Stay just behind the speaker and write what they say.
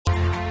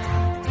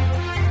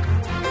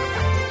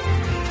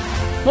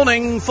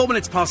Morning, 4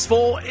 minutes past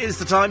 4 is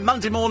the time.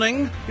 Monday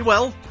morning. You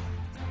well?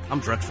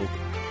 I'm dreadful.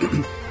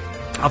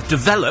 I've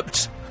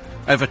developed,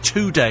 over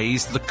 2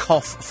 days, the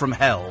cough from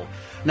hell.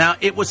 Now,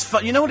 it was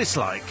fun. You know what it's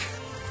like?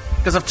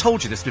 Because I've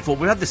told you this before.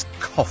 We've had this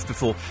cough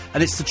before,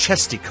 and it's the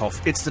chesty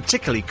cough. It's the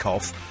tickly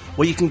cough,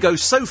 where you can go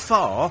so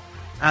far,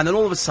 and then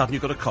all of a sudden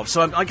you've got a cough.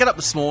 So I get up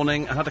this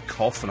morning, and had a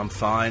cough, and I'm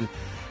fine.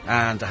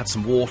 And I had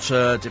some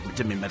water,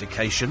 did my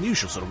medication,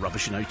 usual sort of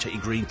rubbish, you know, you take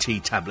your green tea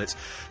tablets.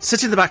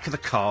 Sit in the back of the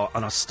car,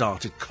 and I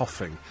started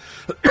coughing.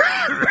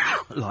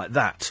 Like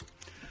that.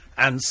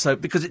 And so,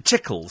 because it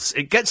tickles,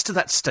 it gets to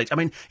that stage. I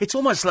mean, it's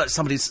almost like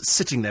somebody's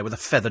sitting there with a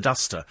feather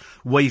duster,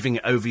 waving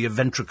it over your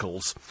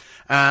ventricles,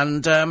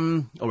 and,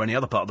 or any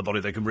other part of the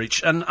body they can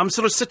reach. And I'm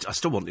sort of I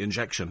still want the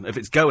injection. If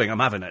it's going, I'm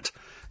having it.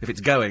 If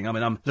it's going, I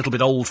mean, I'm a little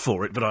bit old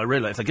for it, but I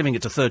realise if they're giving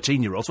it to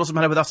 13-year-olds, what's the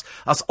matter with us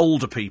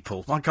older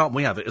people? Why can't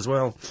we have it as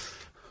well?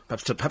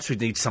 Perhaps we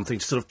need something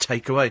to sort of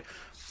take away.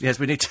 Yes,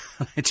 we need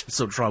to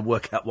sort of try and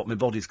work out what my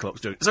body's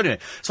clock's doing. So anyway,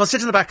 so I sit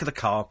in the back of the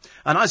car,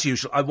 and as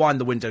usual, I wind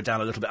the window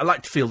down a little bit. I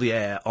like to feel the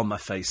air on my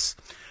face.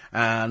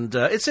 And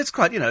it's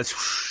quite, you know,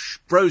 it's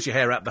blows your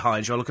hair out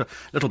behind you. I look a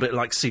little bit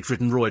like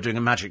Siegfried and Roy doing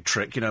a magic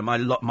trick, you know,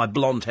 my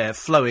blonde hair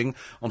flowing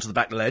onto the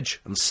back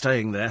ledge and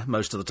staying there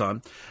most of the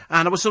time.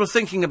 And I was sort of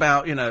thinking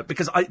about, you know,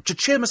 because to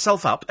cheer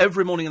myself up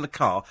every morning in the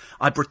car,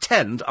 I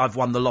pretend I've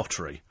won the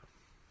lottery.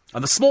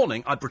 And this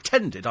morning, I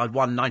pretended I'd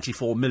won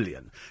 94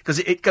 million, because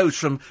it goes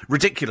from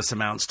ridiculous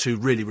amounts to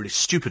really, really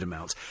stupid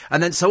amounts.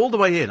 And then, so all the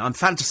way in, I'm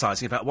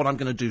fantasising about what I'm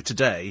going to do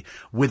today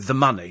with the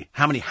money,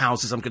 how many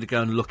houses I'm going to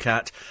go and look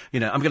at, you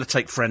know, I'm going to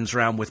take friends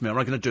around with me, or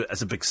I'm going to do it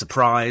as a big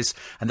surprise,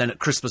 and then at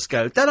Christmas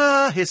go,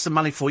 ta-da, here's some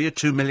money for you,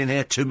 2 million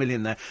here, 2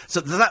 million there.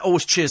 So that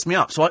always cheers me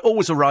up, so I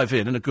always arrive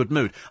in a good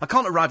mood. I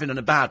can't arrive in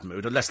a bad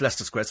mood unless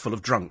Leicester Square's full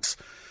of drunks.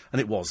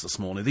 And it was this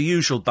morning, the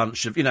usual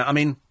bunch of, you know, I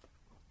mean,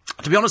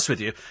 to be honest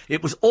with you,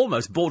 it was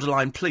almost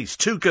borderline police.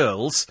 2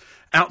 girls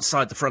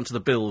outside the front of the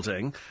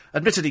building,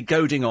 admittedly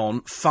goading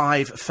on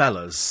 5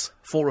 fellas,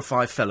 4 or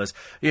 5 fellas,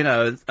 you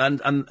know,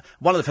 and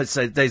one of the fellas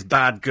said, there's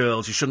bad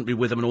girls, you shouldn't be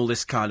with them and all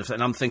this kind of thing.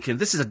 And I'm thinking,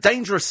 this is a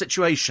dangerous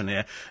situation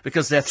here,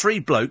 because there are 3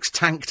 blokes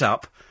tanked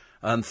up,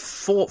 and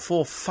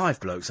 5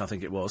 blokes, I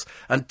think it was,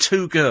 and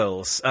 2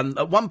 girls. And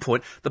at one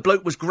point, the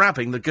bloke was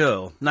grabbing the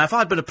girl. Now, if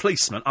I'd been a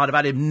policeman, I'd have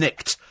had him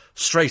nicked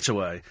straight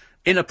away.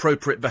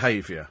 Inappropriate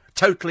behaviour.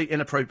 Totally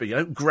inappropriate. You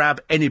don't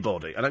grab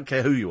anybody. I don't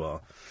care who you are.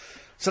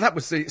 So that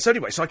was the... So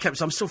anyway, so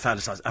I'm still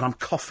fantasising, and I'm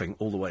coughing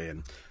all the way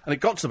in. And it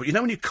got to the... You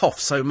know when you cough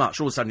so much,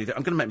 all of a sudden you think,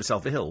 I'm going to make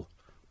myself ill.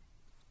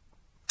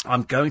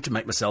 I'm going to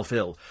make myself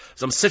ill.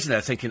 So I'm sitting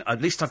there thinking,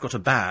 at least I've got a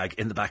bag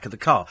in the back of the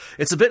car.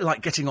 It's a bit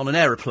like getting on an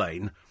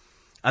aeroplane,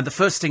 and the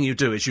first thing you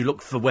do is you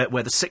look for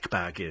where the sick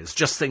bag is,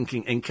 just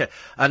thinking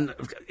and,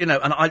 you know,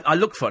 and I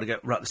look for it and go,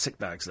 right, the sick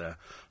bag's there.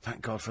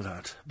 Thank God for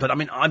that. But, I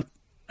mean,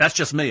 that's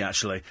just me,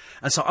 actually.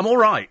 And so I'm all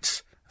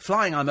right.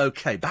 Flying, I'm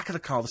okay. Back of the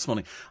car this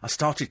morning, I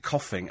started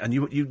coughing, and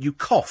you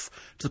cough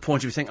to the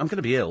point where you think, I'm going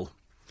to be ill.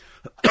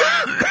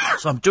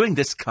 So I'm doing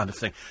this kind of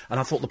thing, and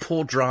I thought the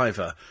poor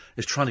driver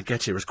is trying to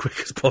get here as quick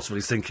as possible.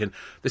 He's thinking,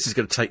 this is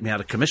going to take me out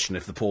of commission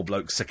if the poor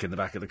bloke's sick in the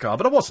back of the car.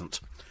 But I wasn't.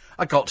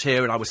 I got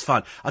here and I was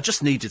fine. I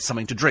just needed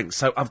something to drink.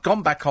 So I've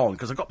gone back on,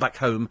 because I got back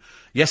home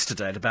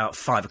yesterday at about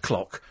 5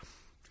 o'clock.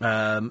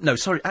 No,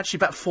 sorry, actually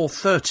about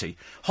 4:30.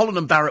 Holland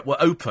and Barrett were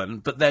open,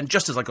 but then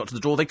just as I got to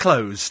the door, they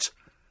closed.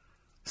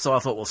 So I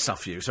thought, well,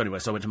 stuff you. So anyway,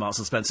 so I went to Marks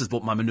 & Spencer's,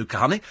 bought my Manuka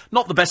honey.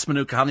 Not the best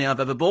Manuka honey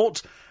I've ever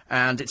bought,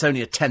 and it's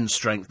only a 10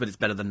 strength, but it's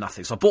better than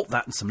nothing. So I bought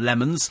that and some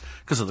lemons,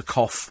 because of the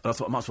cough, and I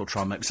thought I might as well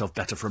try and make myself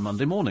better for a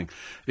Monday morning,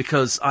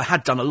 because I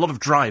had done a lot of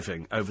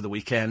driving over the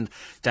weekend,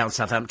 down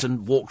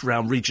Southampton, walked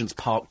around Regent's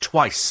Park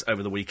twice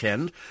over the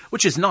weekend,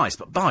 which is nice,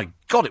 but by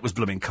God, it was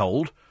blooming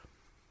cold.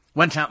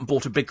 Went out and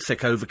bought a big,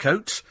 thick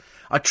overcoat.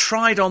 I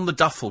tried on the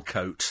duffel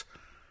coat.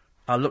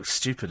 I looked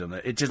stupid in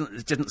it. It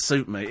didn't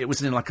suit me. It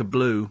was in like a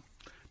blue.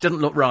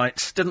 Didn't look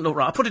right.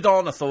 I put it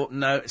on, I thought,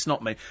 no, it's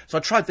not me. So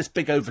I tried this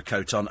big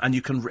overcoat on, and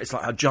it's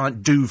like a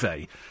giant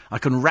duvet. I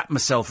can wrap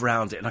myself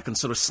round it, and I can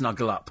sort of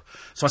snuggle up.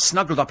 So I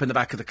snuggled up in the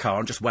back of the car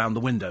and just wound the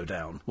window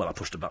down. Well, I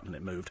pushed a button and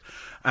it moved.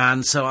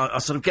 And so I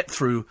sort of get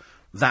through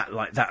that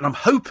like that. And I'm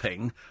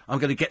hoping I'm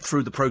going to get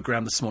through the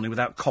programme this morning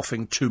without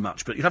coughing too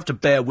much. But you'll have to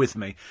bear with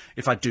me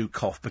if I do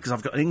cough, because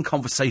I've got an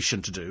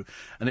in-conversation to do,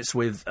 and it's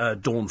with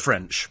Dawn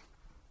French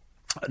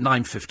at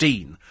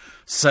 9:15.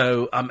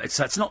 So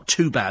it's not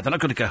too bad. Then I've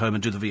got to go home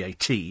and do the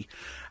VAT.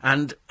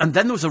 And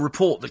then there was a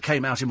report that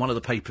came out in one of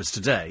the papers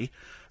today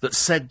that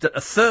said that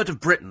 1/3 of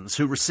Britons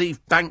who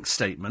receive bank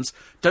statements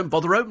don't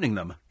bother opening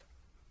them.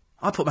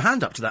 I put my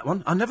hand up to that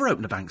one. I never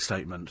open a bank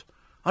statement.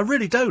 I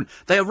really don't.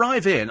 They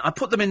arrive in, I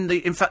put them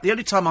in fact, the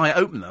only time I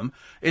open them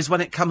is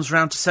when it comes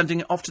round to sending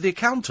it off to the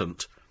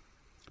accountant.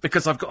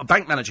 Because I've got a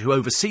bank manager who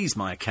oversees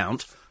my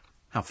account.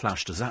 How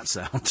flash does that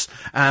sound?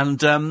 And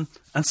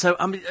so,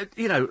 I mean,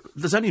 you know,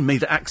 there's only me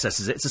that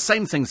accesses it. It's the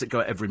same things that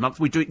go out every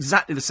month. We do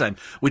exactly the same.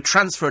 We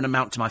transfer an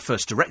amount to my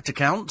First Direct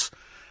account,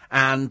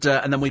 and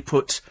then we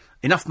put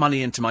enough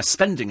money into my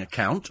spending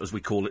account, as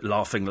we call it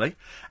laughingly,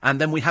 and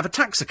then we have a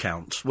tax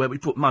account where we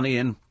put money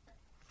in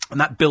And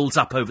that builds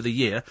up over the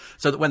year,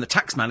 so that when the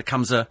taxman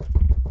comes,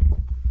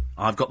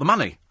 I've got the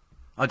money.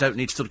 I don't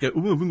need to sort of go,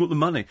 oh, I haven't got the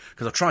money.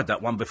 Because I've tried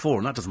that one before,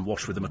 and that doesn't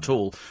wash with them at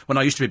all. When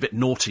I used to be a bit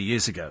naughty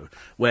years ago,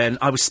 when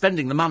I was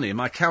spending the money, and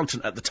my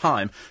accountant at the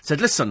time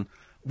said, listen,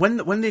 when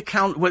the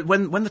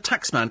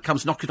taxman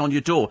comes knocking on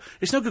your door,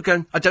 it's no good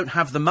going, I don't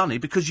have the money,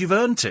 because you've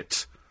earned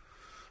it.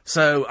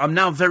 So I'm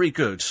now very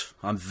good.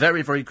 I'm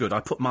very, very good. I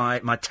put my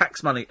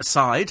tax money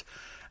aside,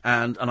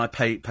 and I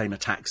pay my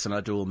tax, and I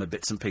do all my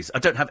bits and pieces. I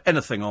don't have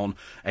anything on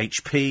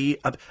HP,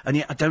 and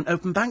yet I don't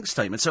open bank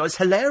statements. So it's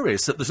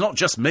hilarious that there's not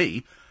just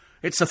me.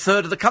 It's a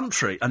third of the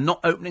country and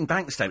not opening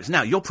bank statements.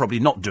 Now, you're probably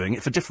not doing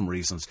it for different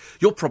reasons.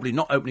 You're probably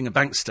not opening a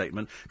bank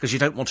statement because you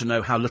don't want to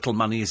know how little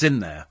money is in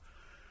there.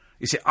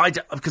 You see,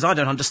 because I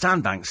don't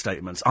understand bank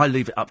statements. I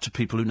leave it up to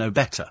people who know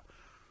better.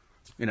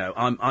 You know,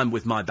 I'm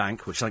with my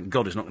bank, which thank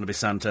God is not going to be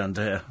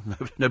Santander.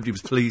 Nobody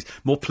was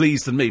more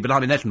pleased than me, but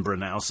I'm in Edinburgh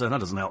now, so that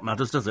doesn't help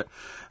matters, does it?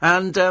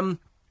 And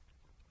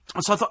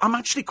so I thought, I'm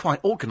actually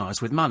quite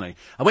organised with money.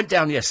 I went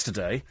down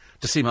yesterday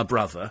to see my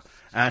brother,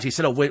 and he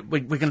said, we're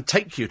going to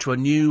take you to a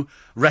new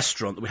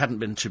restaurant that we hadn't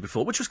been to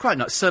before, which was quite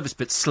nice. Service a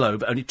bit slow,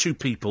 but only 2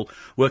 people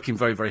working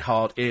very, very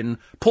hard in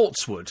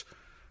Portswood.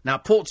 Now,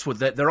 Portswood,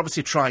 they're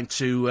obviously trying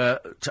to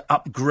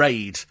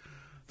upgrade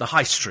the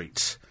high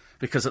street,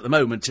 because at the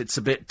moment it's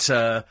a bit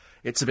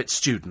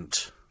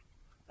student.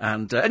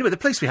 And anyway, the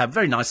place we had,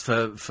 very nice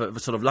for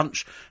sort of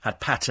lunch, had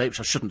pâté, which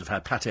I shouldn't have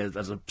had. Pâté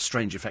has a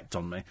strange effect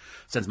on me.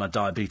 Sends my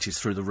diabetes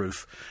through the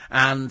roof.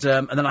 And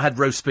then I had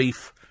roast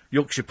beef,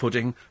 Yorkshire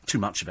pudding, too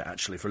much of it,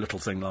 actually, for a little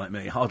thing like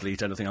me. Hardly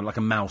eat anything. I'm like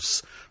a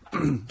mouse,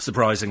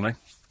 surprisingly.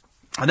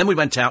 And then we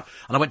went out,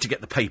 and I went to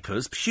get the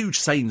papers, huge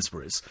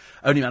Sainsbury's,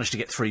 only managed to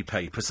get 3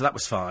 papers, so that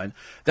was fine.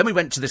 Then we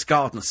went to this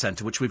garden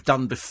centre, which we've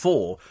done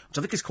before, which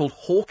I think is called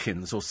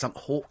Hawkins, or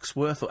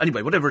Hawksworth, or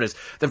anyway, whatever it is.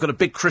 They've got a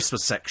big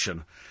Christmas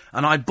section,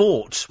 and I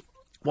bought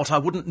what I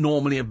wouldn't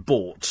normally have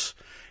bought.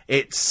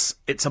 It's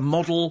a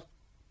model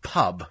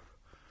pub,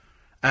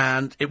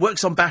 and it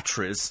works on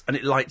batteries, and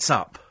it lights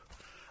up.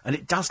 And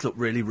it does look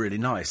really, really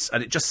nice.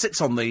 And it just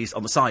sits on the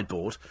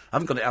sideboard. I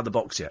haven't got it out of the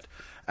box yet.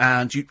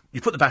 And you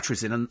put the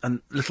batteries in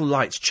and little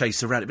lights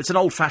chase around it. But it's an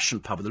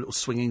old-fashioned pub with a little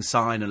swinging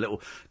sign and little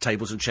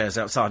tables and chairs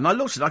outside. And I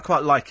looked at it, I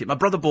quite like it. My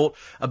brother bought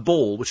a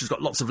ball, which has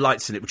got lots of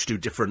lights in it, which do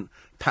different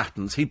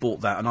patterns. He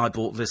bought that, and I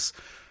bought this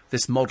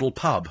model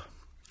pub,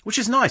 which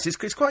is nice.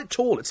 It's quite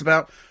tall. It's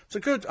a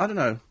good, I don't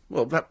know,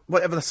 well,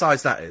 whatever the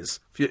size that is.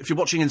 If you're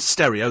watching in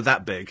stereo,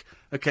 that big.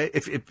 Okay,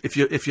 if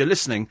you're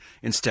listening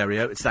in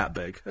stereo, it's that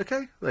big.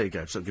 Okay, there you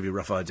go. So I'll give you a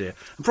rough idea.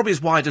 And probably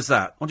as wide as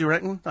that. What do you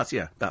reckon? That's,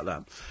 yeah, about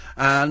that.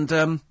 And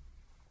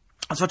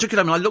so I took it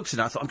home and I looked at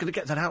it. I thought, I'm going to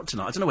get that out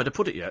tonight. I don't know where to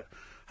put it yet.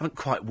 I haven't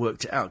quite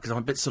worked it out because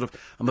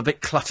I'm a bit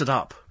cluttered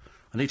up.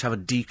 I need to have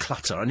a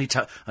declutter.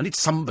 I need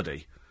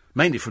somebody,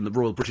 mainly from the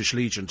Royal British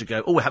Legion, to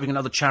go, we're having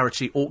another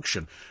charity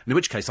auction. In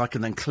which case I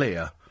can then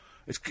clear.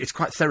 It's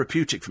quite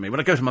therapeutic for me. When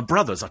I go to my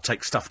brother's, I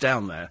take stuff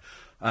down there.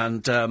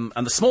 And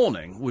this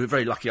morning, we were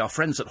very lucky, our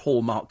friends at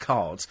Hallmark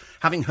Cards,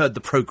 having heard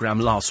the programme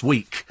last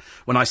week,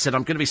 when I said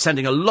I'm going to be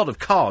sending a lot of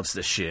cards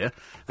this year,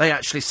 they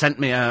actually sent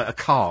me a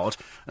card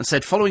and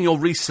said, following your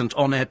recent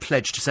on-air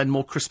pledge to send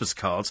more Christmas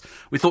cards,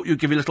 we thought you'd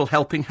give you a little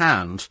helping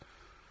hand.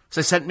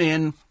 So they sent me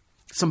in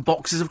some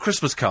boxes of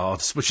Christmas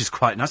cards, which is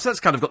quite nice. So that's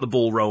kind of got the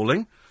ball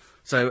rolling.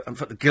 So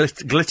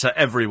glitter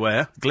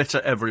everywhere.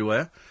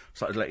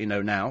 So I'd let you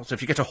know now. So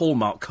if you get a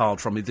Hallmark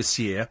card from me this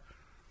year,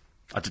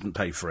 I didn't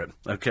pay for it,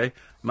 OK?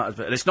 And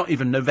it's not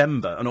even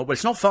November. And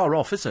it's not far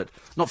off, is it?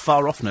 Not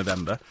far off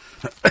November.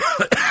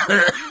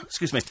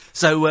 Excuse me.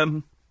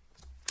 So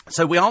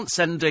we aren't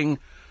sending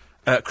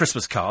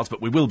Christmas cards,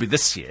 but we will be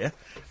this year.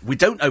 We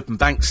don't open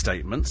bank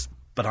statements,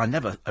 but I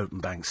never open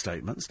bank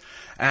statements.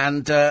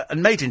 And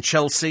Made in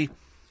Chelsea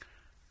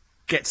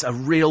gets a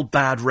real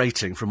bad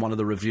rating from one of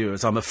the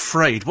reviewers, I'm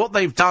afraid. What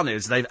they've done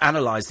is they've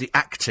analysed the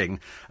acting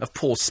of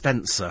poor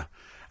Spencer,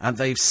 and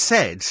they've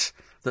said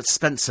that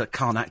Spencer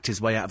can't act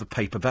his way out of a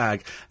paper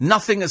bag.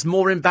 Nothing is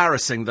more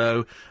embarrassing,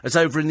 though, as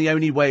over in The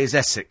Only Way is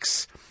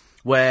Essex,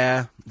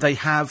 where they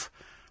have,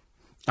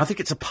 I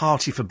think it's a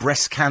party for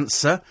breast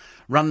cancer,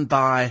 run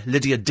by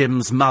Lydia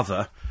Dim's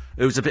mother,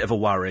 who's a bit of a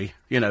worry.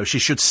 You know, she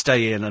should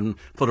stay in and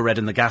put her head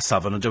in the gas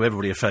oven and do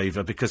everybody a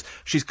favour, because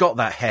she's got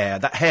that hair.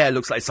 That hair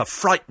looks like it's a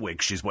fright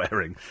wig she's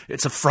wearing.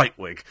 It's a fright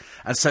wig.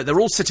 And so they're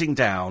all sitting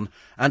down,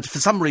 and for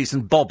some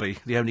reason Bobby,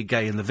 the only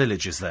gay in the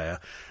village, is there,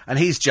 and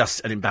he's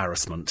just an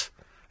embarrassment.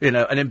 You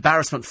know, an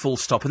embarrassment full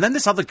stop. And then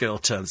this other girl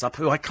turns up,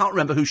 who I can't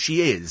remember who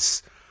she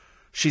is.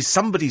 She's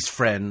somebody's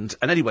friend,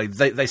 and anyway,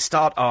 they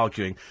start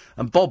arguing,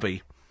 and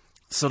Bobby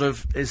sort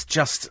of is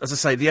just, as I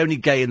say, the only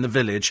gay in the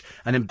village,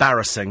 and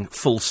embarrassing,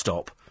 full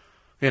stop.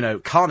 You know,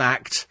 can't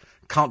act,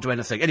 can't do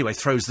anything. Anyway,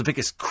 throws the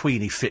biggest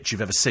queenie fit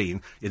you've ever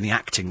seen in the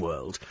acting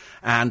world,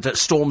 and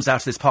storms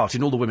out of this party,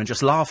 and all the women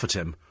just laugh at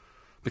him,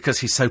 because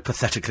he's so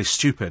pathetically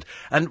stupid.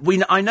 And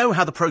I know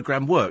how the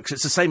programme works.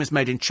 It's the same as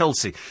Made in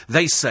Chelsea.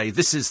 They say,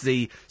 this is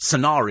the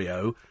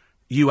scenario,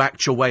 you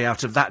act your way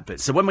out of that bit.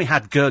 So when we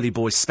had girly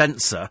boy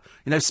Spencer,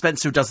 you know,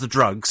 Spencer who does the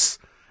drugs,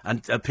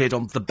 and appeared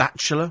on The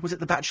Bachelor. Was it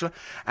The Bachelor?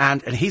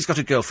 And he's got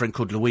a girlfriend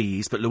called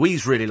Louise, but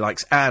Louise really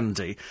likes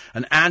Andy,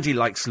 and Andy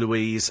likes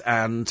Louise,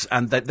 and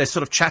they're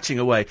sort of chatting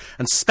away.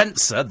 And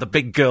Spencer, the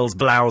big girl's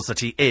blouse that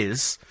he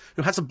is,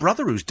 who has a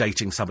brother who's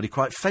dating somebody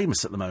quite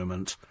famous at the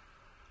moment.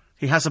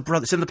 He has a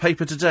brother. It's in the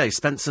paper today,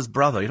 Spencer's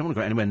brother. You don't want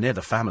to go anywhere near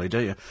the family, do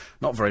you?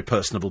 Not very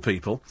personable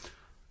people.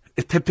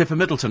 It's Pippa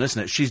Middleton,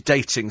 isn't it? She's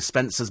dating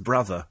Spencer's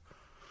brother,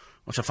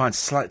 which I find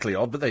slightly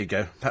odd, but there you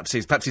go. Perhaps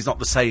he's not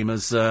the same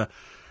as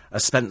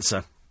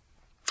Spencer.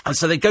 And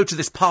so they go to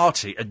this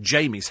party at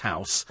Jamie's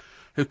house,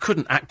 who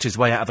couldn't act his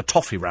way out of a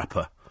toffee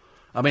wrapper.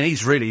 I mean,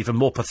 he's really even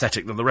more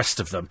pathetic than the rest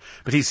of them.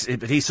 But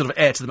he's sort of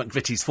heir to the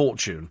McVitie's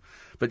fortune,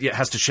 but yet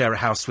has to share a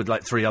house with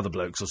like 3 other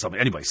blokes or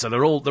something. Anyway, so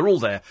they're all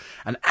there,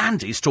 and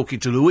Andy's talking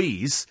to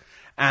Louise.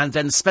 And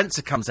then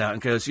Spencer comes out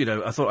and goes,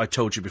 I thought I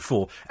told you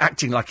before,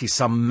 acting like he's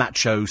some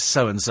macho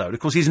so-and-so. And of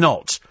course, he's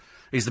not.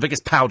 He's the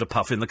biggest powder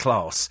puff in the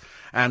class.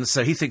 And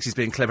so he thinks he's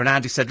being clever. And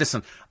Andy said,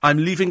 listen, I'm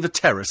leaving the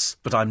terrace,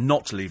 but I'm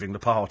not leaving the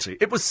party.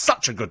 It was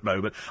such a good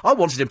moment. I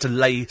wanted him to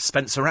lay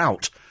Spencer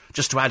out,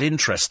 just to add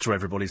interest to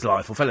everybody's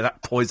life. Or fellow,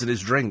 that poisoned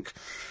his drink.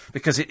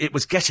 Because it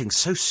was getting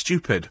so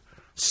stupid.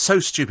 So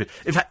stupid.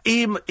 In fact,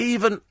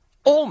 even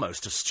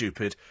almost as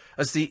stupid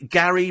as the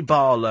Gary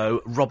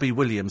Barlow-Robbie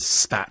Williams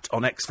spat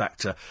on X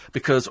Factor,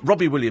 because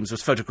Robbie Williams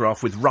was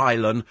photographed with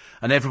Rylan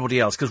and everybody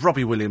else, because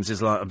Robbie Williams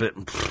is like a bit...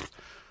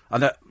 I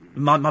know,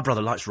 my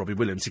brother likes Robbie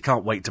Williams. He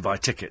can't wait to buy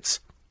tickets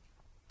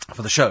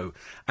for the show.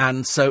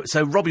 And so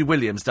Robbie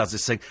Williams does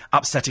this thing,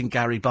 upsetting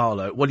Gary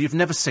Barlow. Well, you've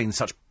never seen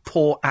such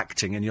poor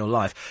acting in your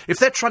life. If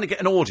they're trying to get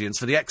an audience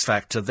for the X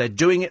Factor, they're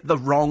doing it the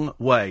wrong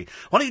way.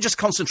 Why don't you just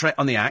concentrate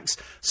on the acts?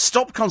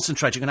 Stop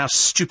concentrating on how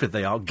stupid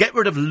they are. Get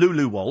rid of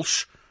Lulu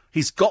Walsh.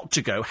 He's got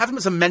to go. Have him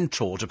as a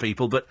mentor to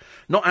people, but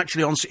not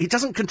actually on... He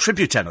doesn't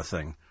contribute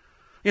anything.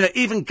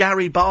 Even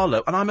Gary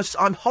Barlow, and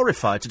I'm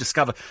horrified to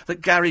discover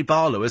that Gary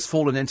Barlow has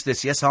fallen into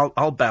this, yes,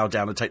 I'll bow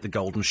down and take the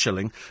golden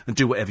shilling and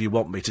do whatever you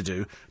want me to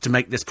do to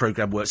make this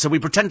programme work. So we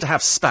pretend to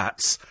have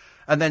spats,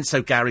 and then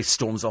so Gary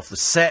storms off the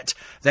set.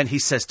 Then he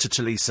says to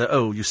Talisa,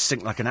 oh, you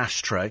stink like an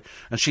ashtray.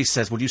 And she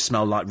says, well, you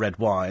smell like red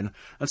wine.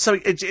 And so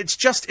it's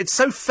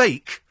so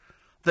fake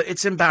that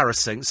it's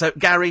embarrassing. So,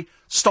 Gary,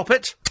 stop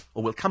it,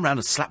 or we'll come round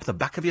and slap the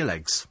back of your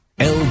legs.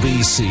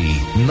 LBC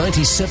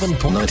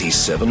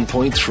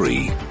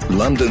 97.3,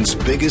 London's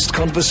biggest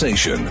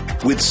conversation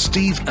with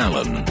Steve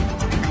Allen.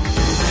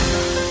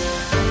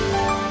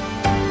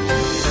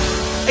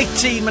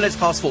 18 minutes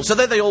past 4. So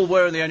there they all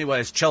were, and the only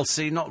way is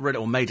Chelsea, not really,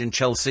 or made in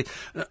Chelsea.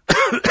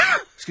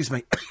 Excuse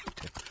me.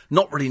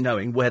 Not really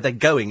knowing where they're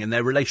going in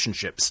their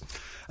relationships.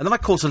 And then I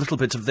caught a little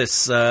bit of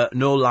this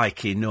nor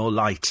likey, nor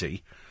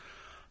lighty.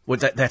 Well,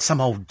 there's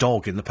some old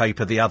dog in the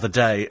paper the other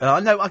day.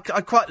 No, I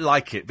quite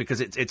like it, because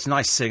it's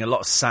nice seeing a lot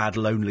of sad,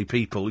 lonely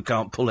people who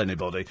can't pull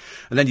anybody.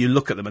 And then you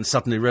look at them and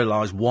suddenly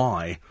realise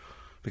why.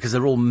 Because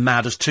they're all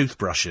mad as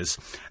toothbrushes.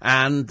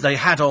 And they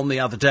had on the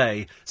other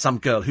day some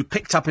girl who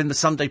picked up in the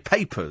Sunday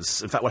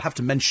papers. In fact, we'll have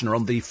to mention her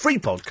on the free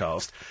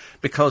podcast,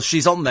 because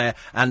she's on there,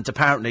 and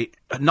apparently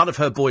none of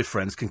her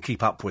boyfriends can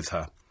keep up with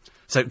her.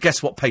 So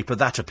guess what paper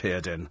that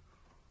appeared in?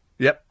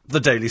 Yep, the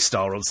Daily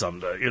Star on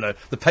Sunday,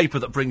 the paper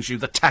that brings you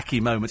the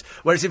tacky moments.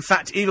 Whereas, in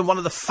fact, even one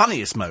of the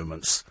funniest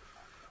moments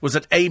was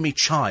that Amy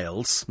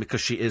Childs, because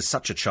she is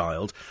such a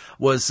child,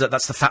 was,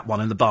 that's the fat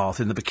one in the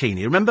bath, in the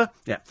bikini, remember?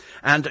 Yeah.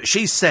 And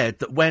she said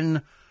that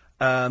when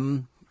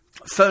Fern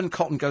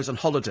Cotton goes on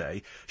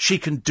holiday, she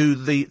can do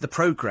the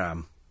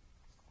programme.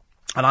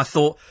 And I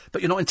thought,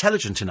 but you're not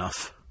intelligent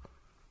enough.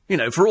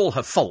 For all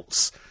her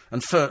faults.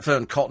 And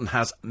Fern Cotton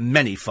has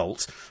many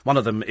faults. One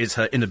of them is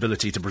her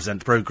inability to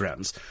present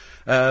programmes.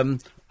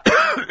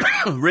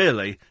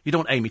 Really, you don't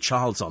want Amy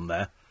Childs on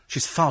there.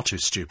 She's far too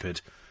stupid.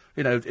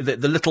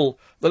 The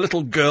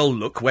little girl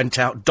look went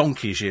out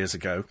donkeys years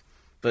ago.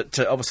 But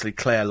obviously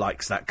Claire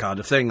likes that kind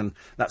of thing, and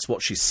that's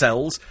what she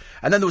sells.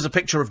 And then there was a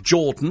picture of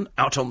Jordan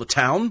out on the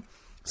town,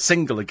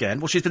 single again.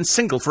 Well, she's been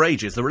single for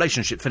ages. The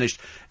relationship finished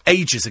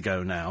ages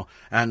ago now,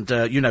 and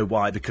you know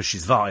why, because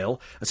she's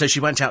vile. And so she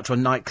went out to a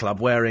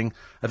nightclub wearing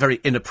a very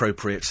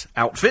inappropriate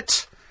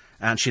outfit,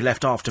 and she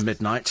left after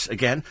midnight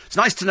again. It's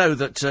nice to know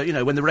that,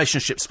 when the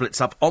relationship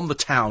splits up, on the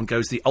town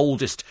goes the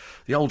oldest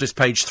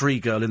page 3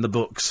 girl in the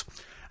books,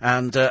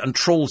 and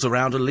trawls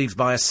around and leaves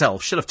by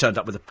herself. She'll have turned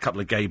up with a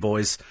couple of gay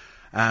boys,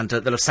 and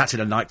they'll have sat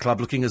in a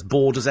nightclub looking as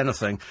bored as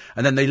anything,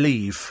 and then they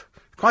leave.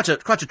 Quite a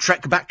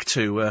trek back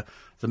to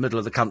the middle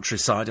of the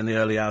countryside in the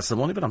early hours of the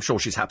morning, but I'm sure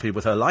she's happy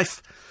with her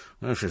life.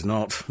 No, she's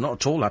not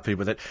at all happy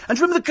with it. And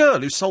do you remember the girl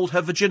who sold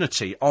her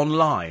virginity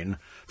online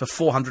for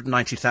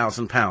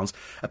 £490,000?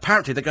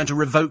 Apparently they're going to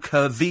revoke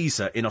her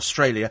visa in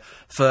Australia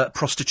for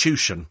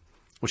prostitution,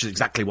 which is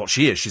exactly what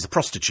she is. She's a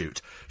prostitute.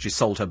 She's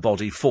sold her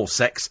body for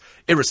sex,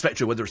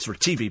 irrespective of whether it's for a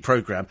TV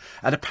programme.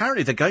 And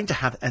apparently they're going to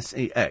have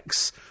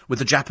sex with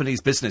the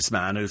Japanese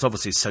businessman, who's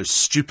obviously so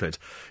stupid.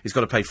 He's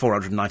got to pay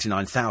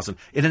 $499,000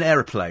 in an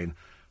aeroplane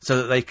so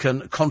that they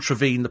can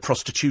contravene the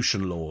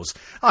prostitution laws.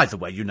 Either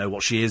way, you know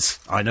what she is,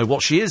 I know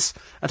what she is,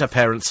 and her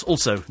parents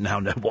also now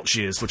know what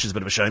she is, which is a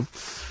bit of a shame.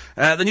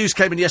 The news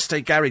came in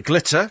yesterday. Gary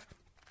Glitter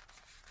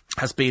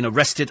has been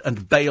arrested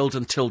and bailed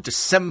until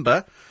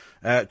December,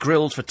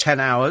 grilled for 10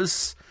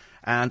 hours,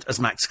 and as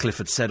Max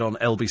Clifford said on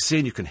LBC,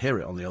 and you can hear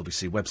it on the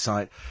LBC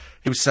website,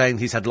 he was saying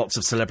he's had lots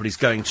of celebrities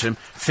going to him,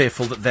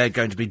 fearful that they're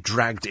going to be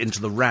dragged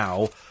into the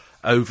row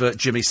over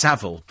Jimmy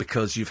Savile,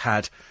 because you've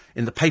had,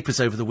 in the papers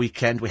over the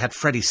weekend, we had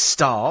Freddie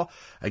Starr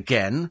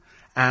again,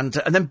 and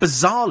then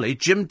bizarrely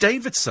Jim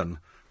Davidson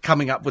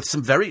coming up with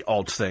some very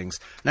odd things.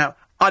 Now,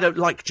 I don't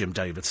like Jim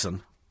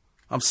Davidson.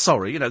 I'm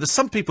sorry, there's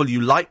some people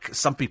you like,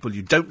 some people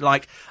you don't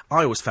like.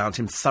 I always found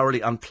him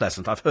thoroughly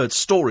unpleasant. I've heard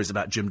stories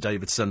about Jim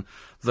Davidson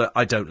that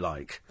I don't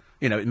like.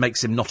 It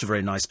makes him not a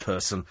very nice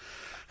person.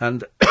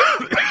 And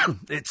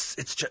it's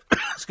just,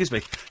 excuse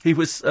me, he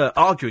was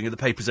arguing in the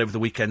papers over the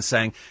weekend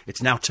saying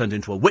it's now turned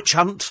into a witch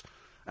hunt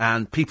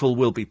and people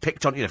will be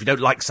picked on. If you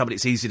don't like somebody,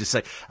 it's easy to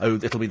say, oh,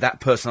 it'll be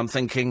that person. I'm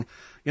thinking,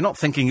 you're not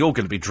thinking you're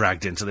going to be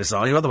dragged into this,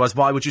 are you? Otherwise,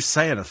 why would you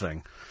say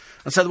anything?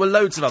 And so there were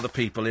loads of other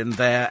people in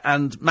there,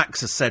 and Max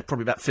has said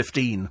probably about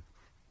 15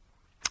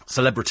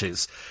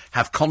 celebrities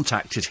have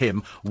contacted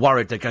him,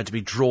 worried they're going to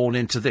be drawn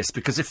into this,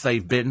 because if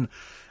they've been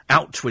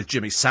out with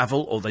Jimmy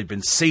Savile, or they've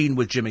been seen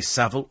with Jimmy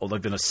Savile, or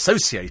they've been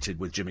associated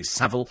with Jimmy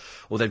Savile,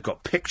 or they've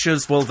got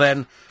pictures, well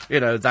then,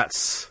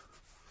 that's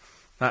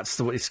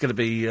the way it's going to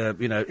be,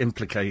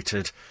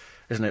 implicated,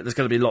 isn't it? There's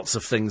going to be lots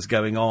of things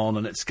going on,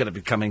 and it's going to be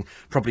becoming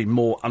probably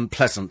more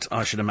unpleasant,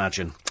 I should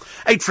imagine.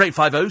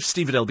 84850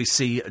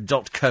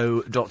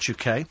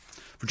 steve@lbc.co.uk.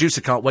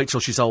 Producer can't wait till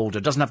she's older,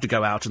 doesn't have to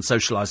go out and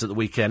socialise at the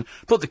weekend,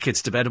 put the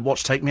kids to bed and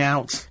watch Take Me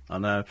Out, I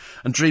know,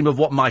 and dream of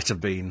what might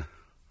have been.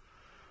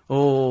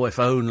 Oh, if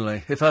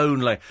only, if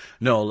only.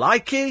 No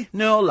likey,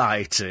 no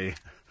lighty.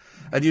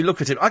 And you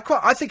look at him,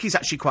 I think he's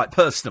actually quite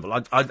personable.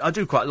 I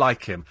do quite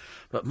like him.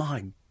 But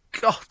my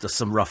God, there's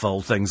some rough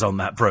old things on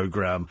that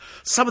programme.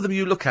 Some of them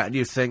you look at and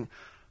you think,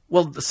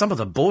 well, some of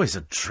the boys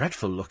are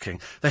dreadful looking.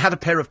 They had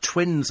they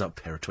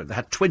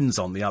had twins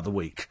on the other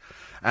week.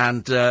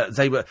 And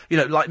they were,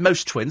 like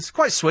most twins,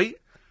 quite sweet,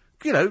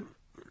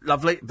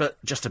 lovely, but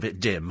just a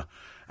bit dim.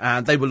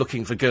 And they were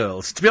looking for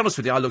girls. To be honest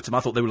with you, I looked at them,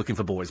 I thought they were looking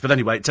for boys. But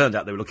anyway, it turned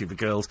out they were looking for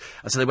girls.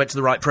 And so they went to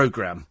the right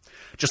programme.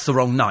 Just the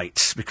wrong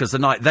night. Because the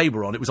night they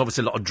were on, it was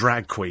obviously a lot of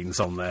drag queens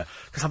on there.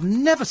 Because I've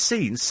never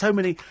seen so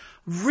many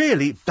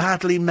really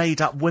badly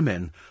made-up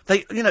women.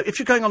 They, if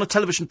you're going on a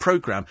television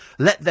programme,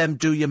 let them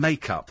do your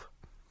makeup.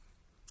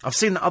 I've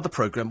seen that other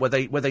programme where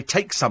they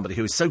take somebody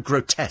who is so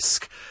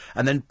grotesque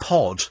and then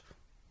Pod,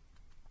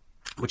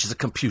 which is a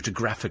computer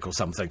graphic or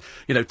something,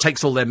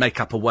 takes all their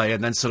makeup away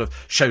and then sort of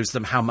shows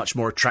them how much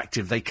more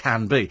attractive they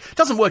can be. It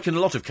doesn't work in a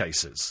lot of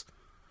cases.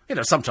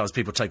 Sometimes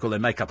people take all their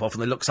makeup off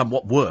and they look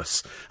somewhat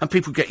worse. And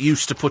people get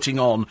used to putting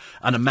on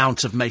an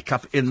amount of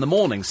makeup in the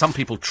morning. Some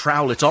people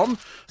trowel it on.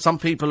 Some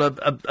people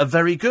are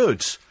very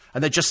good.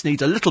 And they just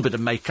need a little bit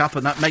of makeup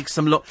and that makes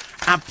them look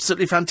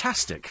absolutely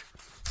fantastic.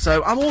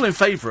 So I'm all in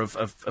favour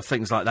of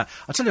things like that.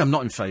 I tell you I'm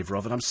not in favour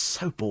of, and I'm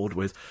so bored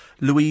with,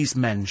 Louise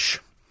Mensch.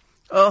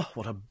 Oh,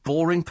 what a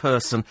boring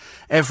person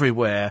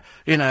everywhere.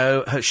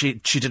 She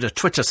did a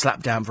Twitter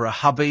slapdown for her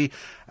hubby,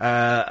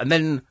 and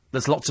then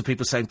there's lots of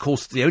people saying, of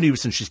course, the only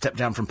reason she stepped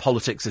down from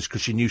politics is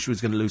because she knew she was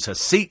going to lose her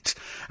seat,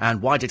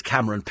 and why did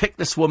Cameron pick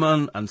this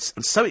woman, and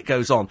so it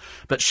goes on.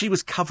 But she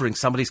was covering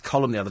somebody's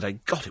column the other day.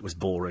 God, it was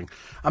boring.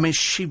 I mean,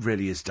 she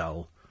really is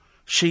dull.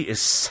 She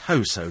is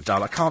so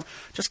dull. I can't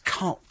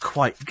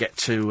quite get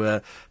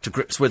to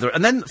grips with her.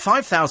 And then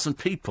 5,000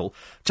 people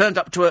turned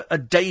up to a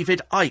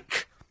David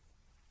Icke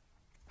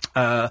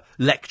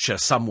lecture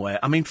somewhere.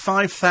 I mean,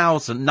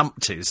 5,000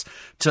 numpties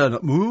turn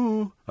up,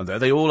 ooh, and there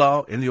they all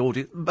are in the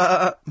audience,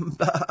 bah,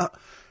 bah,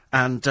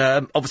 and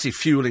obviously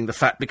fueling the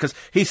fact, because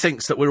he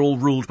thinks that we're all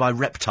ruled by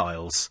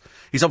reptiles.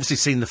 He's obviously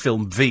seen the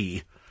film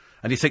V,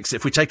 and he thinks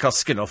if we take our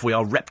skin off, we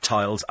are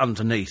reptiles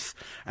underneath.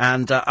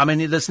 And, I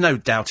mean, there's no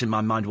doubt in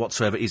my mind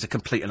whatsoever he's a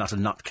complete and utter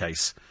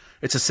nutcase.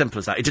 It's as simple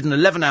as that. He did an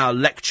 11-hour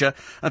lecture,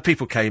 and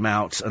people came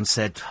out and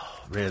said,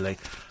 oh, really?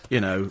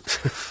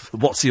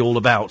 What's he all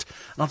about?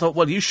 And I thought,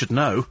 well, you should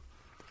know.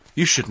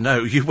 You should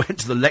know. You went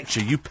to the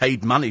lecture, you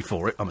paid money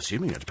for it. I'm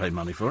assuming you had to pay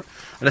money for it,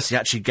 unless he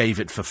actually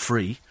gave it for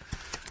free.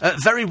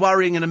 Very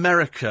worrying in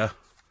America.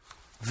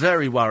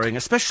 Very worrying,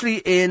 especially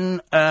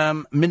in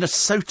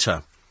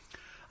Minnesota.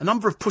 A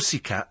number of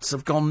pussycats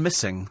have gone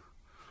missing.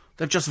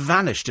 They've just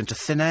vanished into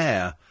thin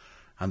air.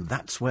 And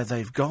that's where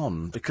they've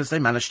gone, because they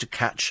managed to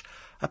catch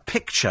a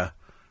picture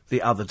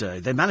the other day.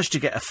 They managed to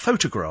get a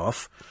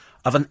photograph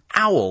of an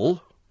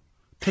owl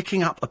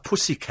picking up a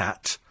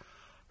pussycat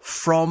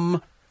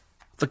from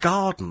the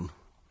garden.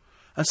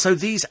 And so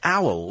these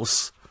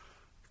owls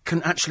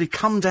can actually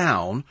come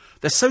down.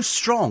 They're so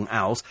strong,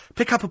 owls,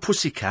 pick up a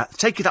pussycat,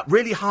 take it up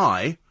really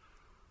high,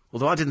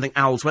 although I didn't think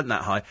owls went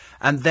that high,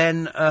 and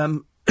then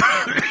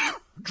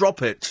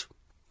drop it,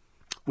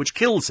 which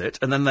kills it,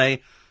 and then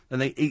they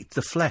eat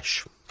the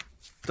flesh.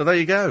 So there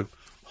you go.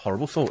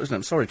 Horrible thought, isn't it?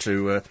 I'm sorry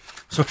to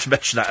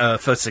mention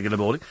that first thing in the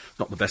morning.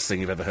 Not the best thing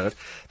you've ever heard.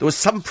 There was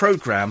some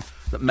programme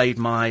that made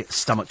my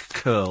stomach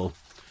curl.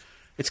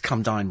 It's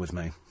Come Dine With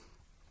Me.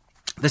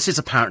 This is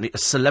apparently a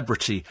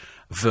celebrity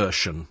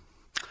version.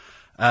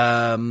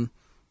 And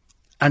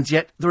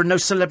yet there are no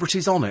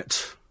celebrities on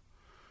it.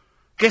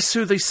 Guess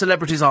who these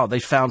celebrities are they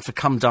found for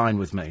Come Dine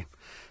With Me?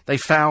 They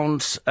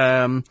found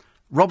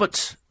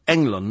Robert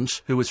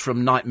Englund, who was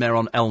from Nightmare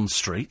on Elm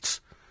Street.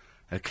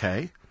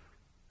 OK.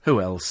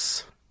 Who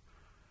else?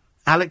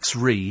 Alex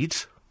Reid.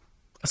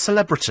 A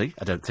celebrity?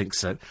 I don't think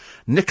so.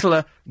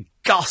 Nicola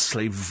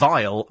Ghastly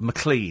Vile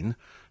McLean,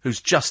 who's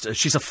just...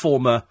 she's a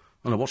former...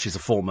 I don't know what she's a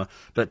former,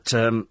 but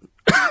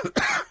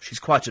she's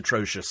quite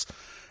atrocious.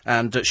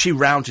 And she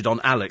rounded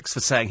on Alex for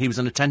saying he was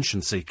an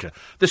attention seeker.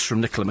 This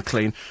from Nicola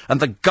McLean. And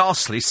the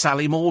ghastly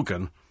Sally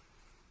Morgan.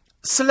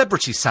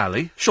 Celebrity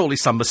Sally? Surely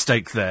some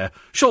mistake there.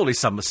 Surely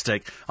some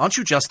mistake. Aren't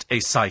you just a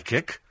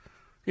psychic?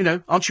 You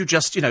know, aren't you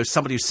just,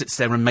 somebody who sits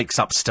there and makes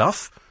up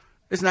stuff?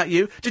 Isn't that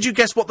you? Did you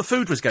guess what the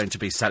food was going to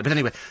be, Sally? But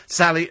anyway,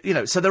 Sally,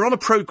 so they're on a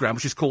programme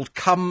which is called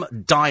Come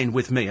Dine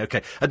With Me,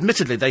 OK?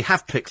 Admittedly, they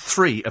have picked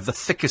 3 of the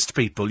thickest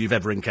people you've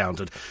ever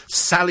encountered.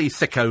 Sally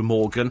Thicko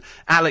Morgan,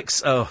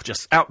 Alex,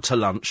 just out to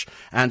lunch,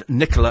 and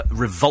Nicola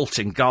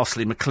Revolting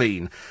Ghastly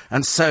McLean.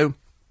 And so...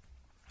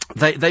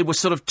 They were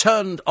sort of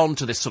turned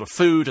onto this sort of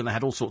food, and they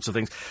had all sorts of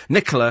things.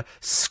 Nicola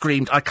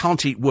screamed, "I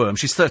can't eat worms."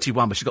 She's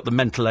 31, but she's got the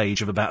mental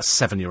age of about a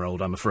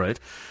 7-year-old, I'm afraid.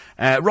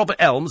 Robert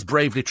Elms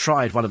bravely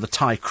tried one of the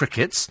Thai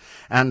crickets,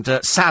 and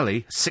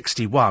Sally,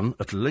 61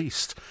 at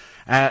least,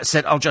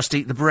 said, "I'll just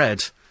eat the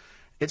bread."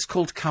 It's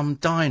called Come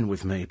Dine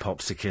With Me,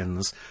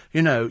 Popsykins.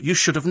 You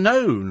should have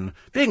known,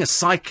 being a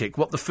psychic,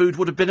 what the food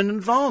would have been in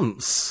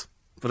advance.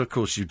 But of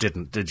course you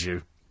didn't, did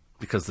you?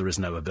 Because there is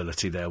no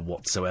ability there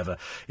whatsoever.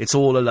 It's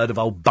all a load of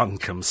old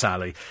bunkum,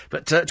 Sally.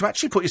 But to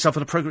actually put yourself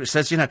in a programme that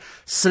says,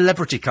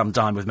 celebrity Come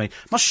Dine With Me,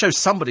 must show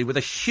somebody with a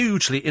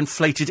hugely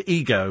inflated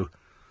ego,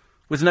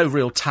 with no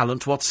real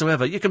talent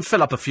whatsoever. You can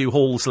fill up a few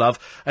halls, love,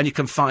 and you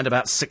can find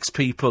about 6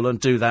 people and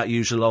do that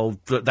usual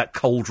old, that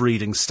cold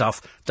reading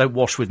stuff. Don't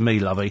wash with me,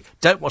 lovey.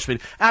 Don't wash with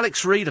me.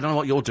 Alex Reid, I don't know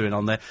what you're doing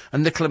on there,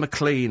 and Nicola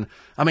McLean.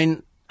 I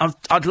mean,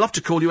 I'd love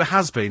to call you a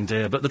has-been,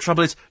 dear, but the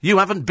trouble is, you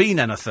haven't been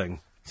anything.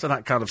 So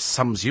that kind of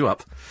sums you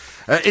up.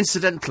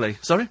 Incidentally...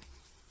 Sorry?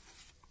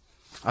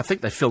 I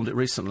think they filmed it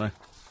recently.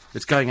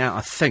 It's going out,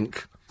 I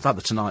think, it's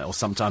either tonight or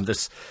sometime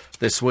this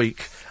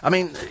week. I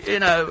mean,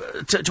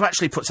 to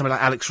actually put something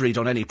like Alex Reid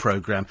on any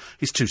programme,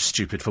 he's too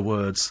stupid for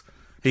words.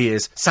 He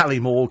is.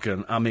 Sally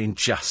Morgan, I mean,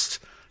 just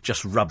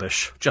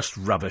rubbish. Just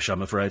rubbish,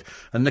 I'm afraid.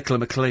 And Nicola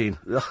McLean,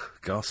 ugh,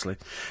 ghastly.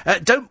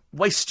 Don't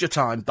waste your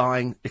time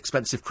buying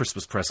expensive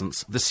Christmas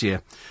presents this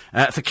year.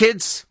 For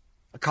kids...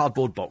 a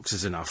cardboard box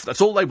is enough.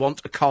 That's all they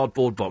want, a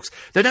cardboard box.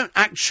 They don't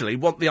actually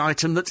want the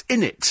item that's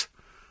in it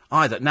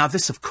either. Now,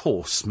 this, of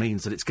course,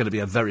 means that it's going to be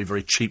a very,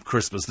 very cheap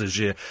Christmas this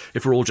year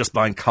if we're all just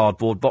buying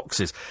cardboard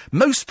boxes.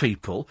 Most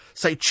people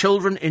say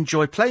children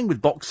enjoy playing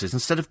with boxes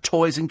instead of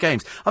toys and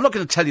games. I'm not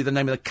going to tell you the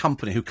name of the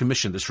company who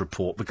commissioned this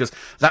report, because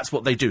that's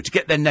what they do. To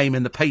get their name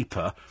in the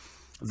paper,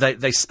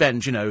 they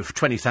spend,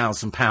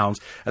 £20,000,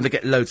 and they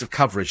get loads of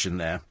coverage in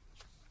there.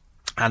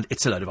 And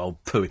it's a load of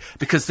old pooey.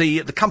 Because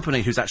the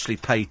company who's actually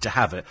paid to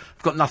have it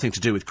have got nothing to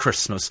do with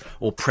Christmas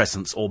or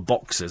presents or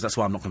boxes. That's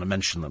why I'm not going to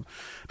mention them.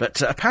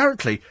 But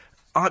apparently,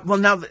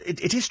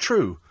 it is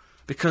true.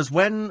 Because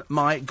when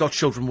my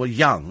godchildren were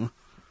young,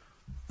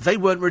 they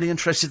weren't really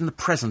interested in the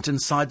present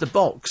inside the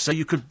box. So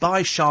you could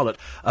buy Charlotte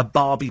a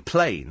Barbie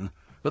plane,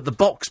 but the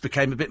box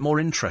became a bit more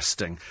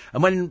interesting.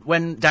 And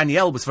when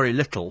Danielle was very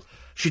little...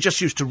 she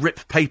just used to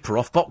rip paper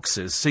off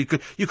boxes. So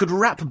you could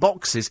wrap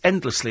boxes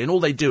endlessly, and all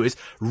they do is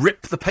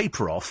rip the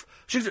paper off.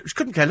 She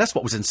couldn't care less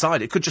what was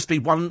inside. It could just be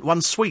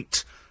one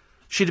sweet.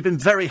 She'd have been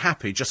very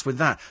happy just with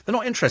that. They're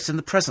not interested in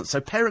the present, so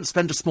parents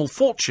spend a small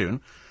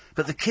fortune,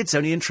 but the kid's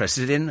only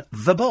interested in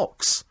the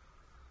box.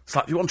 It's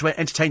like if you want to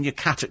entertain your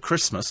cat at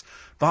Christmas,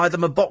 buy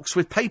them a box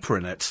with paper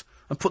in it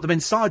and put them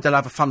inside.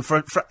 They'll have fun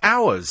for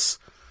hours.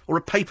 Or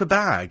a paper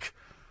bag.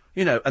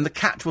 And the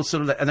cat will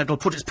and then it'll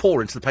put its paw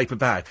into the paper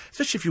bag.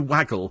 Especially if you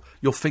waggle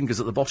your fingers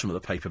at the bottom of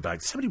the paper bag.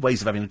 There's so many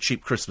ways of having a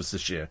cheap Christmas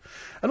this year.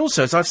 And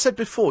also, as I've said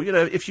before,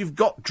 if you've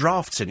got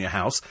drafts in your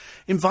house,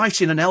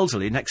 invite in an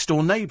elderly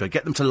next-door neighbour.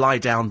 Get them to lie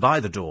down by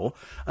the door,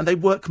 and they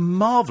work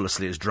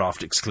marvellously as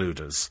draft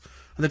excluders.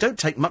 And they don't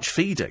take much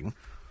feeding.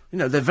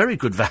 They're very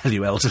good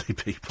value elderly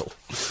people.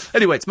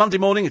 Anyway, it's Monday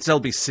morning, it's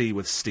LBC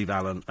with Steve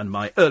Allen and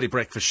my early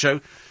breakfast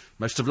show.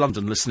 Most of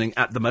London listening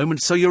at the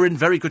moment, so you're in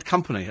very good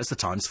company as the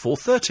time's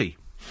 4:30.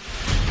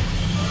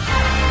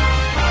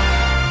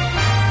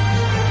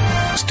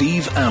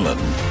 Steve Allen.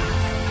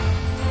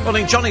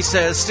 Morning, Johnny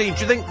says, Steve,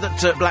 do you think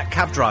that black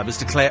cab drivers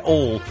declare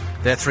all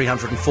their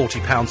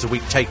 £340 a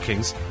week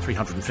takings,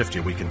 £350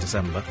 a week in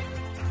December?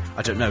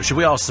 I don't know. Should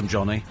we ask them,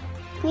 Johnny?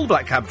 Do all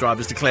black cab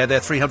drivers declare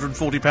their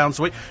 £340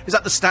 a week? Is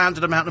that the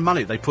standard amount of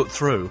money they put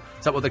through?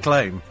 Is that what they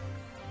claim?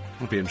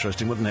 Would be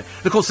interesting, wouldn't it?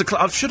 And of course,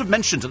 I should have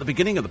mentioned at the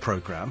beginning of the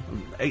programme,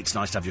 it's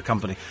nice to have your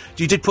company,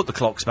 you did put the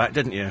clocks back,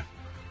 didn't you?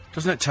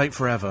 Doesn't it take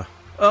forever?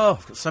 Oh,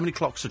 I've got so many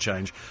clocks to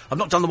change. I've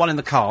not done the one in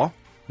the car.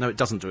 No, it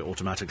doesn't do it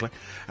automatically.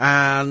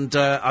 And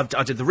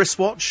I did the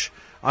wristwatch.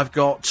 I've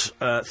got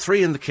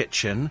 3 in the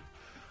kitchen.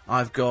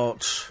 I've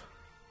got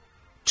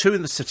 2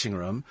 in the sitting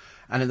room.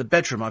 And in the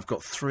bedroom, I've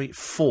got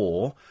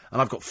 4.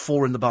 And I've got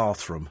 4 in the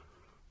bathroom.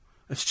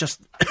 It's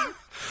just...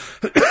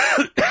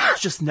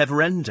 it's just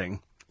never-ending.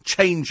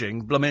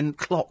 Changing blooming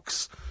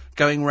clocks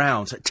going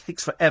round. So it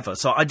takes forever.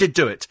 So I did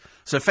do it.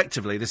 So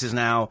effectively, this is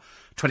now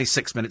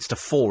 26 minutes to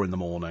 4 in the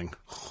morning.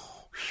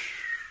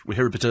 We're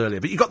here a bit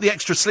earlier. But you got the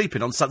extra sleep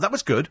in on Sunday. That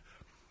was good.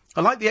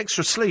 I like the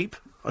extra sleep.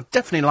 I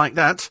definitely like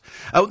that.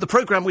 The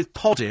programme with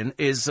Pod in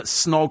is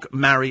Snog,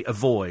 Marry,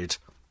 Avoid.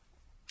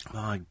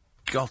 My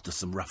God, there's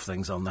some rough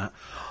things on that.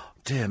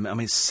 Dear me, I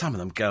mean, some of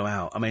them go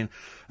out. I mean,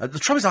 the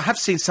trouble is I have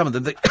seen some of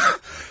them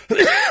that...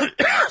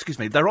 excuse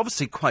me, they're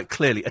obviously quite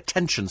clearly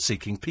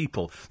attention-seeking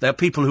people. They're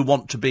people who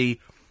want to be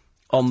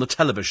on the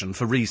television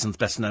for reasons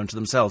best known to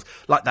themselves,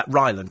 like that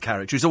Ryland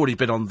character who's already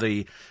been on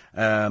the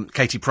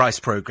Katie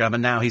Price programme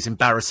and now he's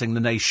embarrassing the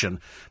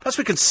nation. Perhaps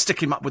we can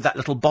stick him up with that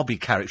little Bobby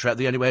character out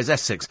The Only Way is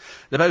Essex.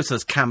 They're both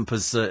as camp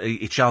as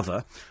each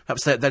other.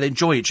 Perhaps they'll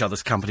enjoy each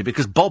other's company,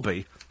 because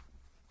Bobby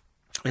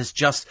is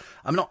just...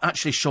 I'm not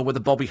actually sure whether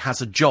Bobby has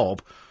a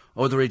job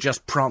or whether he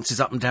just prances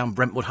up and down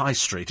Brentwood High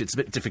Street. It's a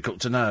bit difficult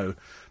to know.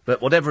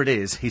 But whatever it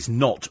is, he's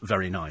not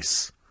very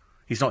nice.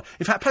 He's not...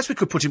 In fact, perhaps we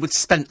could put him with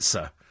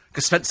Spencer,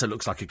 because Spencer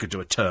looks like he could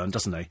do a turn,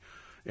 doesn't he?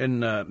 In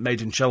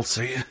Made in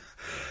Chelsea.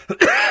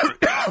 It's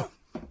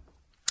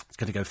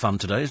going to go fun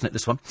today, isn't it,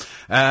 this one?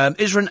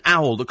 Is there an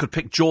owl that could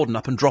pick Jordan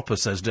up and drop her,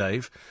 says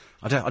Dave.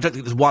 I don't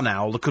think there's one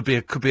owl. There could be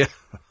a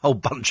whole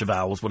bunch of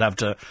owls would have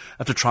to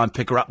try and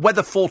pick her up.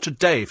 Weather for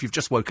today, if you've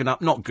just woken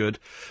up, not good.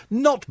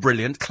 Not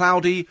brilliant.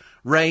 Cloudy,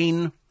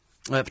 rain,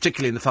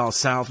 particularly in the far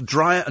south.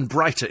 Drier and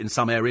brighter in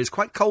some areas.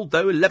 Quite cold,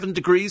 though. 11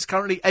 degrees,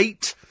 currently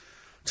 8.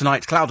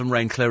 Tonight, cloud and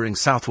rain clearing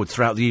southward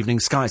throughout the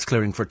evening. Skies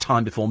clearing for a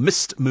time before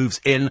mist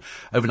moves in.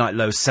 Overnight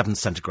low 7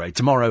 centigrade.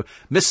 Tomorrow,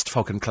 mist,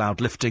 fog and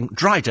cloud lifting.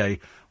 Dry day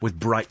with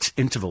bright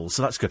intervals.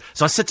 So that's good.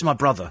 So I said to my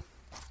brother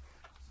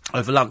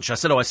over lunch, I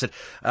said,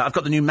 I've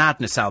got the new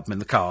Madness album in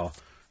the car.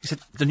 He said,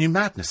 the new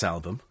Madness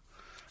album?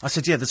 I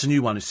said, yeah, there's a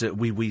new one. It's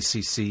Wee Wee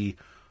CC,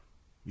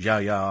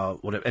 Yeah,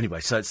 whatever. Anyway,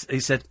 so he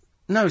said,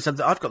 no, he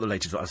said, I've got the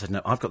latest one. I said,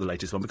 no, I've got the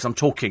latest one because I'm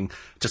talking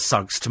to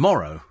Suggs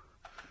tomorrow.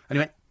 And he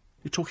went,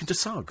 you're talking to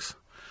Suggs?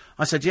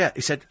 I said, yeah.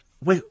 He said,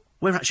 we're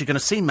actually going to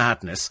see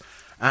Madness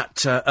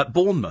at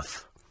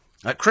Bournemouth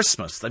at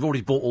Christmas. They've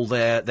already bought all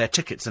their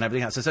tickets and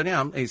everything else. I said,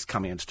 yeah, he's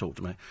coming in to talk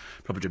to me.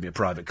 Probably do me a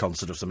private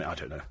concert or something, I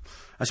don't know.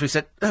 And so he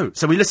said, oh,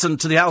 so we listened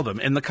to the album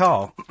in the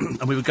car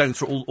and we were going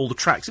through all the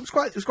tracks. It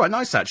was quite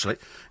nice, actually.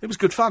 It was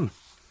good fun.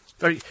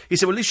 He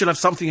said, well, at least you'll have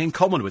something in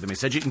common with him. He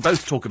said, you can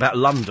both talk about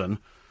London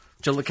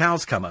till the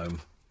cows come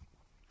home.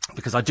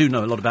 Because I do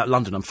know a lot about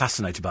London. I'm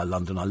fascinated by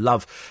London. I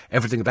love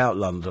everything about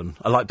London.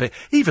 I like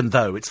even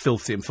though it's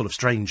filthy and full of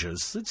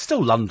strangers, it's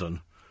still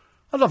London.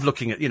 I love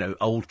looking at,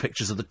 old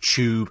pictures of the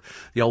tube,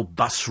 the old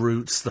bus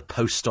routes, the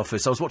post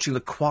office. I was watching the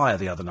choir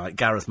the other night,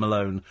 Gareth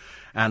Malone,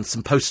 and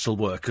some postal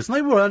workers, and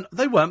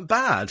they weren't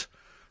bad.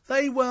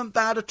 They weren't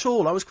bad at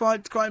all. I was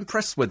quite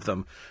impressed with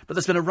them. But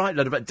there's been a right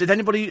load of it. Is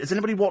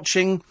anybody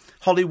watching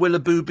Holly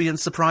Willoughby and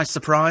Surprise,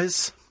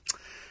 Surprise?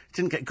 It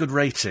didn't get good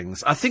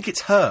ratings. I think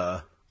it's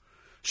her.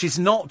 She's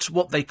not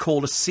what they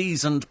call a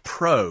seasoned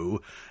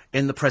pro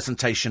in the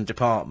presentation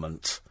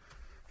department.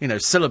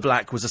 Cilla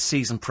Black was a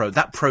seasoned pro.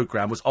 That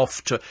programme was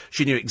off to...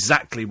 She knew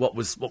exactly what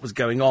was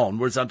going on,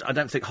 whereas I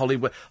don't think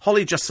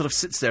Holly just sort of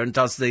sits there and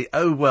does the,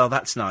 oh, well,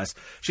 that's nice.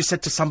 She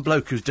said to some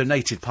bloke who's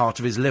donated part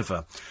of his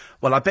liver,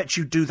 well, I bet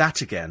you do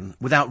that again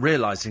without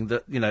realising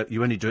that,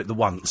 you only do it the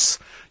once.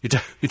 You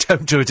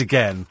don't do it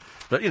again.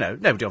 But,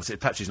 nobody obviously...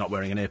 Perhaps she's not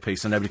wearing an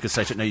earpiece, and nobody could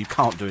say to it, no, you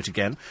can't do it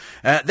again.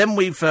 Then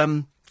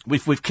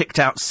We've kicked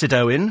out Sid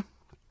Owen,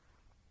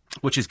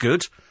 which is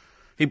good.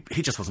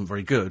 He just wasn't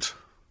very good.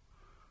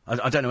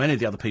 I don't know any of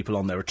the other people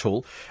on there at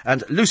all.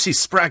 And Lucy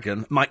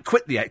Spraggan might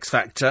quit the X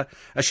Factor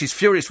as she's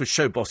furious with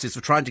show bosses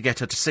for trying to get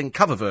her to sing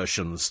cover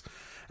versions.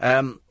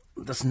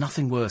 There's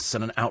nothing worse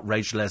than an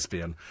outraged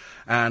lesbian.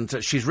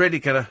 And she's really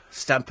going to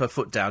stamp her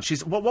foot down.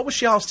 What was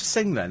she asked to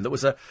sing then? That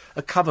was a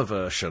cover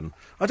version.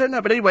 I don't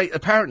know, but anyway,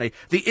 apparently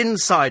the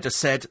Insider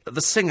said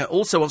the singer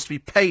also wants to be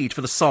paid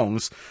for the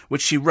songs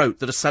which she wrote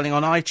that are selling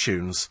on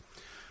iTunes.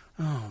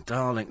 Oh,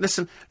 darling.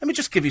 Listen, let me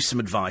just give you some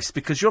advice,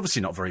 because you're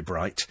obviously not very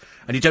bright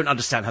and you don't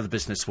understand how the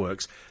business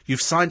works.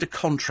 You've signed a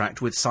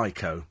contract with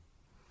Psycho.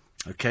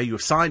 OK, you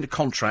have signed a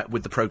contract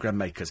with the programme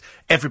makers.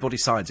 Everybody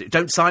signs it.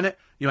 Don't sign it,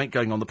 you ain't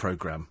going on the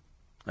programme.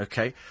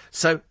 OK?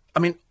 So, I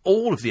mean,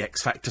 all of the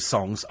X Factor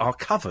songs are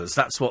covers.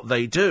 That's what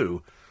they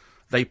do.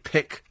 They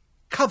pick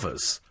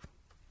covers.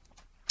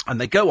 And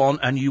they go on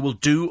and you will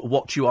do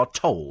what you are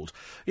told.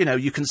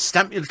 You can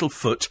stamp your little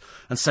foot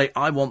and say,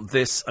 I want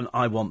this and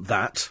I want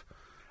that.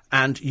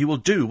 And you will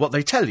do what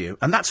they tell you.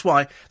 And that's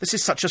why this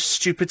is such a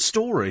stupid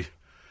story.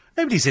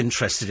 Nobody's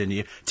interested in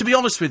you. To be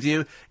honest with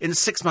you, in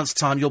 6 months'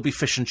 time, you'll be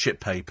fish and chip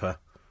paper.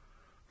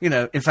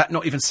 In fact,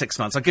 not even 6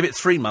 months. I'll give it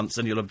 3 months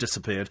and you'll have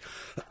disappeared.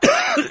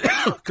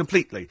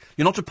 Completely.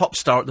 You're not a pop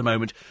star at the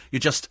moment. You're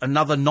just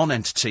another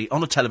non-entity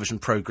on a television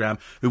programme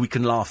who we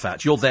can laugh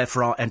at. You're there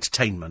for our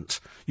entertainment.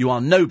 You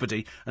are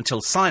nobody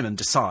until Simon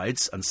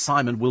decides, and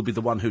Simon will be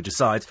the one who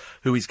decides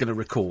who he's going to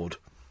record.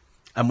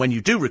 And when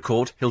you do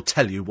record, he'll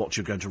tell you what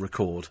you're going to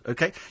record,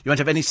 OK? You won't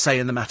have any say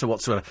in the matter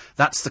whatsoever.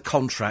 That's the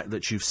contract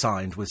that you've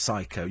signed with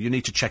Psycho. You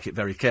need to check it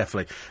very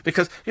carefully.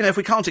 Because, you know, if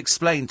we can't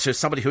explain to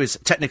somebody who is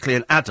technically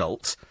an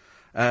adult,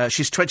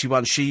 she's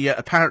 21, she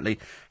apparently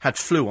had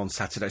flu on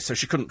Saturday, so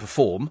she couldn't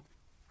perform.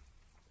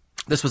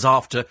 This was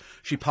after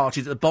she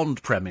partied at the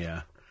Bond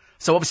premiere.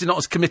 So obviously not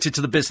as committed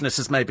to the business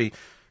as maybe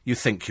you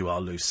think you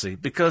are, Lucy,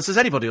 because as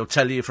anybody will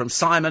tell you, from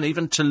Simon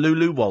even to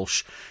Lulu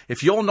Walsh,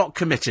 if you're not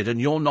committed and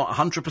you're not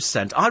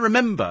 100%... I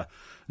remember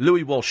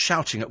Louis Walsh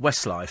shouting at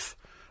Westlife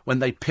when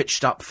they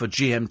pitched up for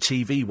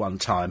GMTV one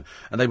time,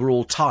 and they were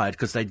all tired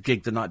because they'd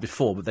gigged the night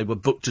before, but they were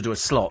booked to do a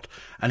slot,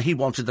 and he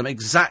wanted them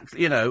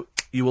exactly, you know,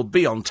 you will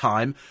be on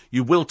time,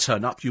 you will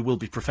turn up, you will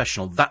be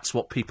professional. That's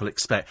what people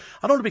expect.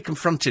 I don't want to be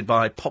confronted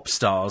by pop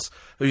stars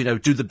who, you know,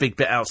 do the big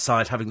bit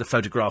outside having the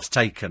photographs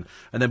taken,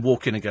 and then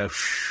walk in and go,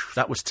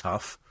 that was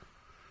tough.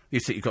 You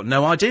think you've got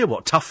no idea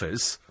what tough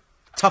is.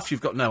 Tough,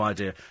 you've got no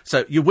idea.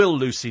 So you will,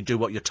 Lucy, do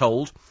what you're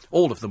told.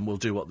 All of them will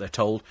do what they're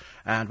told.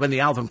 And when the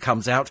album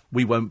comes out,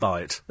 we won't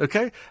buy it,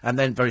 OK? And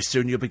then very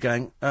soon you'll be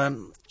going, do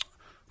you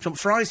want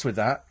fries with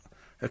that?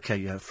 OK,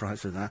 yeah,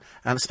 fries with that.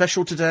 And a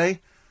special today,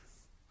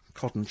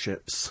 cotton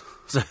chips.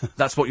 So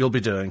that's what you'll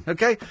be doing,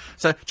 OK?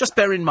 So just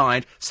bear in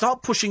mind,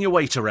 start pushing your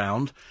weight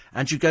around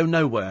and you go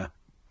nowhere.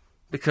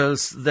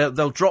 Because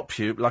they'll drop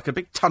you like a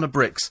big ton of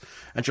bricks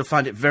and you'll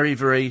find it very,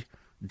 very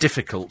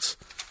difficult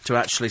to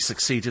actually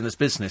succeed in this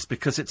business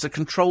because it's a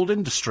controlled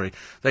industry.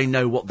 They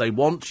know what they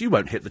want. You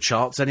won't hit the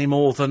charts any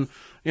more than,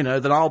 you know,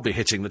 than I'll be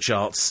hitting the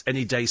charts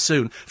any day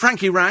soon.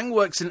 Frankie Rang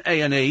works in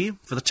A&E.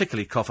 For the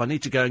tickly cough, I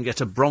need to go and get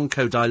a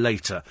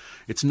bronchodilator.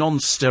 It's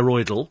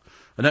non-steroidal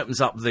and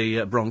opens up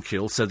the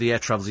bronchial, so the air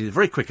travels easy.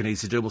 Very quick and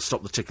easy to do. Will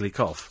stop the tickly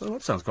cough. Oh,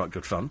 that sounds quite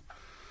good fun.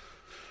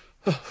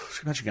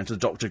 Imagine going to the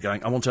doctor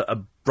going, I want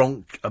a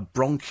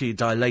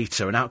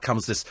bronchodilator, and out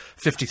comes this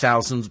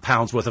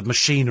 £50,000 worth of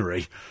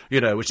machinery,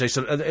 you know, which they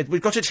said,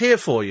 we've got it here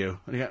for you.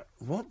 And you go,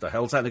 what the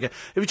hell's that again?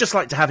 If you'd just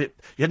like to have it,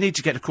 you need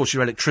to get, of course,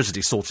 your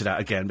electricity sorted out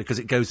again, because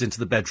it goes into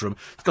the bedroom.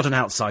 It's got an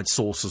outside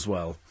source as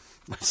well.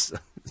 Is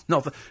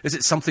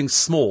it something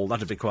small?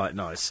 That'd be quite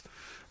nice.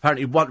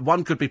 Apparently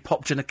one could be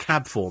popped in a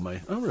cab for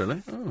me. Oh,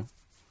 really? Oh.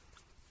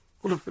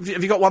 Well, have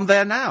you got one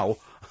there now?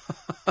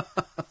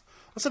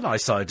 That's a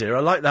nice idea. I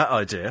like that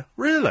idea.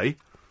 Really?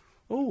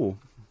 Oh.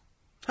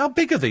 How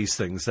big are these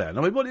things, then?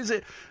 I mean, what is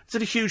it? Is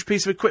it a huge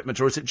piece of equipment,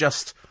 or is it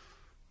just...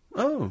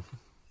 Oh.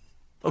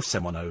 Oh,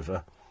 send one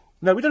over.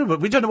 No, we don't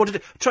know what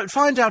it is.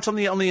 Find out on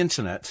the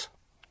internet.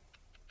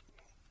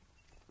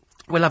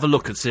 We'll have a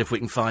look and see if we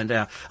can find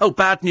out. Oh,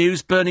 bad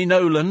news, Bernie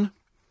Nolan.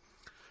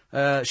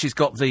 She's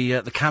got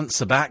the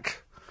cancer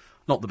back.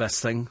 Not the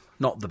best thing.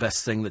 Not the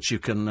best thing that you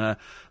can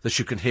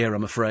hear,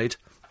 I'm afraid.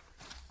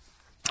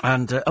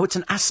 And, it's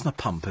an asthma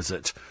pump, is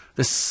it?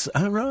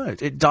 Oh,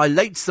 right. It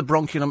dilates the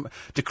bronchial,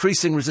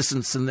 decreasing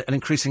resistance and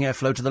increasing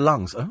airflow to the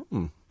lungs.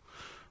 Oh,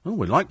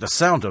 we like the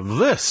sound of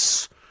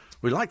this.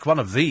 We like one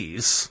of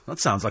these. That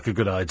sounds like a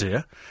good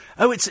idea.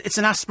 Oh, it's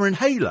an asthma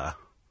inhaler.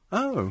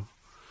 Oh.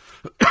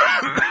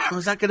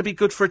 Is that going to be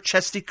good for a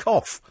chesty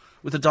cough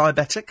with a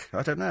diabetic?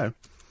 I don't know.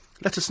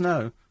 Let us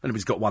know.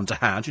 Anybody's got one to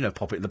hand, you know,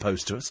 pop it in the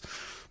post to us.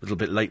 A little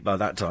bit late by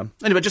that time.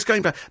 Anyway, just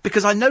going back,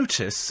 because I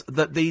notice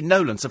that the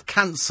Nolans have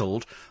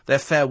cancelled their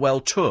farewell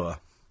tour.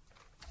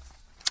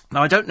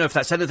 Now, I don't know if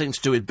that's anything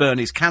to do with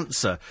Bernie's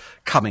cancer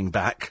coming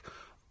back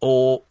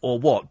or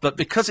what, but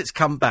because it's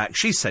come back,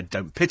 she said,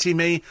 don't pity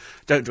me,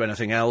 don't do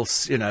anything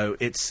else, you know,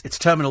 it's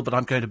terminal, but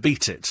I'm going to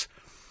beat it.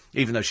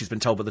 Even though she's been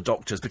told by the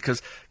doctors,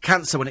 because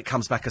cancer, when it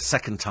comes back a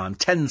second time,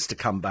 tends to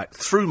come back,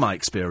 through my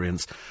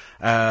experience,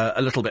 a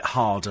little bit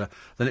harder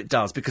than it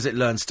does, because it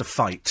learns to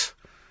fight.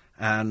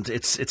 And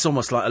it's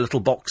almost like a little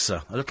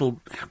boxer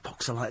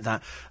like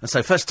that. And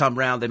so first time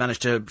round, they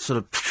managed to sort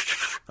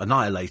of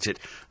annihilate it.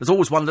 There's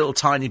always one little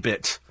tiny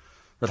bit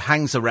that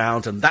hangs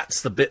around, and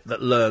that's the bit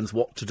that learns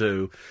what to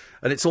do.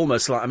 And it's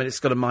almost like, I mean, it's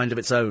got a mind of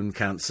its own,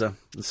 cancer.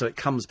 And so it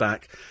comes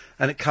back,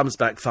 and it comes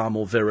back far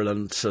more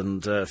virulent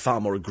and far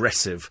more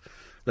aggressive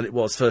than it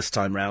was first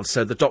time round.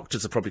 So the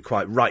doctors are probably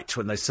quite right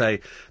when they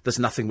say there's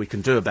nothing we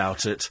can do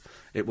about it.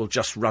 It will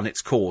just run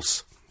its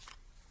course.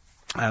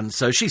 And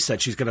so she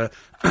said she's going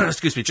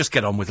to, just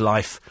get on with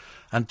life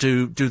and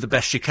do the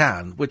best she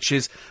can, which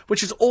is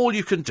all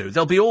you can do.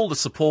 There'll be all the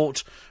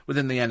support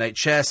within the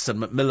NHS and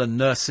Macmillan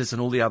nurses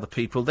and all the other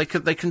people. They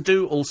can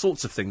do all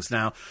sorts of things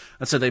now,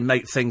 and so they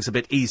make things a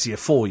bit easier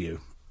for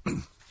you.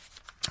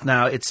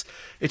 Now, it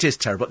is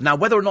terrible. Now,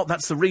 whether or not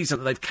that's the reason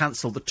that they've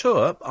cancelled the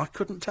tour, I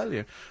couldn't tell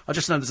you. I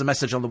just know there's a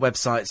message on the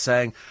website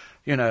saying,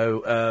 you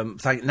know,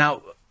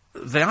 now,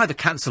 they either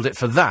cancelled it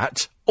for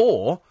that,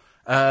 or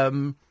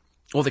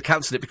they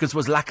cancelled it because there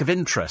was lack of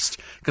interest,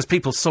 because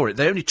people saw it.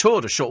 They only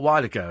toured a short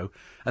while ago,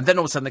 and then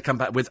all of a sudden they come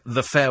back with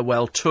the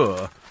farewell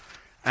tour.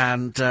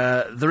 And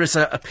there is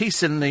a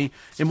piece in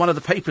one of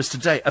the papers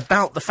today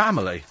about the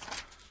family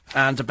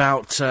and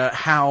about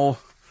how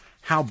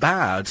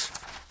bad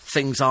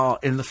things are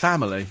in the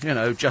family. You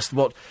know, just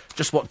what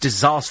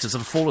disasters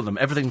have fallen them.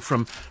 Everything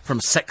from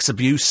sex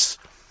abuse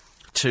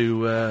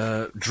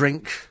to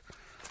drink,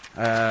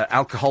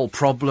 alcohol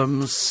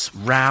problems,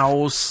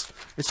 rows.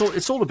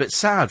 It's all a bit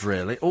sad,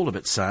 really. All a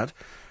bit sad.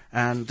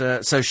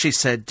 And so she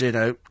said, you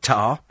know,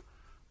 ta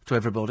to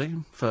everybody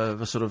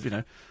for sort of, you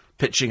know,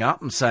 pitching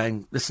up and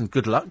saying, listen,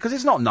 good luck. Because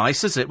it's not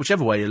nice, is it?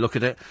 Whichever way you look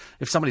at it.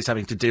 If somebody's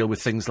having to deal with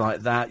things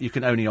like that, you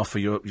can only offer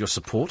your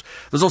support.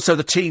 There's also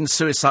the teen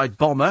suicide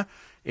bomber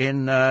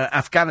in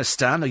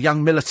Afghanistan, a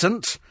young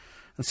militant.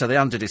 And so they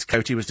undid his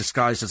coat. He was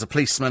disguised as a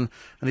policeman,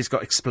 and he's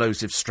got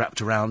explosives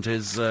strapped around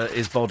his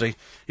body.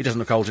 He doesn't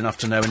look old enough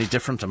to know any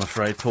different, I'm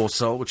afraid, poor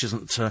soul, which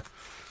isn't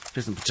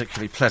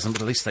particularly pleasant,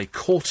 but at least they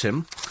caught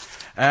him.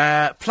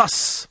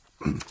 Plus.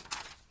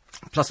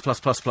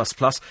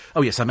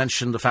 Oh, yes, I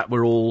mentioned the fact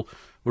we're all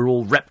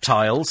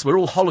reptiles. We're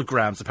all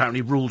holograms,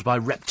 apparently ruled by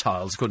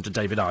reptiles, according to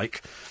David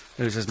Icke,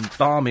 who's as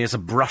balmy as a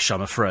brush,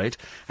 I'm afraid.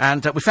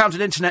 And we found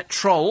an internet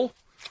troll,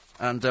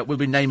 and we'll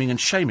be naming and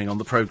shaming on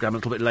the programme a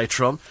little bit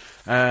later on.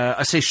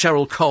 I see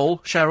Cheryl Cole,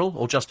 Cheryl,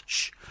 or just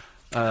Shh,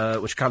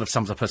 which kind of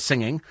sums up her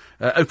singing,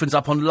 opens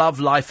up on love,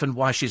 life, and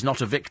why she's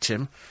not a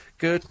victim.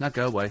 Good, now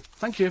go away.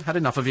 Thank you, had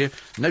enough of you.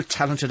 No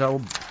talented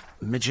old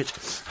midget.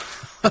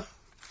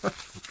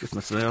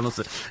 Goodness me,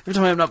 honestly. Every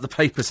time I open up the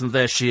papers and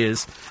there she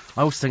is,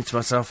 I always think to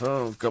myself,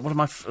 oh, God, what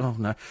am I... Oh,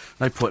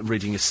 no point in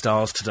reading your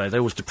stars today. They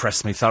always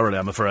depress me thoroughly,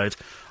 I'm afraid.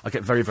 I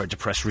get very, very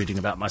depressed reading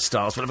about my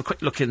stars. We'll have a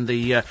quick look in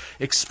the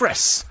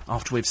Express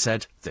after we've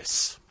said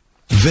this.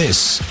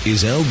 This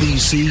is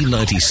LBC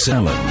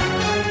 97.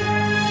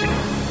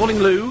 Morning,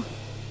 Lou.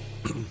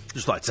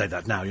 Just thought I'd say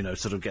that now, you know,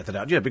 sort of get that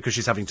out. Yeah, because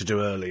she's having to do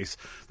earlies.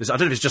 I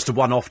don't know if it's just a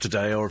one-off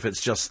today or if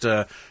it's just...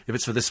 if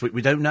it's for this week,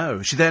 we don't know.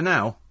 Is she there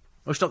now?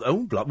 Oh, she's not... Oh,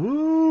 blood.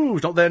 Woo!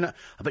 She's not there now.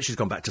 I bet she's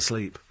gone back to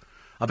sleep.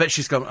 I bet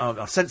she's gone... Oh,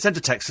 I'll send a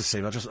text to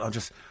Steve.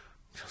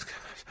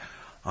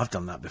 I've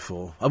done that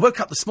before. I woke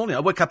up this morning.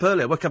 I woke up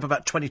early. I woke up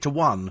about 20 to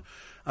 1.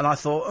 And I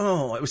thought,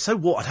 oh, it was so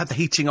warm. I'd had the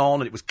heating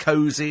on and it was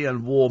cosy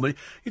and warm. And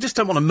you just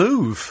don't want to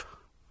move.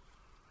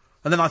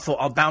 And then I thought,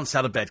 I'll bounce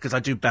out of bed, because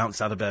I do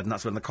bounce out of bed, and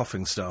that's when the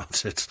coughing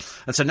started.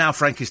 And so now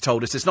Frankie's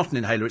told us it's not an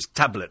inhaler, it's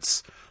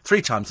tablets.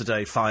 3 times a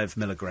day, 5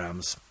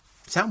 milligrams.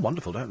 Sound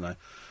wonderful, don't they? I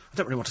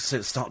don't really want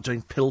to start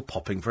doing pill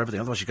popping for everything,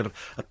 otherwise you get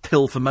a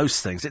pill for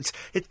most things.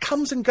 It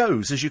comes and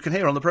goes, as you can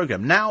hear on the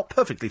programme. Now,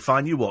 perfectly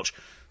fine, you watch.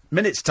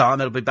 Minute's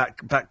time, it'll be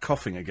back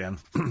coughing again.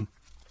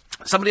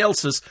 Somebody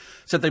else has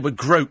said they were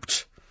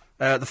groped.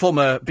 The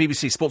former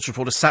BBC sports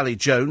reporter Sally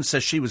Jones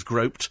says she was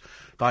groped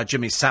by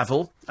Jimmy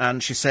Savile,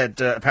 and she said,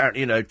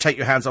 apparently, you know, take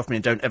your hands off me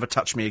and don't ever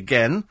touch me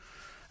again.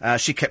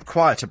 She kept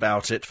quiet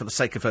about it for the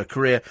sake of her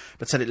career,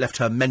 but said it left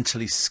her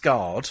mentally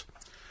scarred.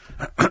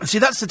 See,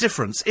 that's the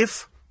difference.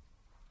 If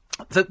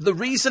the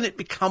reason it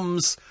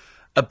becomes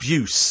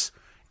abuse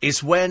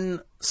is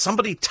when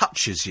somebody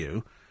touches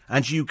you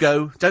and you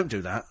go, don't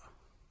do that.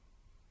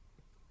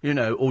 You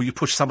know, or you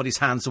push somebody's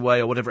hands away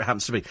or whatever it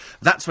happens to be.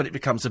 That's when it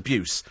becomes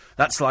abuse.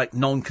 That's like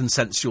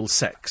non-consensual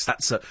sex.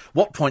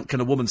 What point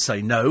can a woman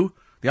say no?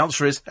 The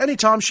answer is any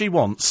time she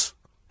wants.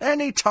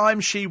 Any time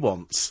she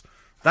wants.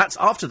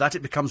 After that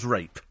it becomes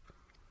rape.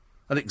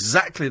 And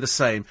exactly the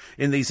same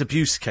in these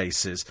abuse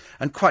cases.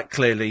 And quite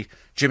clearly,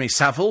 Jimmy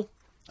Savile,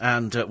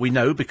 and we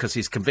know because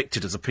he's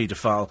convicted as a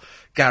paedophile,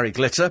 Gary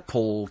Glitter,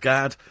 Paul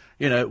Gadd,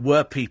 you know,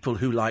 were people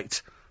who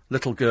liked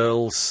little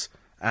girls.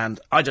 And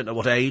I don't know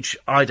what age,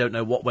 I don't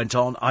know what went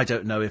on, I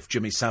don't know if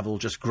Jimmy Savile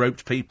just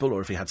groped people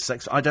or if he had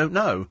sex, I don't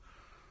know.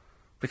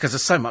 Because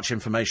there's so much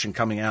information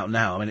coming out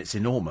now, I mean, it's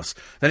enormous.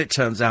 Then it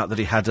turns out that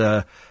he had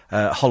a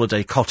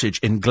holiday cottage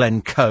in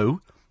Glencoe.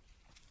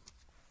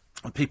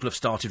 And people have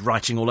started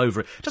writing all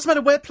over it. Doesn't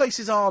matter where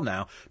places are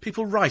now,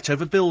 people write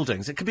over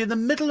buildings. It could be in the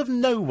middle of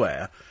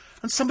nowhere,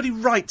 and somebody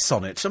writes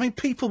on it. I mean,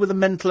 people with the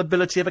mental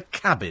ability of a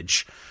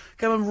cabbage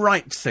go and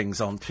write things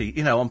on,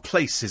 on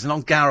places and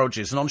on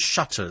garages and on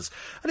shutters.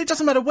 And it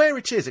doesn't matter where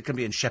it is. It can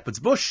be in Shepherd's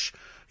Bush,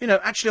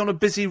 actually on a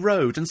busy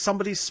road, and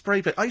somebody's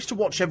spray paint. I used to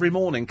watch every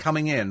morning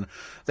coming in.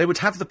 They would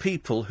have the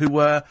people who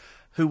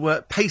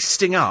were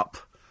pasting up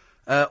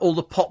all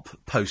the pop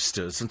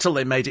posters until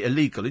they made it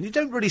illegal. And you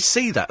don't really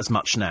see that as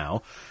much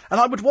now. And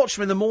I would watch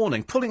them in the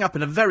morning, pulling up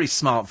in a very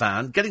smart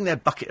van, getting their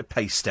bucket of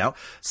paste out,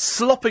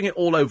 slopping it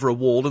all over a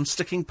wall and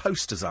sticking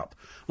posters up.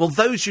 Well,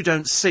 those you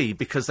don't see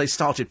because they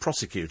started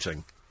prosecuting.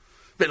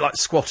 A bit like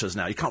squatters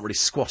now. You can't really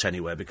squat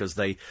anywhere because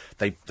they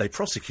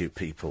prosecute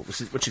people,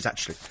 which is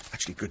actually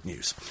good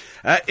news.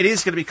 It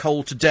is going to be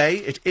cold today.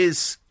 It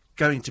is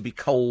going to be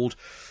cold,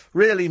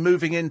 really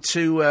moving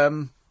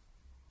into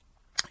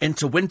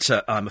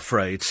winter, I'm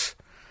afraid.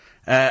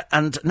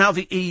 And now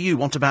the EU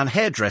want to ban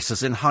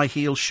hairdressers in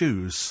high-heel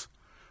shoes.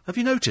 Have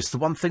you noticed the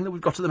one thing that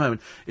we've got at the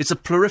moment is a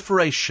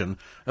proliferation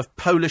of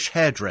Polish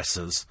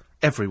hairdressers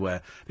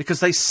everywhere? Because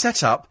they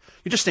set up,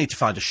 you just need to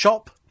find a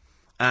shop,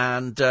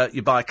 and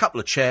you buy a couple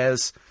of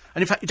chairs,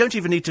 And in fact, you don't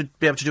even need to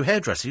be able to do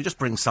hairdressing. You just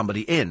bring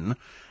somebody in,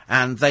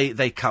 and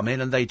they come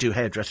in and they do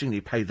hairdressing, and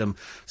you pay them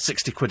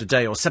 60 quid a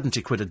day or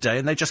 70 quid a day,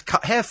 and they just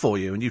cut hair for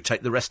you, and you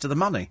take the rest of the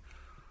money.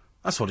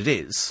 That's what it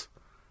is.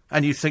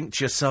 And you think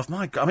to yourself,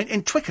 my God, I mean,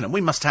 in Twickenham,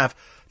 we must have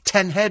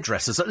 10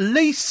 hairdressers, at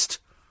least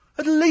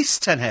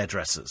 10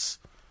 hairdressers.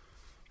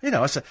 You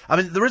know, I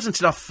mean, there isn't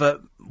enough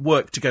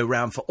work to go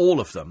round for all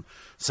of them.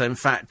 So, in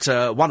fact,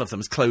 one of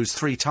them's closed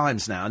 3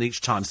 times now, and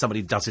each time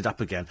somebody does it up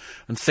again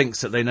and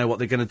thinks that they know what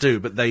they're going to do,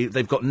 but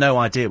they've got no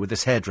idea with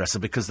this hairdresser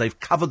because they've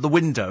covered the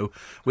window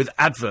with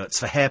adverts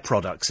for hair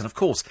products. And, of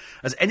course,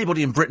 as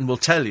anybody in Britain will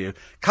tell you,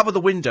 cover the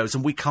windows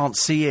and we can't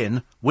see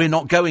in, we're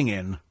not going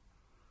in.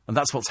 And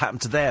that's what's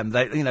happened to them.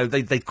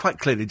 They quite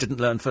clearly didn't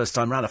learn first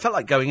time round. I felt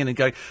like going in and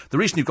going, the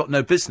reason you've got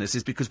no business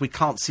is because we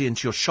can't see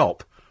into your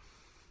shop.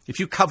 If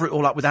you cover it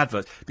all up with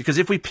adverts, because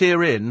if we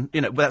peer in,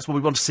 that's what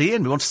we want to see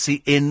in. We want to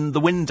see in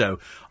the window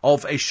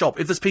of a shop.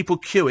 If there's people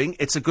queuing,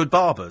 it's a good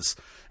barber's.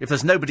 If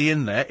there's nobody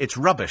in there, it's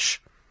rubbish.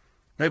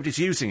 Nobody's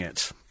using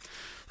it.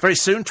 Very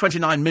soon,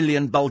 29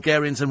 million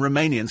Bulgarians and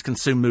Romanians can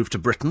soon move to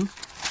Britain.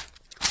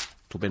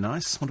 It'll be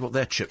nice. Wonder what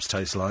their chips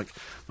taste like.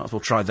 Might as well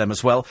try them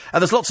as well.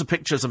 And there's lots of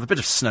pictures of a bit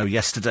of snow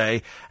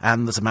yesterday,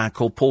 and there's a man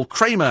called Paul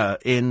Kramer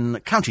in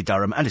County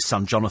Durham and his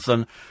son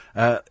Jonathan,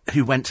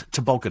 who went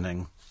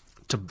tobogganing.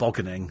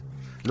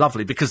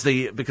 Lovely, because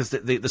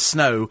the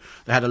snow,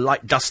 they had a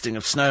light dusting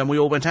of snow and we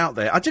all went out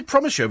there. I did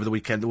promise you over the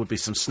weekend there would be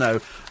some snow.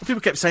 And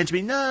people kept saying to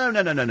me, no,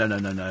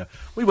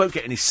 we won't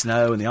get any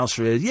snow. And the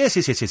answer is yes.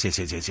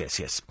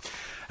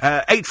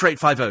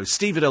 84850,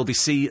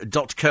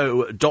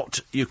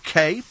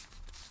 steve@lbc.co.uk.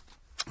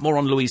 More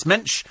on Louise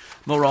Mensch,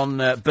 more on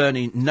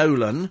Bernie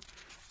Nolan.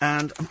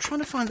 And I'm trying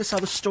to find this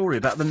other story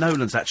about the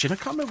Nolans, actually. And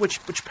I can't remember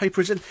which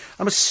paper it's in.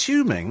 I'm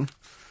assuming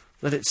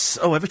that it's...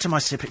 Oh, every time I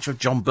see a picture of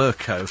John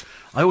Burko,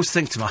 I always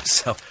think to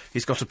myself,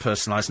 he's got a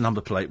personalised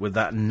number plate with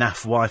that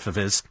naff wife of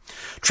his.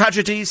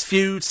 Tragedies,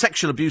 feuds,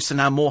 sexual abuse, and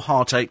now more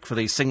heartache for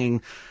these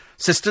singing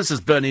sisters,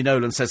 as Bernie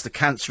Nolan says the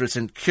cancer is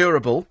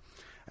incurable.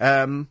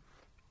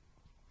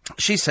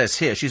 She says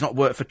here she's not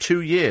worked for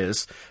 2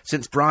 years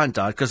since Brian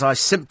died because I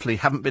simply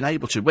haven't been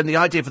able to. When the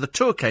idea for the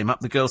tour came up,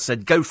 the girl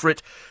said, go for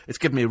it. It's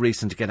given me a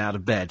reason to get out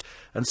of bed.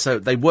 And so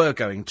they were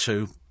going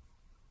to...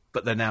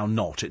 but they're now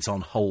not. It's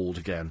on hold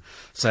again.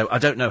 So I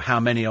don't know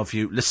how many of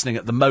you listening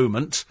at the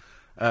moment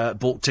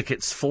bought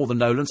tickets for the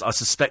Nolans. I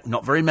suspect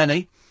not very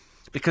many,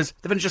 because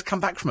they've only just come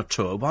back from a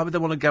tour. Why would they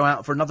want to go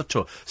out for another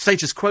tour?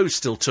 Status Quo's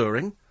still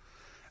touring,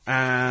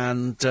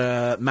 and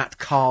Matt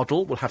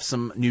Cardle will have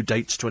some new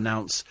dates to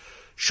announce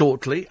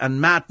shortly,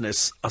 and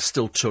Madness are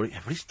still touring.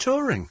 Everybody's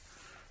touring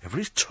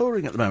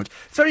at the moment.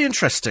 Very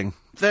interesting.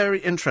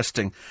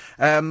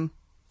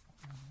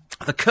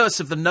 The curse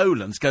of the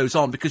Nolans goes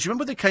on, because you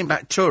remember they came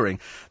back touring,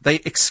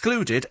 they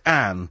excluded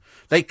Anne.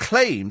 They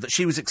claimed that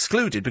she was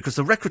excluded because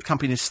the record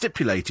company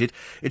stipulated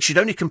it should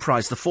only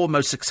comprise the 4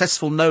 most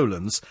successful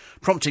Nolans,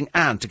 prompting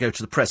Anne to go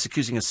to the press,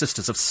 accusing her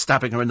sisters of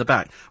stabbing her in the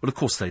back. Well, of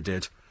course they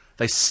did.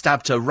 They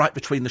stabbed her right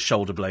between the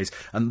shoulder blades,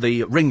 and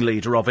the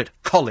ringleader of it,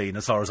 Colleen,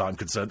 as far as I'm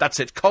concerned. That's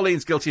it.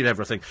 Colleen's guilty of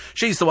everything.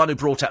 She's the one who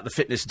brought out the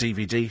fitness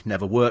DVD,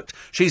 never worked.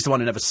 She's the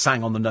one who never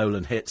sang on the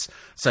Nolan hits.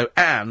 So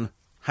Anne...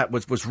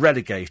 was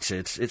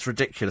relegated. It's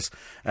ridiculous.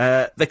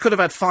 They could have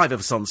had 5 of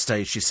us on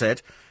stage, she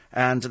said,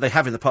 and they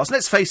have in the past.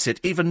 Let's face it,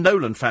 even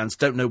Nolan fans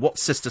don't know what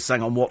sister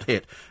sang on what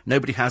hit.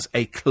 Nobody has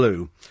a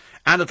clue.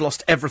 Anne had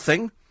lost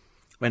everything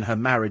when her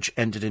marriage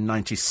ended in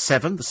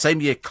 1997. The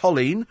same year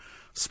Colleen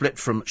split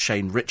from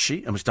Shane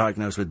Ritchie and was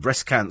diagnosed with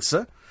breast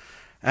cancer.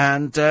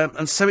 And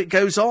so it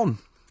goes on.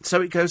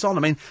 I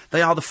mean,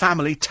 they are the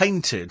family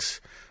tainted.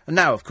 And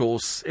now, of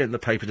course, in the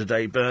paper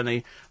today,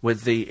 Bernie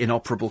with the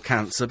inoperable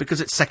cancer, because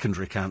it's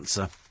secondary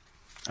cancer.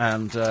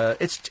 And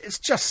it's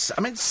just,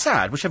 I mean, it's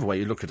sad, whichever way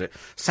you look at it.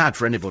 Sad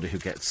for anybody who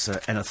gets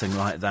anything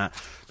like that,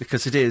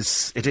 because it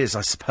is,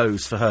 I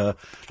suppose, for her,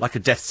 like a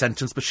death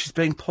sentence, but she's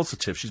being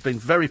positive. She's being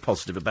very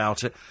positive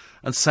about it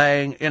and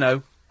saying,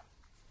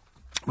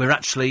 we're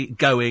actually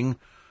going,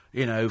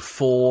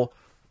 for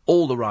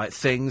all the right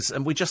things,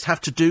 and we just have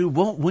to do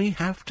what we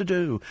have to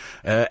do.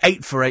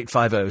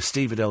 84850,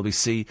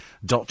 steve@lbc.co.uk.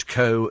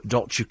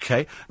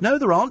 No,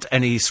 there aren't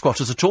any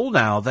squatters at all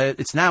now.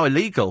 It's now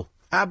illegal.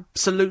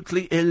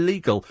 Absolutely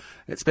illegal.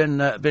 It's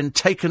been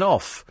taken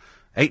off.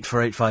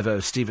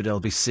 84850,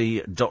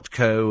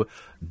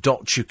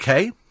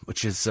 steve@lbc.co.uk,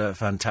 which is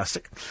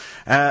fantastic.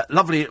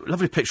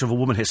 Lovely picture of a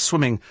woman here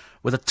swimming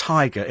with a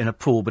tiger in a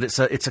pool, but it's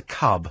a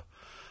cub.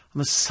 And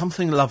there's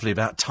something lovely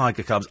about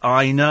tiger cubs.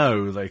 I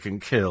know they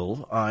can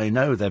kill. I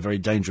know they're very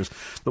dangerous.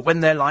 But when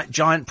they're like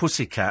giant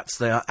pussycats,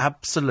 they are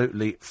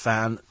absolutely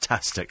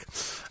fantastic.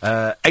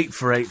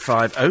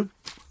 84850,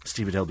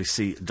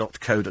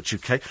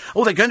 steve@lbc.co.uk.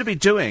 Oh, they're going to be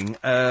doing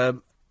a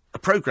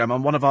programme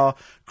on one of our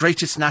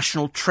greatest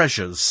national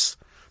treasures.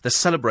 They're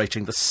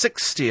celebrating the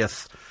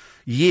 60th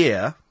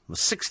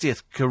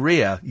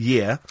career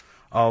year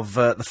of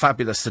the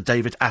fabulous Sir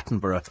David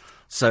Attenborough.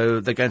 So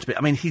they're going to be... I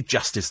mean, he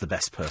just is the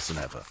best person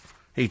ever.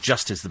 He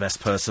just is the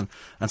best person.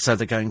 And so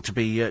they're going to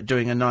be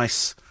doing a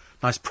nice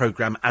Nice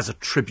programme as a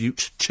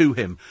tribute to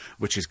him,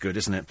 which is good,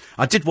 isn't it?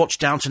 I did watch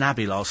Downton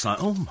Abbey last night.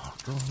 Oh, my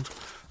God.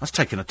 That's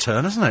taken a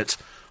turn, hasn't it?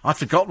 I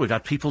forgot we've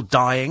had people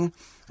dying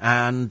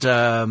and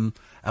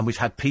we've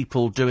had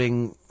people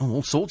doing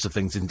all sorts of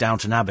things in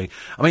Downton Abbey.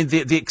 I mean,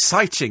 the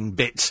exciting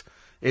bit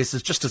is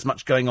there's just as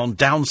much going on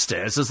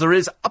downstairs as there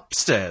is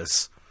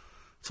upstairs.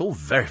 It's all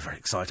very, very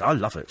exciting. I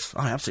love it.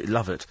 I absolutely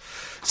love it.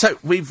 So,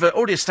 we've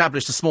already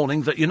established this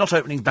morning that you're not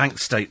opening bank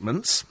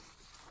statements.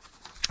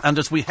 And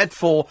as we head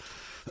for,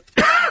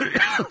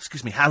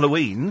 excuse me,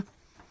 Halloween,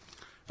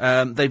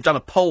 they've done a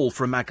poll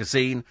for a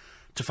magazine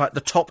to fight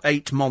the top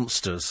 8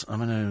 monsters.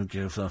 I'm going to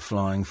give the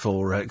flying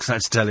forex, I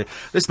tell you.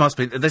 This must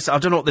be, this. I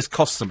don't know what this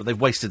costs them, but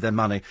they've wasted their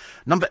money.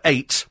 Number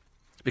 8,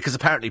 because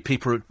apparently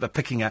people are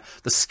picking out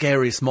the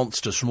scariest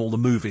monsters from all the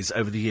movies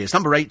over the years.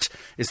 Number 8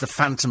 is the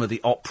Phantom of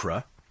the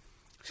Opera.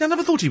 See, I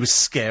never thought he was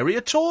scary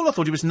at all. I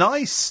thought he was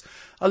nice.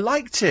 I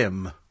liked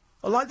him.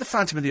 I liked the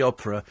Phantom of the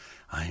Opera.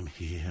 I'm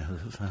here,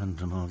 the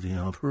Phantom of the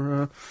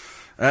Opera.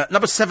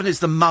 Number 7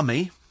 is the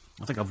Mummy.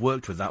 I think I've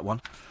worked with that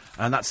one.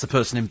 And that's the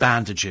person in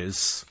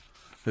bandages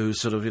who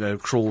sort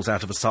of, crawls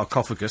out of a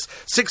sarcophagus.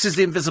 6 is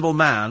the Invisible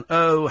Man.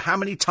 Oh, how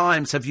many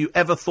times have you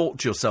ever thought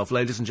to yourself,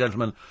 ladies and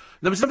gentlemen,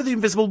 there was never the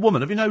Invisible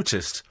Woman, have you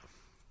noticed?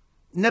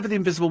 Never the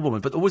Invisible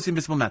Woman, but always the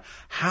Invisible Man.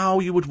 How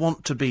you would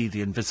want to be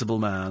the Invisible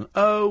Man.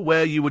 Oh,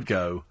 where you would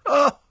go.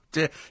 Oh,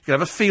 dear. You could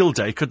have a field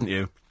day, couldn't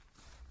you?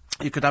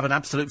 You could have an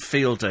absolute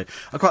field day.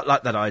 I quite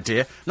like that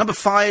idea. Number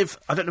 5,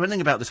 I don't know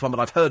anything about this one, but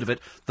I've heard of it.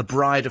 The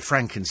Bride of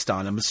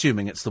Frankenstein. I'm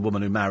assuming it's the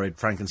woman who married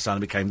Frankenstein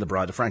and became the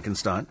Bride of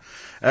Frankenstein.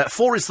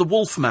 4 is the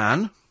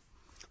Wolfman.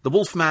 The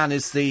Wolfman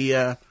is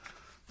the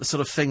sort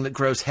of thing that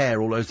grows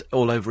hair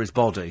all over his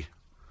body.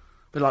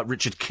 A bit like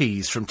Richard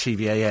Keys from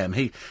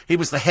TVAM. He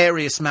was the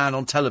hairiest man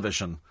on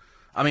television.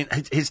 I mean,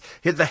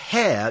 the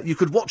hair, you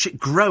could watch it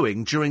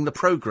growing during the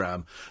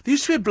programme. There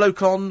used to be a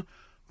bloke on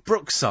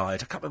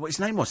Brookside, I can't remember what his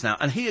name was now,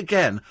 and he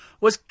again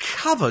was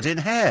covered in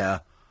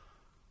hair.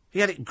 He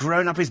had it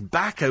grown up his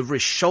back, over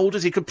his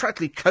shoulders. He could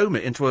practically comb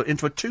it into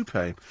a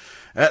toupee.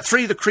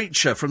 3, the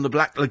Creature from the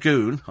Black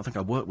Lagoon. I think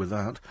I worked with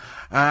that.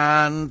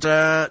 And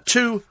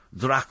 2,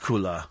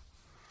 Dracula.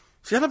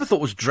 See, I never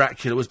thought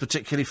Dracula was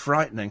particularly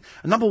frightening.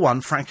 And number 1,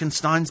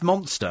 Frankenstein's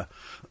monster.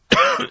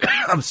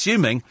 I'm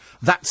assuming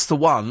that's the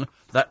one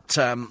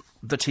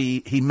that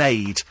he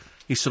made.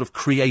 He sort of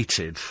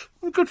created.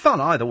 Good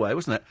fun either way,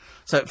 wasn't it?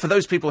 So for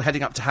those people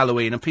heading up to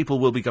Halloween, and people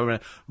will be going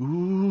around,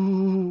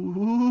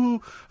 ooh,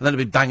 and then they'll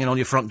be banging on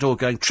your front door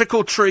going, trick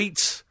or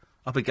treat.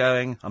 I'll be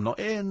going, I'm not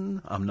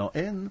in,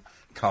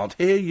 can't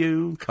hear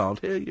you.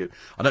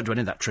 I don't do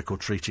any of that trick or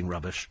treating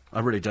rubbish.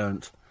 I really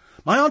don't.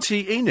 My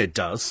auntie Enid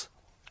does.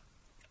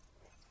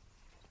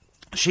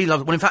 She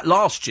loves... Well, in fact,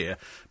 last year,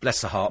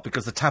 bless her heart,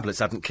 because the tablets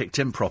hadn't kicked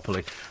in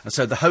properly, and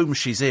so the home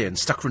she's in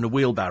stuck her in a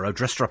wheelbarrow,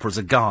 dressed her up as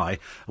a guy,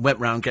 and went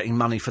round getting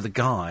money for the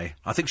guy.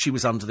 I think she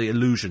was under the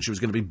illusion she was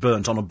going to be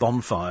burnt on a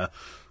bonfire.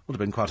 Would have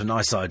been quite a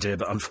nice idea,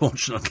 but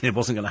unfortunately it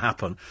wasn't going to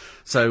happen.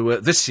 So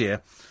this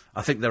year,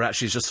 I think they're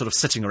actually just sort of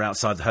sitting her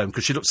outside the home,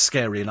 because she looks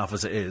scary enough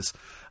as it is,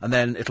 and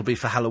then it'll be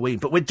for Halloween.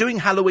 But we're doing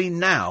Halloween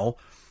now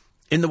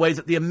in the way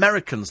that the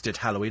Americans did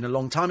Halloween a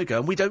long time ago,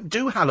 and we don't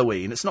do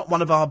Halloween. It's not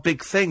one of our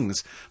big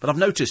things. But I've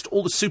noticed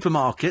all the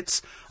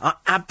supermarkets are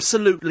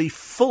absolutely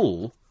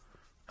full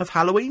of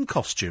Halloween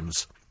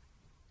costumes.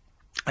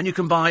 And you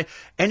can buy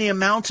any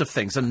amount of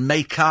things, and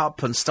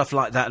makeup and stuff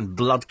like that, and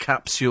blood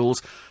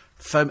capsules.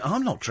 Foam.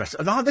 I'm not dressed...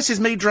 No, this is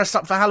me dressed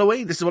up for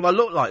Halloween. This is what I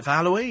look like for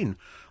Halloween.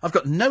 I've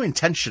got no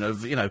intention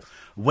of,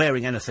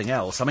 wearing anything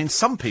else. I mean,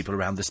 some people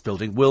around this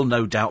building will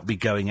no doubt be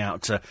going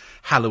out to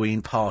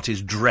Halloween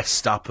parties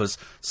dressed up as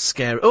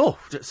scary...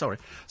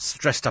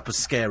 dressed up as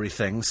scary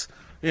things.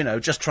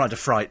 Just trying to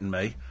frighten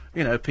me.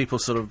 People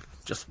sort of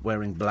just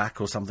wearing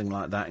black or something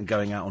like that and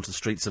going out onto the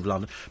streets of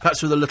London.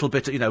 Perhaps with a little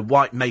bit of,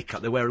 white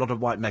makeup. They wear a lot of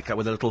white makeup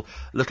with a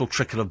little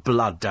trickle of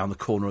blood down the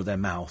corner of their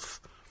mouth.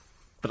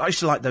 But I used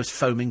to like those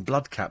foaming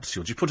blood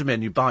capsules. You put them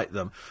in, you bite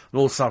them, and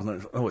all of a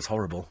sudden, it's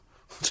horrible.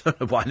 I don't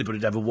know why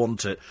anybody'd ever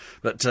want it.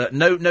 But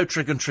no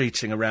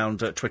trick-and-treating around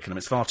Twickenham.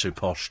 It's far too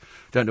posh.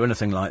 Don't do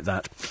anything like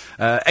that.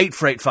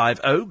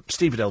 84850,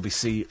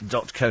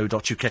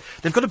 steve@lbc.co.uk.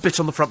 They've got a bit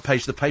on the front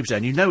page of the paper today,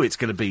 and you know it's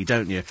going to be,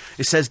 don't you?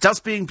 It says, does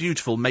being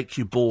beautiful make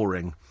you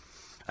boring?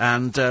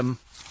 And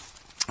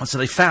so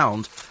they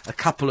found a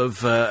couple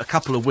of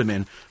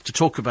women to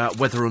talk about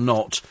whether or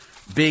not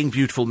being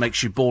beautiful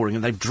makes you boring,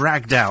 and they've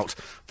dragged out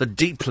the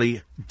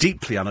deeply,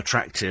 deeply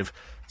unattractive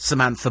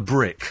Samantha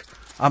Brick.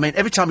 I mean,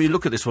 every time you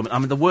look at this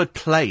woman, the word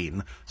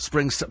plain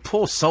springs to...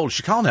 Poor soul,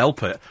 she can't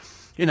help it.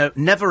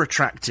 Never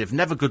attractive,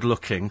 never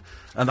good-looking,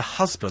 and the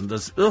husband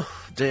is... Oh,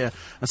 dear.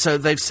 And so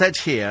they've said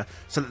here,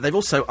 so that they've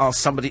also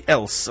asked somebody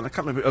else, and I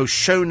can't remember...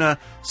 Shona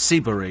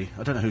Seabury.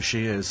 I don't know who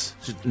she is.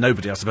 She's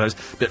nobody, I suppose.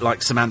 A bit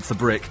like Samantha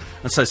Brick.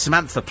 And so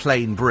Samantha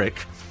Plain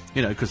Brick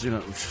because,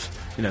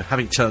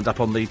 having turned up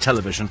on the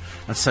television.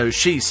 And so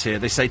she's here.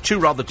 They say two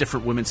rather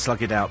different women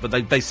slug it out, but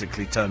they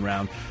basically turn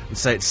round and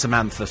say it's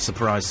Samantha,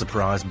 surprise,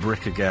 surprise,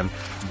 Brick again,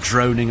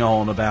 droning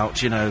on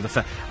about,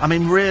 I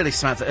mean, really,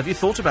 Samantha, have you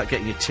thought about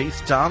getting your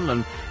teeth done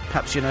and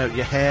perhaps, your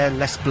hair,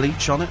 less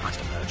bleach on it? I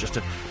don't know, just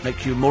to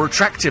make you more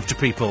attractive to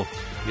people.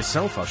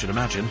 Yourself, I should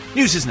imagine.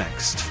 News is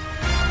next.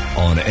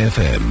 On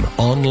FM,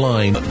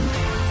 online.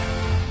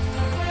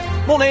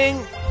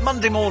 Morning,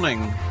 Monday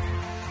morning.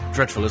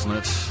 Dreadful, isn't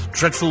it?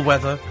 Dreadful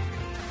weather,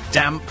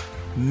 damp,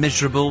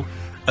 miserable,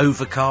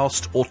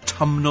 overcast,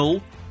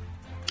 autumnal,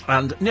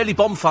 and nearly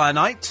bonfire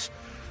night,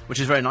 which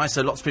is very nice.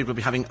 So lots of people will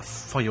be having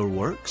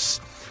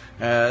fireworks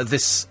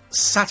this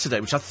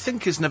Saturday, which I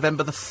think is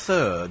November the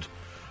 3rd.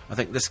 I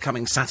think this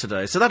coming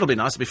Saturday. So that'll be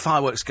nice. There'll be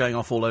fireworks going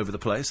off all over the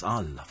place. I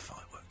love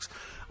fireworks.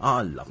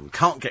 I love them.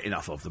 Can't get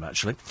enough of them,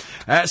 actually.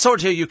 Sorry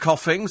to hear you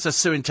coughing, says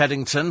Sue in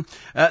Teddington.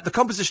 The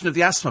composition of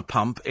the asthma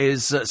pump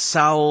is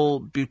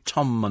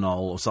salbutamol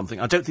or something.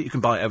 I don't think you can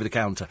buy it over the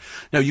counter.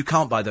 No, you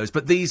can't buy those.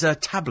 But these are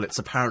tablets,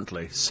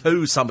 apparently.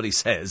 So somebody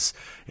says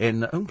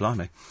in... Oh,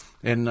 blimey.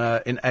 In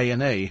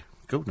A&E.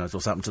 God knows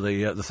what's happened to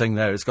the thing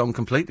there. It's gone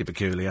completely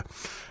peculiar.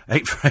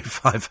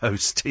 84850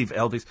 Steve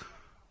Elby's...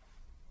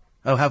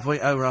 Oh, have we?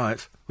 Oh,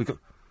 right. We got...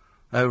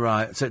 Oh,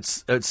 right. So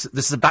it's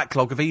this is a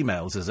backlog of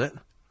emails, is it?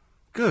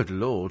 Good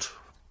Lord.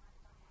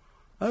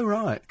 Oh,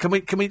 right. Can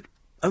we...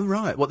 Oh,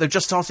 right. What, they've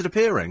just started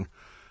appearing?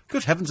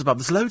 Good heavens above,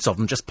 there's loads of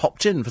them just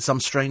popped in for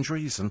some strange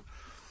reason.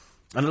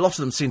 And a lot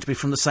of them seem to be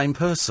from the same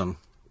person.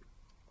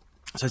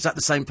 So is that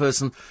the same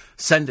person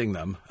sending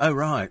them? Oh,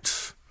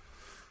 right.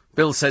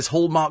 Bill says,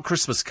 Hallmark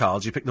Christmas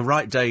cards. You pick the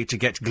right day to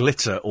get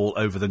glitter all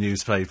over the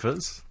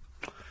newspapers.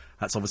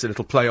 That's obviously a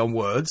little play on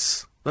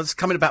words. That's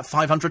come in about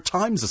 500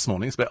 times this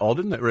morning. It's a bit odd,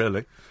 isn't it,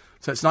 really?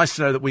 So it's nice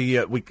to know that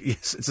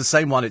yes, it's the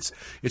same one. It's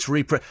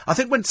I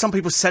think when some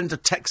people send a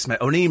text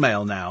or an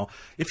email now,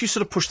 if you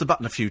sort of push the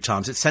button a few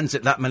times, it sends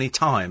it that many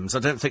times. I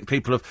don't think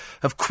people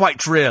have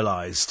quite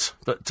realised.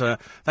 But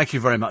thank you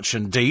very much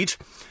indeed.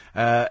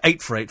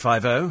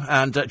 84850.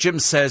 And Jim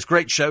says,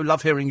 great show.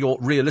 Love hearing your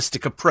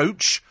realistic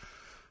approach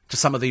to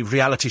some of the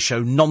reality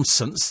show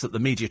nonsense that the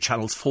media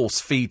channels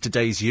force-feed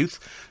today's youth.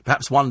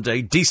 Perhaps one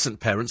day decent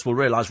parents will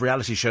realise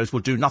reality shows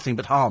will do nothing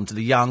but harm to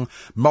the young,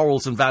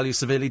 morals and values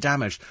severely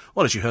damaged.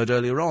 Well, as you heard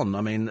earlier on,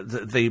 I mean,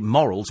 the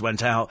morals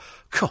went out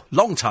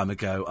long time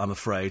ago, I'm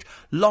afraid.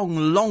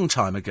 Long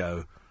time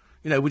ago.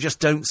 We just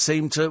don't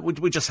seem to...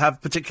 We just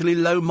have particularly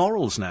low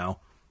morals now.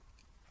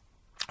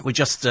 We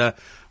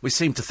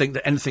seem to think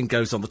that anything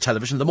goes on the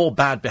television. The more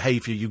bad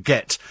behaviour you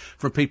get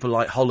from people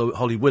like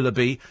Holly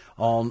Willoughby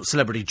on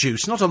Celebrity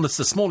Juice, not on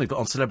this morning, but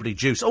on Celebrity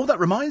Juice. Oh, that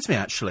reminds me,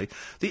 actually,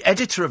 the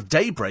editor of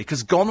Daybreak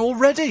has gone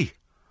already.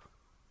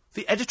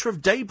 The editor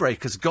of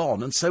Daybreak has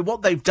gone, and so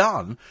what they've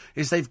done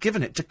is they've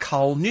given it to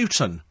Carl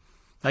Newton.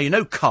 Now, you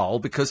know Carl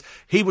because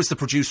he was the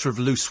producer of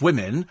Loose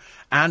Women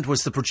and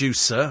was the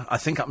producer, I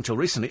think up until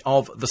recently,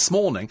 of This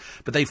Morning,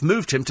 but they've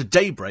moved him to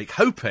Daybreak,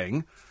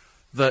 hoping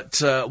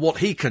that what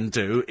he can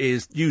do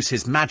is use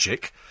his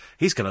magic.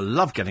 He's going to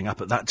love getting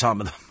up at that time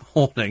of the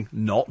morning.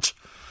 Not.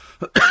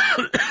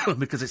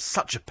 Because it's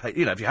such a pain.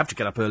 If you have to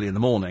get up early in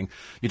the morning,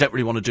 you don't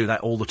really want to do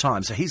that all the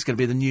time. So he's going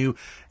to be the new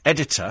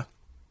editor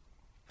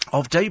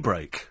of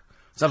Daybreak.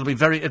 So it'll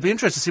be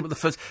interesting to see what the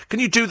first...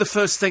 Can you do the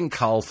first thing,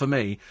 Carl, for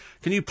me?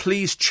 Can you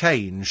please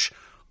change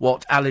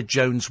what Aled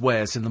Jones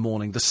wears in the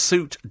morning? The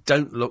suit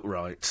don't look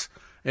right.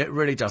 It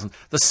really doesn't.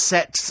 The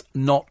set's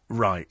not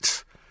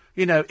right.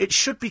 It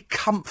should be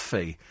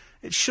comfy.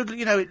 It should,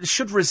 it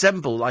should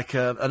resemble like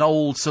an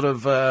old sort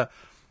of,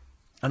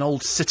 an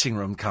old sitting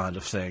room kind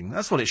of thing.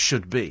 That's what it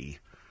should be.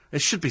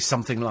 It should be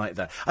something like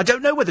that. I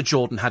don't know whether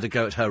Jordan had a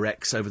go at her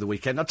ex over the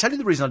weekend. I'll tell you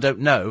the reason I don't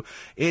know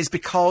is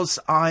because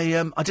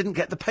I didn't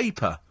get the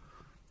paper.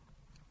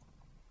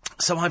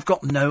 So I've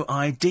got no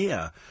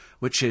idea,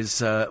 which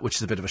is a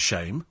bit of a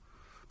shame.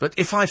 But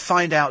if I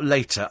find out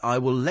later, I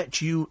will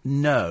let you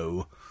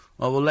know.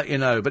 I will let you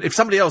know. But if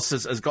somebody else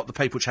has got the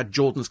paper which had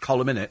Jordan's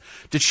column in it,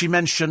 did she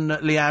mention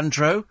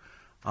Leandro?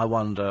 I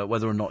wonder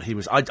whether or not he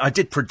was... I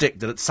did predict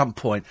that at some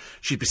point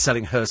she'd be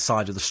selling her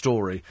side of the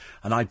story.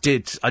 And I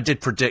did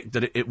predict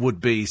that it would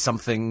be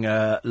something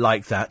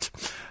like that.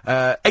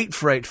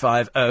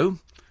 84850.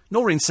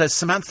 Noreen says,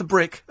 Samantha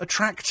Brick,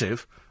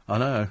 attractive. I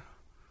know.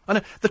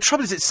 The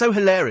trouble is, it's so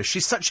hilarious.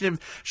 She's such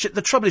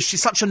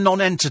a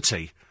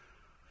non-entity.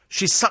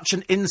 She's such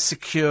an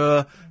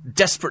insecure,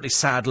 desperately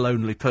sad,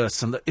 lonely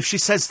person that if she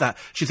says that,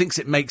 she thinks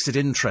it makes it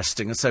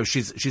interesting, and so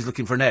she's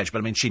looking for an edge. But,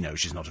 I mean, she knows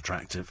she's not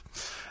attractive.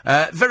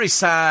 Very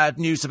sad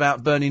news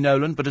about Bernie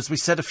Nolan, but as we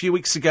said a few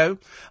weeks ago...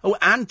 Oh,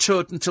 Anne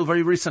toured until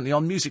very recently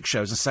on music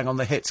shows and sang on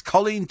the hits.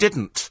 Colleen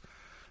didn't.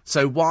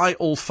 So why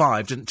all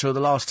five didn't tour the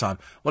last time?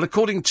 Well,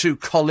 according to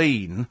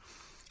Colleen...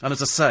 And as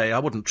I say, I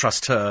wouldn't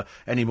trust her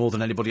any more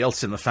than anybody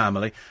else in the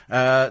family.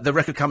 The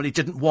record company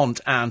didn't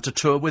want Anne to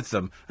tour with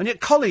them. And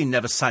yet Colleen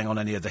never sang on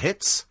any of the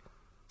hits.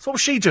 So what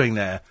was she doing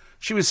there?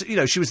 She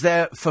was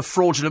there for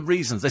fraudulent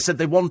reasons. They said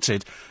they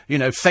wanted,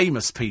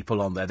 famous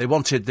people on there. They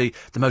wanted the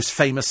most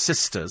famous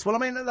sisters. Well, I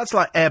mean, that's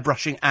like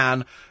airbrushing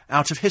Anne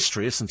out of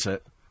history, isn't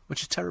it?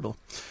 Which is terrible.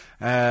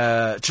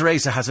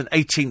 Teresa has an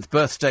 18th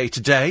birthday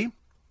today.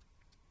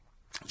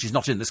 She's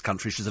not in this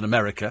country, she's in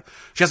America.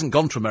 She hasn't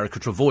gone to America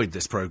to avoid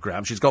this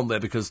programme. She's gone there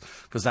because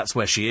that's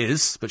where she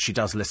is, but she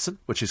does listen,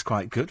 which is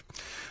quite good.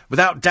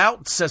 Without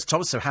doubt, says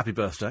Thomas, so happy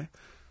birthday.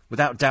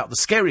 Without doubt, the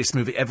scariest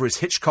movie ever is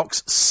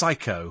Hitchcock's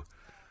Psycho.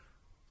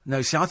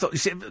 No, see,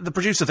 the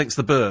producer thinks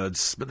The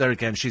Birds, but there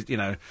again, she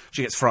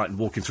gets frightened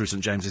walking through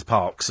St James's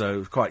Park,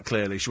 so quite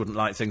clearly she wouldn't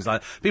like things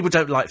like... People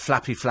don't like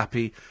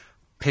flappy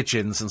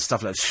pigeons and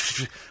stuff like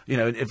that.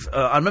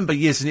 I remember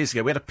years and years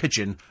ago, we had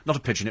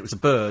it was a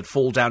bird,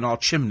 fall down our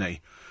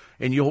chimney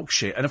in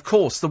Yorkshire. And of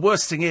course, the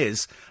worst thing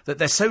is that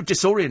they're so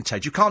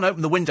disorientated, you can't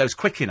open the windows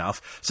quick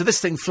enough, so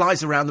this thing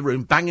flies around the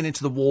room, banging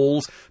into the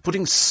walls,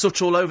 putting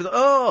soot all over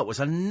it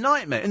was a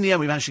nightmare. In the end,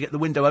 we managed to get the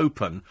window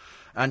open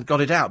and got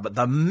it out, but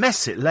the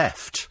mess it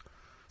left.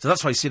 So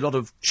that's why you see a lot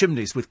of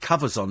chimneys with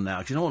covers on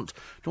now. You don't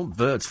want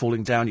birds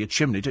falling down your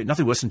chimney, do you?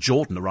 Nothing worse than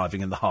Jordan arriving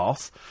in the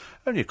hearth.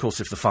 Only, of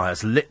course, if the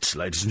fire's lit,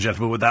 ladies and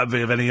gentlemen. Would that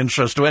be of any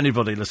interest to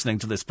anybody listening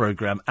to this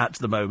programme at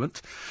the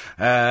moment?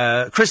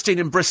 Christine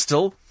in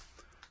Bristol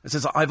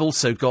says, I've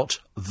also got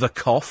the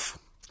cough.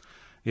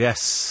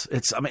 Yes,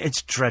 it's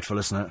dreadful,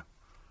 isn't it?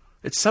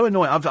 It's so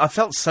annoying. I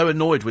felt so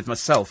annoyed with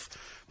myself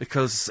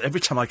because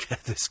every time I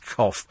get this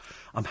cough,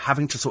 I'm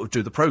having to sort of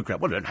do the programme.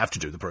 Well, I don't have to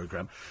do the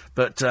programme,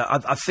 but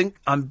I think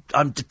I'm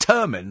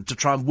determined to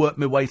try and work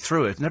my way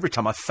through it, and every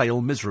time I fail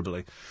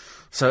miserably.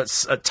 So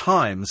it's at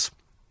times,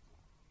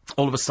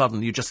 all of a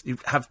sudden, you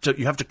have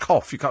to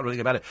cough. You can't really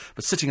get about it.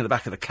 But sitting in the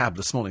back of the cab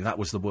this morning, that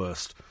was the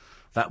worst.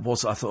 I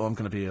thought, I'm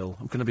going to be ill.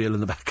 I'm going to be ill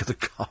in the back of the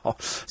car.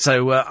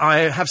 So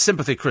I have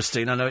sympathy,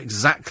 Christine. I know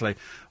exactly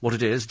what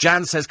it is.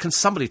 Jan says, can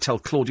somebody tell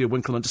Claudia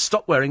Winkleman to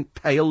stop wearing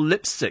pale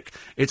lipstick?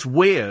 It's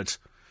weird.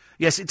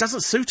 Yes, it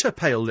doesn't suit her,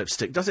 pale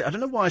lipstick, does it? I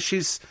don't know why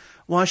she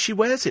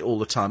wears it all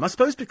the time. I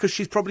suppose because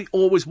she's probably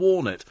always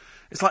worn it.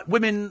 It's like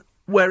women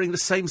wearing the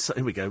same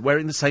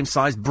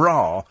size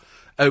bra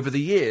over the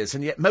years,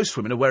 and yet most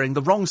women are wearing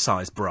the wrong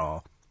size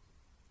bra.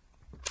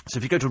 So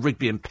if you go to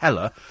Rigby and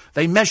Peller,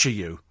 they measure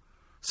you,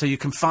 so you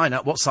can find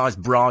out what size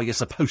bra you're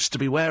supposed to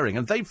be wearing.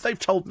 And they've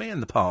told me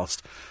in the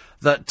past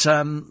that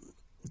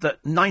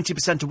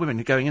 90% of women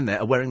going in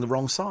there are wearing the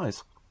wrong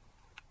size.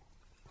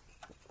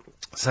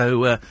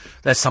 So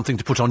there's something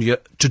to put on your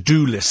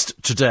to-do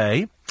list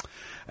today.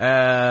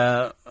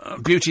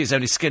 Beauty is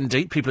only skin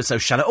deep. People are so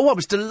shallow. Oh, I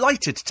was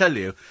delighted to tell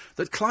you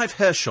that Clive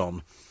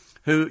Hershon,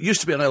 who used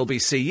to be on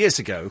LBC years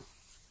ago,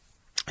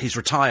 he's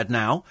retired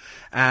now,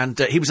 and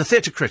he was a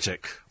theatre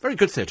critic. Very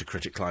good theatre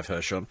critic, Clive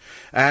Hershon.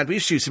 And we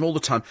used to use him all the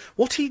time.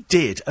 What he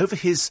did over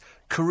his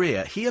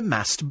career, he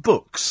amassed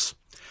books.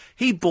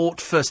 He bought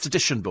first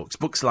edition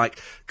books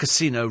like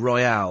Casino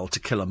Royale,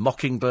 To Kill a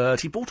Mockingbird.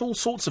 He bought all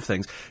sorts of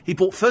things. He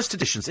bought first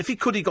editions. If he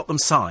could, he got them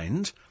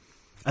signed,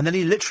 and then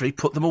he literally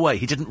put them away.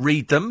 He didn't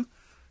read them.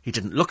 He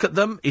didn't look at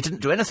them. He didn't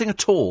do anything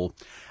at all.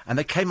 And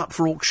they came up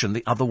for auction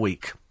the other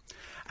week.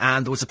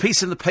 And there was a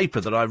piece in the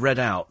paper that I read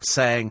out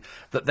saying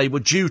that they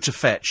were due to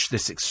fetch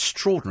this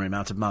extraordinary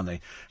amount of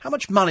money. How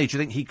much money do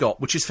you think he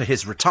got, which is for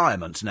his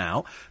retirement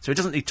now, so he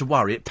doesn't need to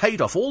worry? It paid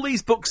off all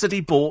these books that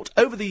he bought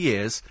over the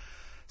years,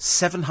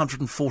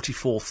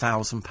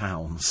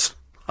 £744,000.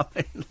 I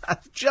mean,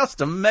 that's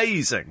just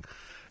amazing.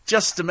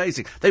 Just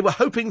amazing. They were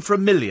hoping for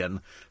 £1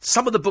 million.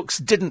 Some of the books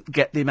didn't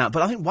get the amount,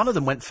 but I think one of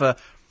them went for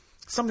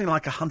something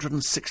like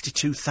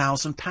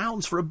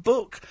 £162,000 for a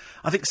book.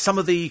 I think some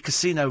of the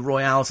Casino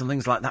Royales and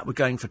things like that were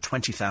going for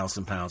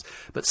 £20,000,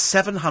 but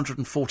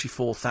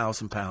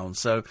 £744,000.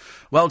 So,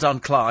 well done,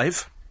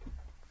 Clive.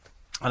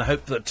 And I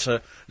hope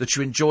that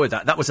you enjoy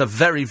that. That was a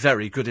very,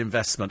 very good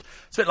investment.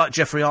 It's a bit like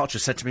Jeffrey Archer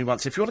said to me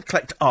once, if you want to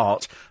collect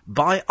art,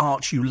 buy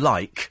art you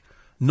like,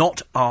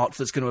 not art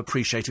that's going to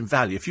appreciate in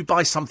value. If you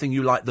buy something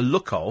you like the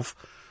look of,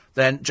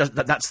 then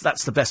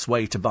that's the best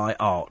way to buy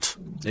art.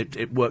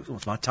 It works. Oh,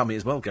 my tummy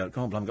as well. God,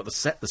 I've got the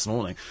set this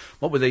morning.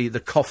 What with the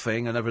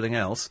coughing and everything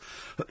else.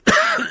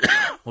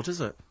 What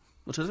is it?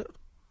 What is it?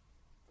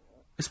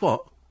 It's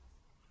what?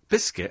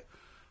 Biscuit?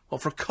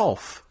 What, for a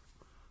cough?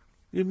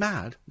 You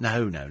mad?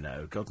 No.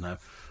 God, no.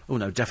 Oh,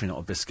 no, definitely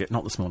not a biscuit.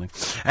 Not this morning.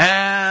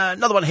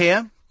 Another one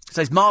here. It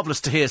says, marvellous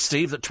to hear,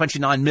 Steve, that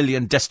 29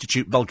 million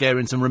destitute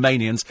Bulgarians and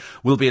Romanians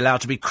will be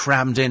allowed to be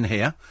crammed in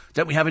here.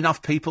 Don't we have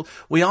enough people?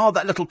 We are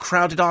that little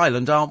crowded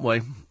island, aren't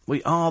we?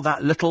 We are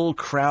that little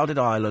crowded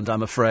island,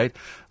 I'm afraid,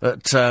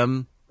 that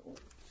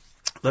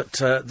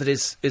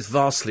is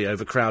vastly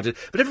overcrowded.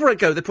 But everywhere I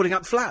go, they're putting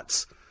up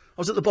flats.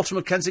 I was at the bottom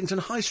of Kensington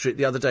High Street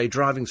the other day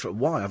driving through.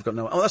 Why? I've got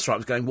no... Oh, that's right, I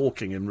was going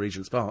walking in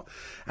Regent's Park.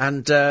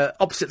 And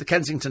opposite the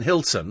Kensington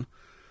Hilton,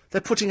 they're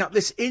putting up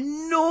this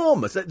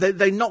enormous...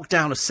 They knocked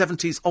down a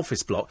 70s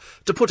office block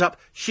to put up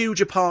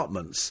huge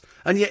apartments.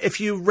 And yet, if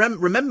you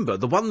remember,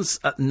 the ones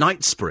at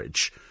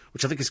Knightsbridge,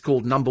 which I think is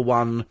called Number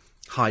 1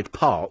 Hyde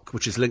Park,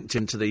 which is linked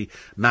into the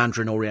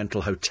Mandarin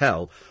Oriental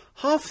Hotel,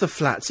 half the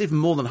flats, even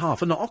more than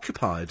half, are not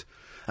occupied.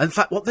 And in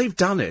fact, what they've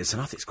done is,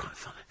 and I think it's quite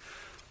funny,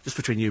 just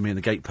between you, me and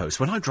the gatepost,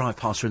 when I drive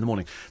past here in the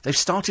morning, they've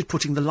started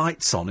putting the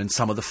lights on in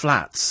some of the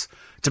flats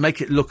to make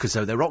it look as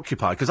though they're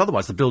occupied, because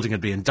otherwise the building would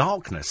be in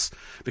darkness,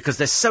 because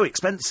they're so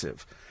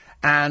expensive.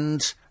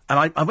 And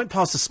I went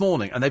past this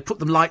morning, and they put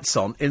them lights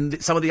on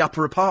in some of the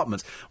upper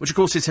apartments, which of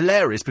course is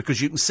hilarious,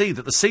 because you can see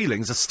that the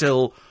ceilings are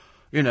still,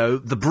 you know,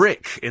 the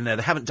brick in there.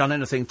 They haven't done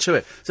anything to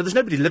it. So there's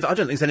nobody I don't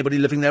think there's anybody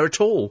living there at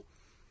all.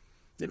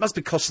 It must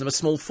be costing them a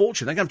small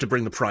fortune. They're going to have to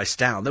bring the price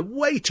down. They're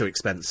way too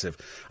expensive.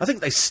 I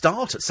think they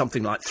start at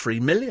something like 3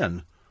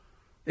 million.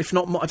 If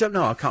not more. I don't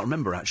know. I can't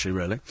remember, actually,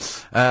 really.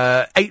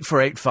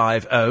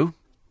 84850.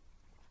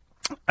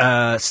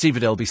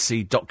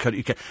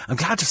 Steve@lbc.co.uk. I'm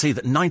glad to see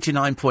that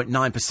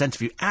 99.9%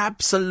 of you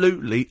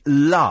absolutely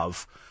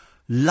love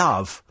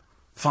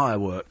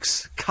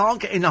fireworks. Can't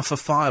get enough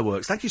of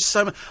fireworks. Thank you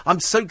so much. I'm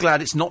so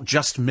glad it's not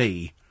just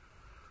me.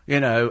 You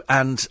know,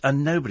 and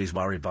nobody's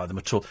worried by them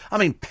at all. I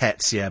mean,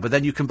 pets, yeah, but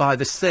then you can buy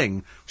this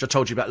thing, which I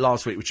told you about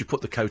last week, which you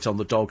put the coat on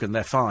the dog and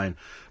they're fine.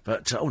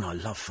 But, oh no, I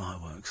love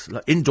fireworks.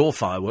 Indoor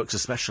fireworks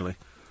especially.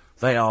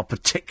 They are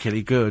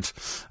particularly good.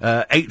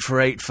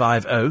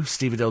 84850,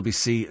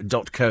 steve@lbc.co.uk.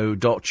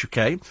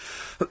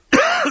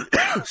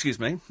 Excuse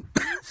me.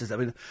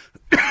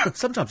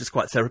 Sometimes it's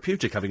quite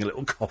therapeutic having a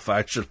little cough,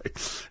 actually.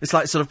 It's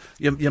like sort of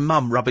your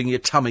mum rubbing your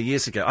tummy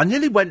years ago. I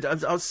nearly went... I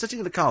was sitting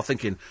in the car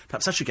thinking,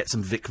 perhaps I should get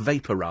some Vic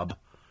Vapor Rub.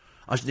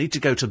 I should need to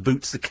go to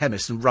Boots the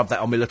chemist and rub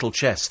that on my little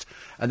chest.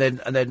 And then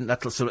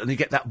that'll sort of... And you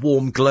get that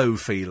warm glow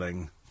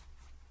feeling.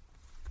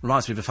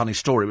 Reminds me of a funny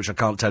story, which I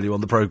can't tell you on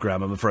the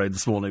programme, I'm afraid,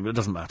 this morning, but it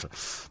doesn't matter.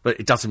 But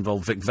it does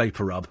involve Vic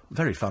Vapor Rub.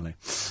 Very funny.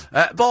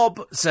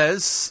 Bob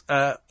says,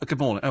 good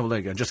morning. Oh, well, there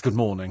you go. Just good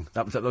morning.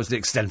 That was the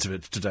extent of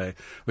it today.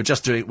 We're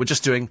just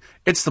doing,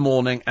 it's the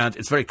morning, and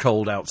it's very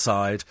cold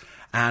outside,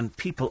 and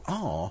people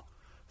are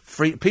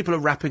free. People are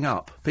wrapping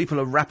up.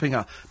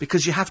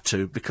 Because you have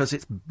to, because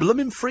it's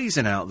blooming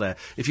freezing out there.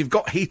 If you've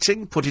got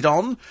heating, put it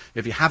on.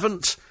 If you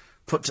haven't,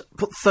 put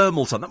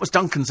thermals on. That was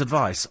Duncan's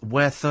advice.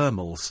 Wear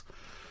thermals.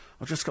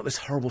 I've just got this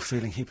horrible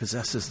feeling he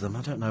possesses them.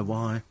 I don't know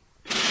why.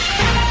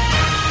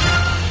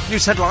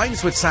 News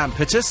headlines with Sam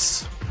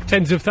Pittis.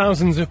 Tens of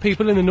thousands of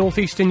people in the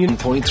northeastern...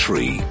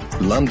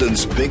 1.3,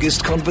 London's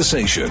biggest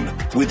conversation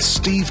with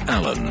Steve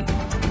Allen.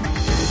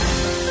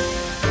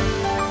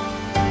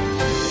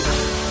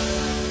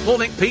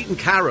 Morning. Pete and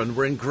Karen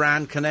were in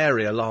Gran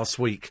Canaria last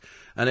week,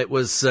 and it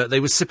was they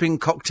were sipping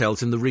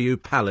cocktails in the Rio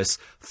Palace,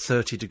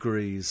 30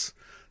 degrees.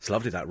 It's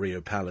lovely, that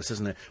Rio Palace,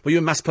 isn't it? Well, you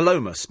in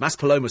Maspalomas.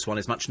 Maspalomas one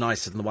is much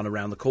nicer than the one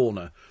around the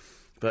corner.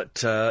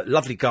 But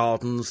lovely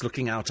gardens,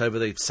 looking out over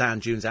the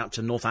sand dunes out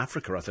to North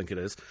Africa, I think it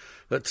is.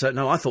 But,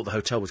 no, I thought the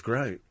hotel was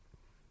great.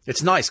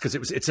 It's nice, because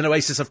it's an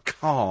oasis of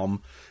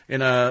calm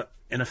in a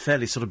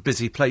fairly sort of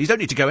busy place. You don't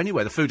need to go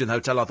anywhere. The food in the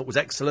hotel I thought was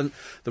excellent.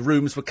 The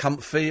rooms were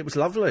comfy. It was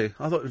lovely.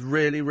 I thought it was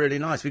really, really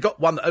nice. We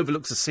got one that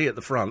overlooks the sea at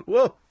the front.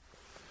 Whoa!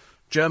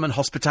 German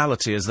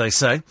hospitality, as they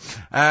say.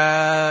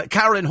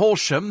 Karen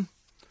Horsham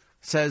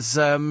says,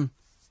 can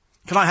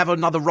I have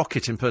another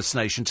rocket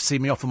impersonation to see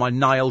me off on my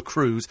Nile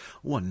cruise?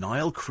 Oh, a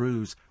Nile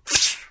cruise.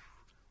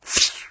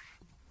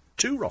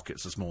 2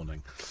 rockets this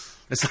morning.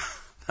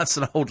 That's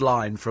an old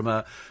line from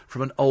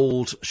an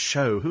old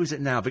show. Who is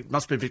it now? It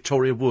must be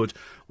Victoria Wood,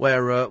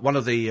 where one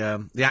of the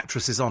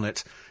actresses on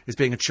it is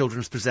being a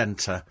children's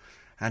presenter.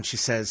 And she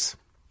says...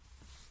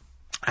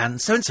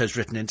 And so-and-so's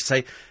written in to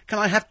say, can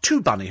I have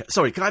 13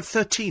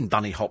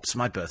 bunny hops for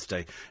my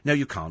birthday? No,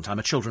 you can't. I'm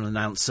a children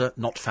announcer,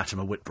 not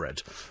Fatima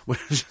Whitbread.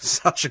 Which is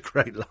such a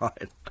great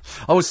line.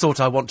 I always thought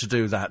I want to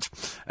do that.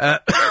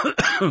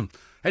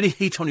 Any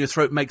heat on your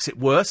throat makes it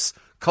worse.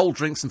 Cold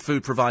drinks and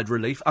food provide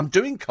relief. I'm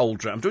doing cold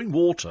drink. I'm doing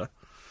water.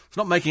 It's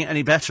not making it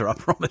any better, I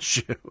promise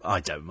you. I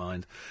don't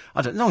mind.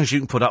 As long as you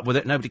can put up with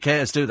it, nobody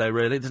cares, do they,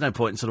 really? There's no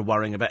point in sort of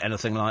worrying about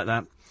anything like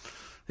that.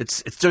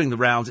 It's doing the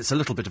rounds. It's a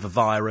little bit of a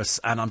virus,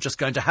 and I'm just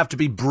going to have to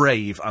be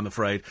brave, I'm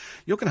afraid.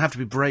 You're going to have to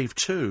be brave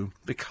too,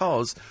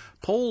 because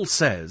Paul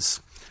says,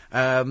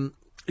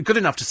 good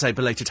enough to say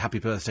belated happy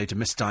birthday to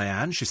Miss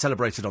Diane. She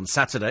celebrated on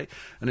Saturday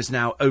and is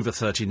now over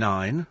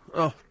 39.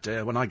 Oh,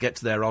 dear, when I get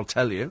there, I'll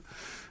tell you.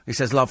 He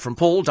says, love from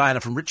Paul,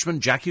 Diana from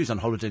Richmond, Jackie, who's on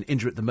holiday in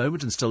India at the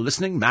moment and still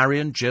listening,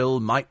 Marion,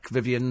 Jill, Mike,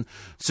 Vivian,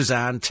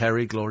 Suzanne,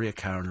 Terry, Gloria,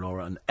 Karen,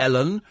 Laura and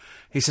Ellen.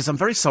 He says, I'm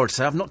very sorry to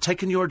say I've not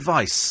taken your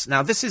advice.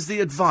 Now, this is the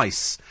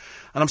advice,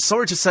 and I'm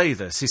sorry to say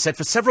this. He said,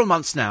 for several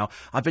months now,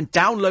 I've been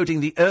downloading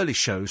the early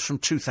shows from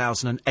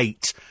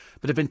 2008,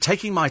 but have been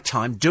taking my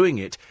time doing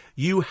it.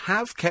 You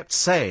have kept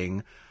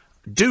saying...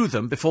 do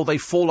them before they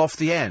fall off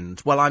the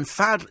end. Well,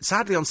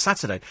 sadly on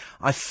Saturday,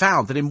 I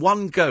found that in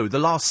one go, the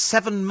last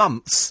 7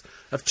 months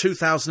of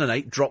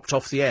 2008 dropped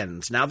off the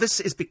end. Now,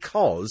 this is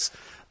because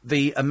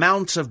the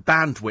amount of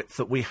bandwidth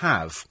that we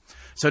have.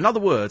 So, in other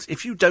words,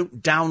 if you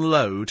don't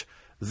download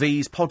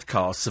these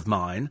podcasts of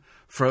mine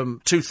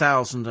from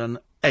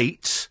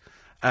 2008,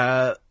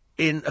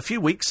 in a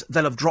few weeks,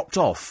 they'll have dropped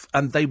off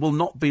and they will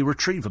not be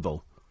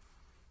retrievable.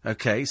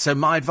 OK, so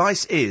my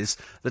advice is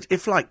that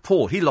if, like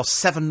Paul, he lost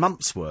 7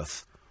 months'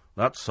 worth,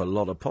 that's a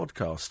lot of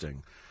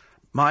podcasting.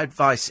 my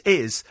advice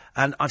is,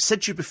 and I've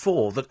said to you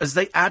before, that as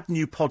they add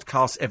new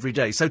podcasts every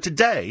day, so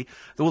today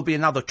there will be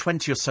another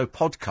 20 or so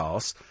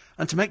podcasts,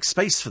 and to make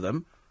space for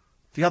them,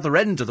 the other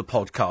end of the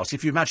podcast,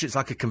 if you imagine it's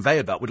like a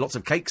conveyor belt with lots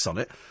of cakes on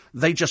it,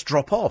 they just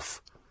drop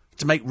off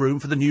to make room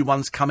for the new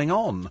ones coming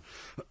on.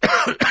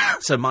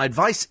 So my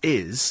advice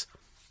is,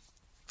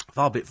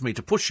 far be it for me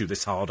to push you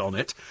this hard on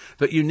it,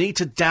 but you need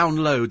to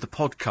download the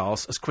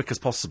podcast as quick as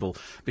possible,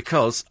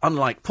 because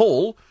unlike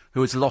Paul,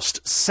 who has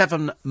lost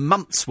 7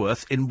 months'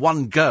 worth in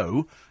one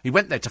go, he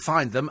went there to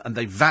find them and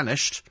they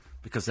vanished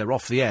because they're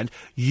off the end.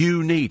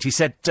 You need, he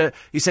said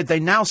they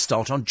now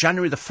start on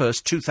January the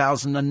 1st,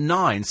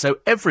 2009. So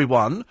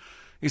everyone,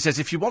 he says,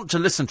 if you want to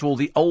listen to all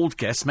the old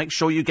guests, make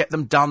sure you get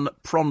them done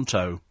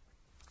pronto.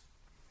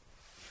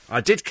 I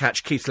did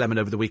catch Keith Lemon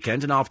over the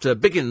weekend, and after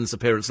Biggin's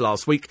appearance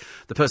last week,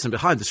 the person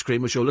behind the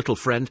screen was your little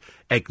friend,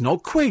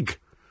 Eggnog Quigg,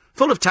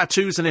 full of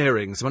tattoos and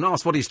earrings. When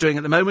asked what he's doing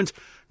at the moment,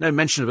 no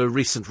mention of a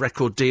recent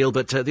record deal,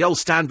 but the old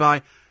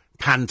standby,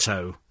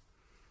 Panto.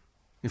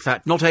 In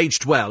fact, not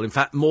aged well, in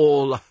fact,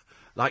 more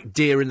like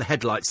deer in the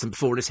headlights than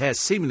before, and his hair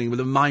seemingly with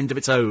a mind of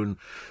its own.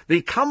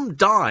 The Come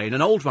Dine,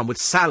 an old one with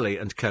Sally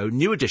and Co.,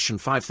 new edition,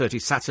 5:30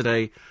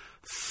 Saturday,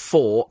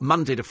 4,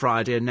 Monday to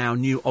Friday, and now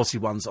new Aussie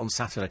ones on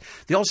Saturday.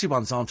 The Aussie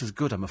ones aren't as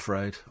good, I'm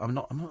afraid. I'm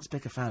not as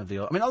big a fan of the...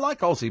 I mean, I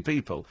like Aussie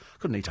people.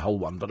 Couldn't eat a whole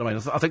one, but I mean,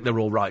 I think they're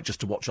all right just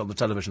to watch on the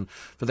television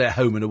for their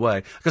home and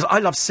away. Because I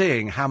love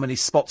seeing how many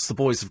spots the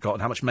boys have got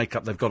and how much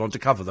makeup they've got on to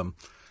cover them.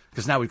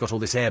 Because now we've got all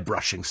this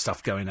airbrushing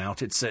stuff going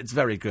out. It's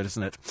very good,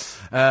 isn't it?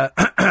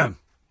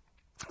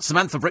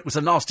 Samantha Brick was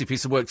a nasty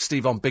piece of work,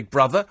 Steve, on Big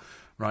Brother.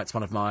 Right, it's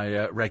one of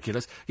my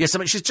regulars. Yes, I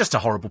mean, she's just a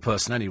horrible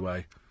person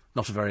anyway.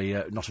 Not a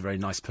very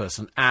nice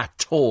person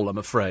at all, I'm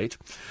afraid.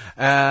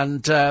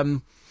 And,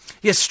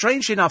 yes,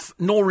 strangely enough,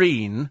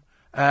 Noreen,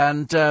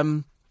 and,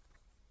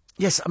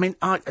 yes, I mean,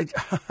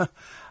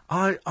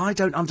 I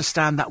don't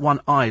understand that one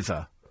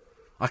either.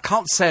 I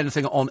can't say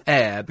anything on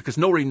air, because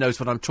Noreen knows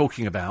what I'm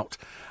talking about,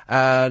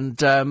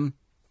 and,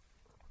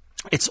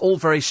 it's all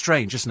very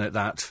strange, isn't it,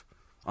 that?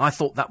 I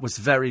thought that was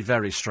very,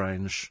 very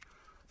strange.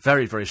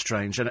 Very, very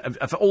strange. And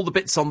for all the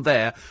bits on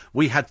there,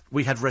 we had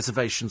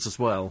reservations as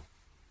well.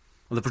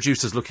 And the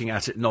producers looking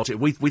at it, not it.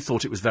 We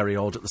thought it was very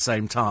odd at the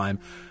same time.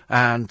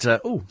 And,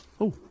 got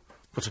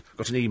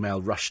an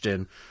email rushed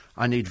in.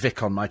 I need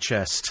Vic on my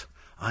chest.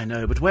 I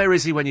know, but where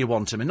is he when you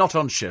want him? And not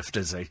on shift,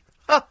 is he?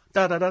 Ah,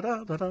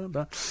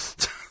 da-da-da-da-da-da-da.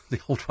 The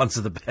old ones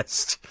are the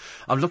best.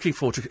 I'm looking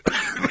forward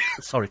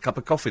to... cup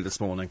of coffee this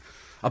morning.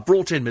 I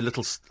brought in my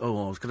little...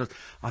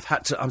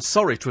 I'm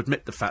sorry to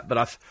admit the fact, but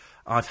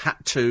I've had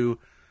to...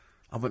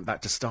 I went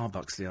back to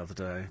Starbucks the other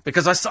day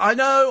because I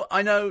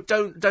know.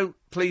 Don't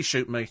please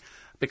shoot me,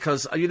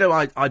 because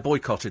I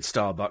boycotted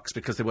Starbucks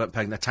because they weren't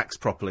paying their tax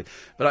properly.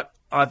 But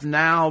I've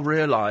now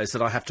realised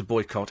that I have to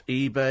boycott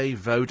eBay,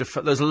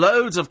 Vodafone. There's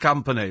loads of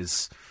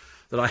companies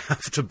that I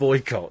have to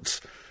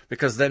boycott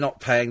because they're not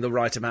paying the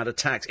right amount of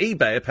tax.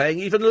 eBay are paying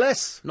even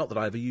less. Not that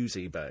I ever use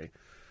eBay,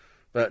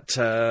 but.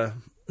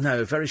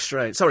 No, very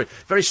strange. Sorry,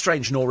 very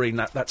strange, Noreen,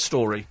 that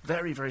story.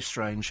 Very, very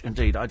strange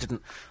indeed. I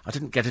didn't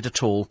get it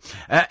at all.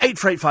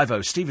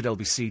 84850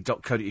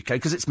 steve@lbc.co.uk,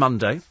 because it's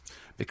Monday.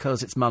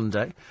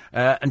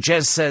 And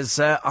Jez says,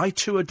 I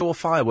too adore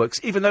fireworks,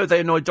 even though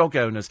they annoy dog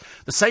owners.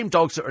 The same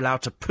dogs that are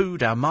allowed to poo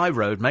down my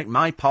road make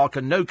my park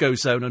a no-go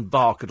zone and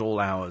bark at all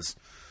hours.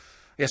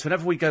 Yes,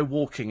 whenever we go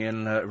walking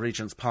in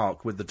Regent's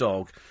Park with the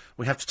dog,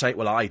 we have to take...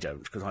 Well, I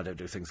don't, because I don't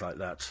do things like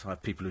that. I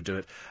have people who do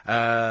it.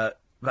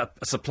 A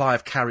supply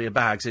of carrier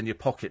bags in your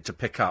pocket to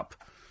pick up,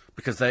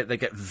 because they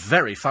get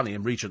very funny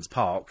in Regent's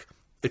Park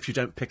if you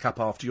don't pick up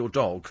after your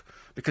dog,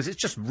 because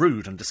it's just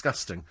rude and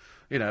disgusting,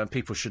 and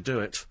people should do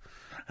it.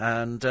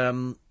 And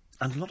a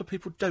lot of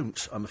people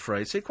don't, I'm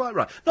afraid. So you're quite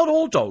right. Not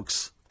all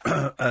dogs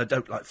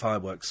don't like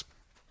fireworks.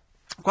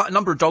 Quite a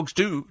number of dogs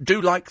do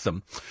like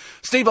them.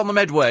 Steve on the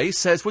Medway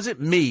says, was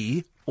it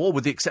me, or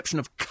with the exception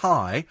of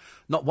Kai,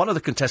 not one of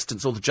the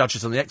contestants or the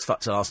judges on the X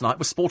Factor last night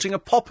was sporting a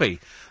poppy?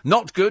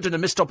 Not good, and a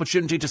missed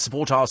opportunity to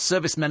support our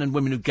servicemen and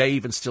women who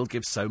gave and still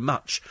give so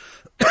much.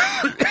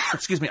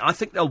 Excuse me, I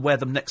think they'll wear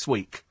them next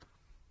week.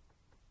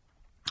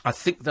 I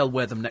don't think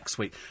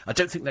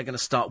they're going to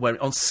start wearing...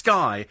 On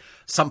Sky,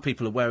 some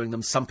people are wearing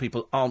them, some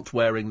people aren't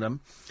wearing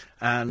them.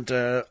 And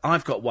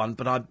I've got one,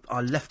 but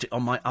I left it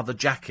on my other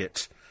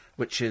jacket,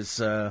 which is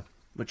a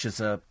bit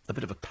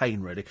of a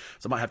pain, really.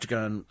 So I might have to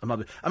go and...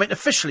 I mean,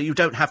 officially, you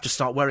don't have to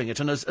start wearing it.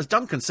 And as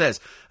Duncan says,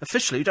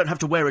 officially, you don't have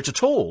to wear it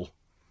at all.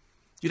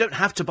 You don't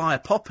have to buy a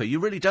poppy. You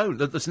really don't.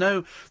 There's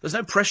no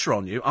pressure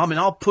on you. I mean,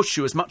 I'll push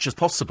you as much as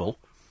possible.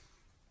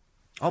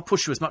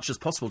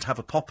 To have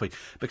a poppy,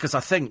 because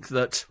I think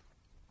that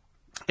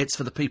it's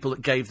for the people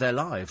that gave their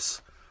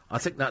lives. I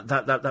think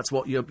that's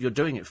what you're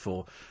doing it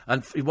for.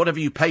 And whatever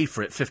you pay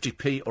for it,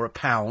 50p or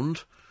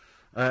 £1...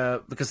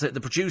 because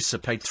the producer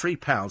paid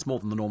 £3 more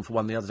than the norm for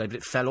one the other day, but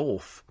it fell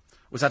off.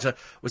 Was that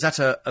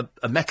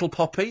a metal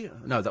poppy?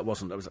 No, that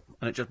wasn't.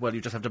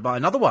 You just have to buy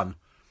another one.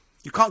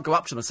 You can't go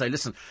up to them and say,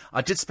 listen,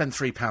 I did spend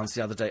 £3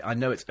 the other day. I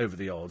know it's over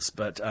the odds,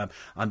 but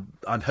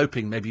I'm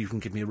hoping maybe you can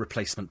give me a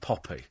replacement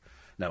poppy.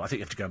 No, I think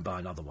you have to go and buy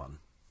another one.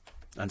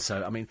 And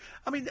so, I mean,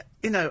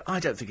 you know, I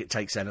don't think it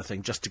takes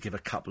anything just to give a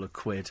couple of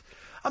quid.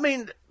 I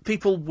mean,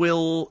 people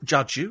will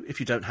judge you if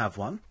you don't have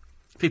one.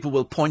 People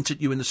will point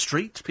at you in the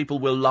street. People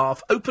will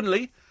laugh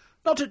openly,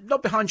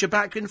 not behind your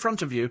back, in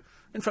front of you.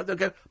 In front, they'll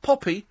go,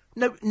 Poppy,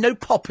 no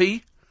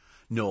Poppy,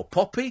 nor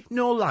Poppy,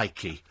 nor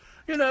likey.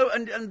 You know,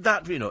 and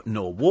that, you know,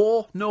 nor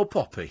war, nor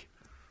Poppy.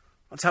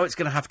 That's how it's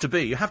going to have to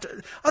be. You have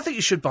to. I think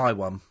you should buy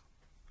one.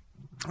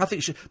 I think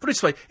you should. Put it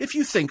this way: if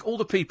you think all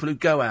the people who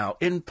go out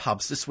in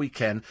pubs this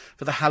weekend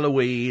for the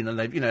Halloween and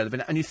they've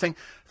been, and you think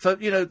for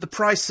the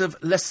price of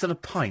less than a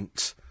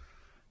pint,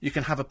 you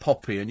can have a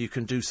Poppy and you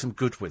can do some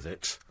good with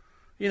it.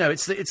 You know,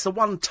 it's the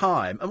one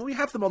time, and we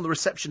have them on the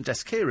reception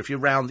desk here. If you're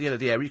round the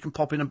area, you can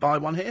pop in and buy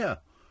one here.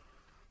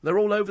 They're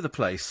all over the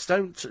place.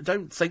 Don't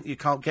think you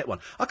can't get one.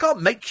 I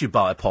can't make you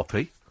buy a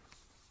Poppy.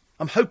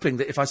 I'm hoping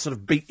that if I sort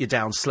of beat you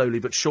down slowly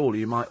but surely,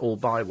 you might all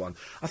buy one.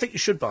 I think you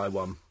should buy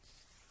one.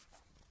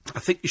 I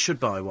think you should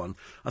buy one.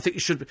 I think you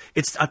should.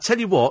 I tell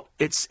you what,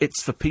 it's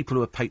for people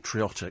who are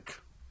patriotic.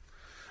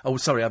 Oh,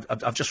 sorry,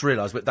 I've just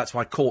realised, but that's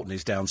why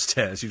Courtney's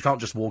downstairs. You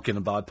can't just walk in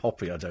and buy a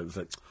Poppy, I don't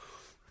think.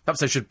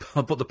 Perhaps they should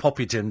put the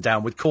Poppy tin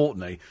down with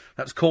Courtney.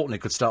 Perhaps Courtney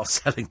could start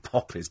selling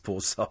poppies,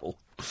 poor soul.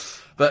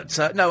 But,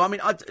 no, I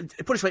mean, put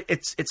it this way,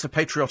 it's a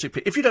patriotic...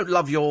 If you don't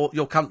love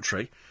your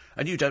country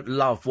and you don't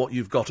love what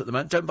you've got at the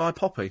moment, don't buy a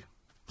Poppy.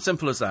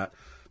 Simple as that.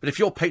 But if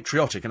you're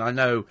patriotic, and I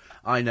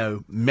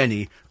know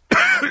many...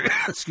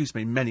 excuse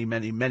me,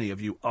 many of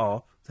you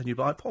are, then you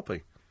buy a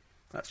Poppy.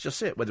 That's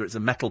just it. Whether it's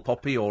a metal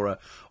Poppy or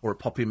a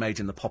Poppy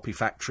made in the Poppy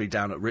factory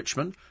down at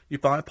Richmond, you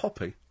buy a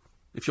Poppy.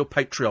 If you're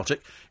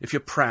patriotic, if you're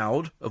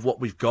proud of what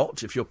we've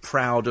got, if you're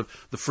proud of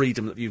the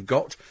freedom that you've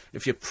got,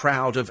 if you're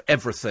proud of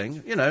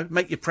everything,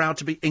 make you proud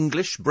to be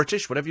English,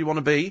 British, whatever you want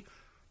to be,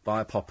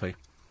 buy a Poppy.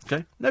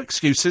 Okay? No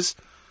excuses.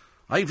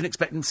 I even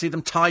expect them to see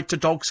them tied to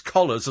dogs'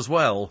 collars as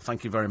well.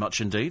 Thank you very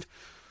much indeed.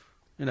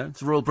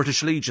 It's the Royal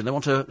British Legion. They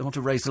want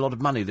to raise a lot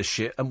of money this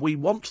year, and we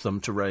want them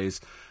to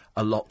raise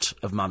a lot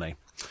of money.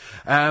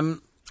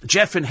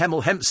 Jeff in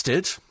Hemel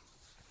Hempstead.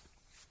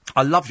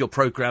 I love your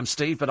programme,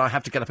 Steve, but I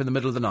have to get up in the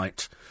middle of the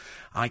night.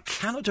 I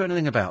cannot do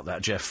anything about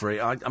that,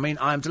 Jeffrey. I mean,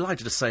 I am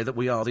delighted to say that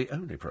we are the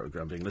only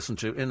programme being listened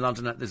to in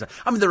London.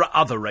 There are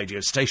other radio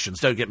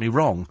stations, don't get me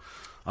wrong.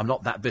 I'm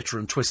not that bitter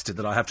and twisted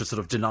that I have to sort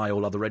of deny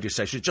all other radio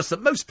stations. It's just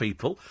that most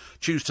people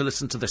choose to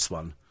listen to this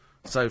one.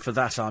 So for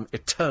that, I'm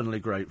eternally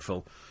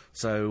grateful.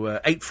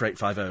 So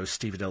 84850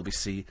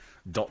 steve@lbc.co.uk.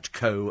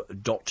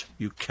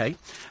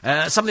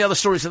 Some of the other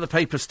stories in the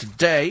papers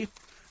today.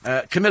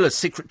 Camilla's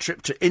secret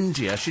trip to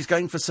India. She's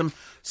going for some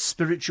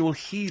spiritual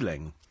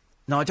healing.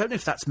 Now, I don't know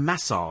if that's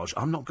massage.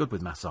 I'm not good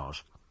with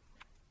massage.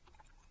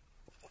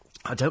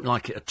 I don't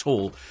like it at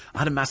all. I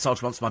had a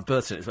massage once for my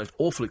birthday. It was the most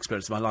awful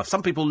experience of my life.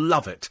 Some people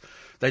love it.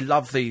 They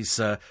love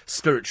these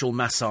spiritual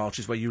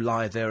massages where you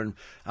lie there. And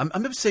I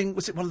remember seeing,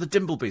 was it one of the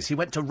Dimblebys? He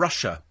went to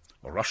Russia,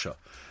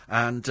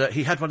 and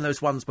he had one of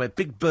those ones where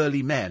big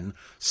burly men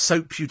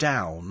soap you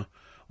down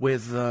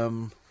with...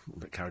 a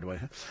bit carried away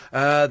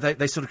here.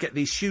 They sort of get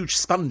these huge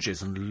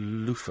sponges and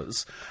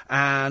loofahs,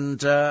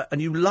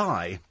 and you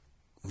lie,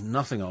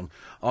 nothing on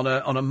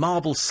a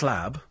marble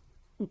slab,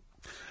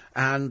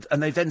 and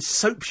they then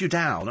soap you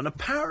down, and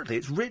apparently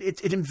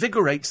it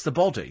invigorates the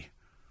body.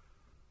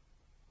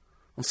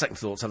 On second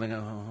thoughts, I think,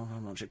 how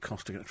much it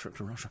costs to get a trip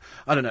to Russia?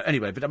 I don't know.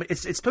 Anyway, but I mean,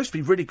 it's supposed to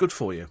be really good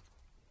for you.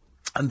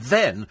 And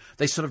then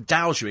they sort of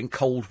douse you in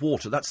cold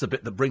water. That's the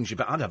bit that brings you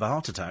back. I'd have a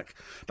heart attack.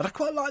 But I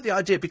quite like the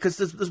idea because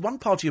there's one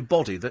part of your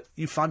body that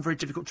you find very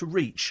difficult to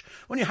reach.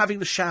 When you're having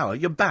the shower,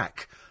 your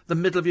back, the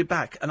middle of your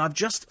back. And I've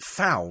just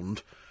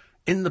found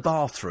in the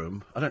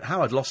bathroom, I don't know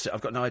how I'd lost it,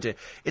 I've got no idea.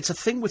 It's a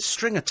thing with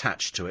string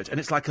attached to it, and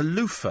it's like a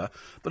loofah,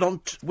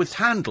 but with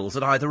handles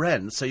at either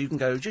end. So you can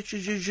go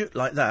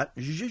like that.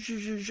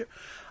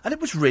 And it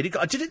was really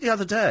good. I did it the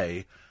other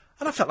day,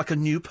 and I felt like a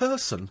new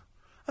person.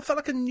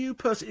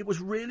 It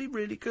was really,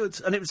 really good.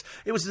 And it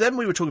was then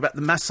we were talking about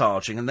the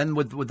massaging, and then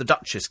with the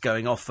Duchess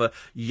going off for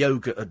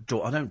yoga at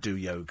dawn. I don't do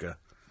yoga.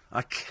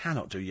 I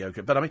cannot do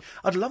yoga. But I mean,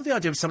 I'd love the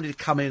idea of somebody to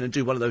come in and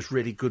do one of those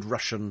really good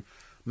Russian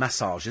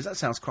massages. That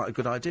sounds quite a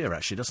good idea,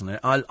 actually, doesn't it?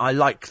 I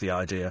like the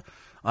idea.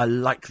 I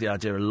like the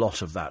idea a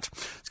lot of that.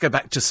 Let's go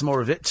back to some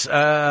more of it.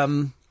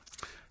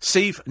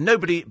 Steve,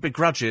 nobody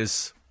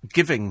begrudges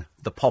giving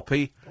the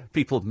Poppy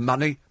people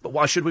money, but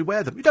why should we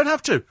wear them? You don't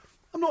have to.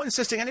 I'm not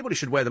insisting anybody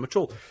should wear them at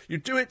all. You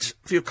do it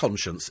for your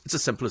conscience. It's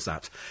as simple as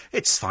that.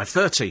 It's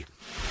 5:30.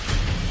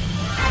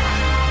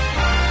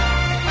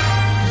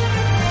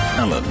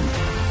 Alan.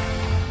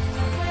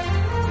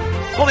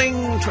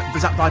 Morning.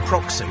 Was that by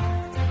proxy?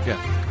 Yeah.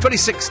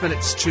 26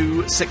 minutes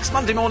to 6.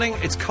 Monday morning.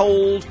 It's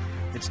cold.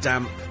 It's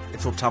damp.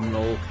 It's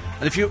autumnal.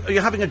 And if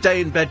you're having a day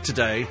in bed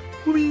today,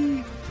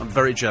 whee, I'm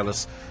very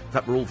jealous. In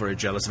fact, we're all very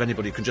jealous of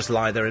anybody who can just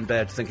lie there in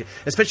bed thinking...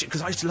 Especially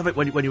because I used to love it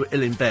when you were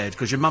ill in bed,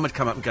 because your mum would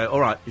come up and go, all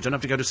right, you don't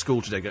have to go to school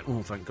today. Go,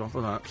 oh, thank God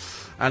for that.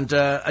 And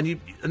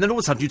then all of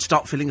a sudden you'd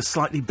start feeling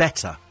slightly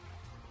better.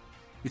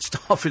 you'd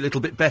start feel a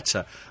little bit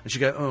better. And she'd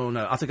go, oh,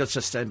 no, I think I'll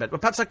just stay in bed. Well,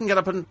 perhaps I can get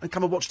up and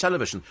come and watch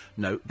television.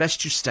 No,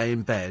 best you stay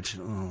in bed.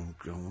 Oh,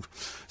 God.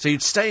 So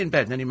you'd stay in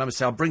bed, and then your mum would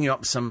say, I'll bring you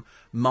up some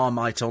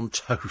Marmite on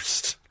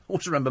toast. I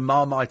always remember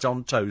Marmite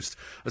on toast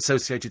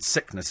associated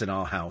sickness in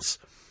our house.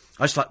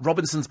 I used to like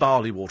Robinson's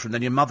barley water, and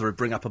then your mother would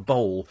bring up a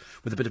bowl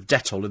with a bit of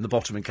Dettol in the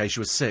bottom in case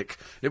you were sick.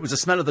 It was the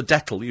smell of the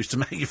Dettol that used to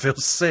make you feel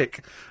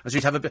sick. As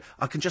you'd have a bit,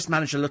 I can just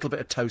manage a little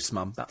bit of toast,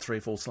 Mum, about 3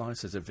 or 4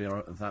 slices, if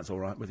that's all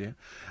right with you,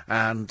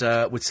 and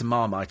with some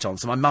Marmite on.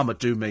 So my mum would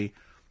do me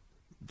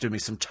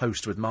some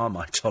toast with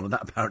Marmite on, and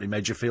that apparently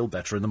made you feel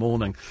better in the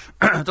morning.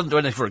 It doesn't do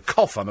anything for a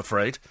cough, I'm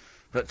afraid,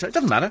 but it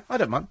doesn't matter. I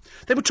don't mind.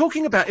 They were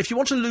talking about if you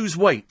want to lose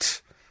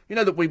weight. You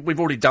know that we've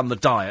already done the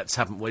diets,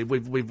 haven't we?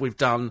 We've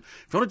done,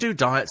 if you want to do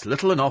diets,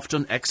 little and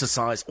often,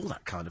 exercise, all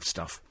that kind of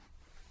stuff.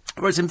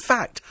 Whereas, in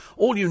fact,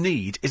 all you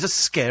need is a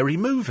scary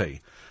movie.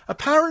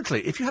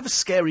 Apparently, if you have a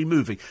scary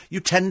movie, you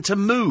tend to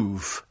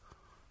move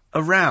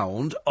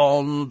around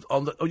on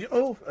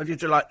the, and you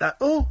do like that,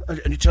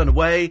 and you turn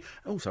away,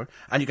 sorry,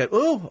 and you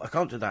go, I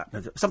can't do that.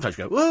 Sometimes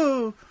you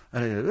go,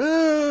 and you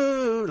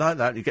go, like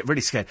that, and you get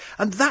really scared.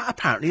 And that,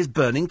 apparently, is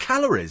burning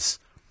calories.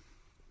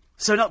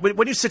 So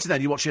when you're sitting there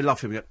and you watch your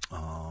love film, you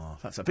go,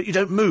 that's that. But you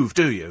don't move,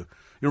 do you?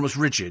 You're almost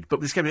rigid. But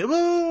with this game,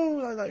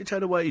 like that, you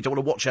turn away, you don't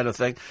want to watch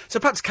anything. So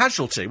perhaps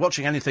Casualty,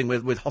 watching anything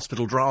with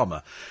hospital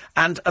drama.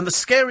 And the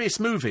scariest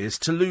movie is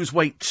to lose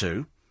weight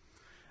to.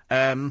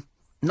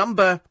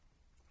 Number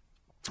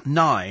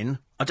 9,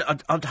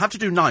 I'd have to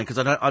do 9 because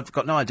I've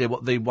got no idea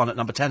what the one at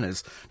number 10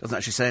 is. Doesn't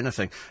actually say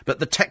anything. But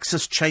the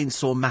Texas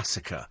Chainsaw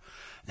Massacre.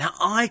 Now,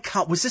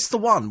 was this the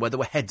one where there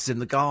were heads in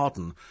the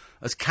garden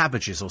as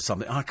cabbages or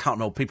something? I can't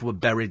know. People were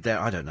buried there.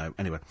 I don't know.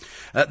 Anyway.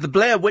 The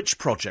Blair Witch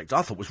Project,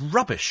 I thought, was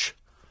rubbish.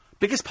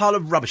 Biggest pile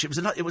of rubbish.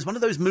 It was one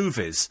of those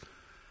movies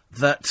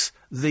that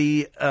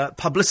the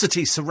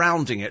publicity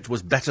surrounding it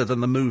was better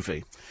than the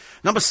movie.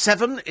 Number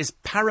 7 is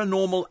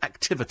Paranormal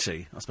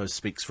Activity. I suppose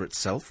speaks for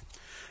itself.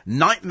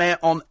 Nightmare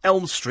on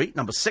Elm Street,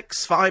 number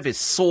 6. 5 is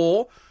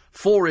Saw.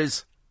 4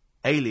 is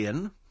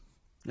Alien.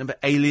 Remember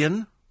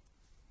Alien?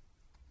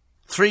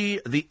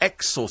 3, The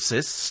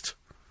Exorcist.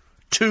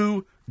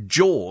 2,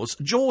 Jaws.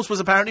 Jaws was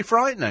apparently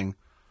frightening.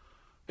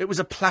 It was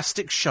a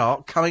plastic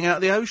shark coming out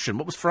of the ocean.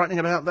 What was frightening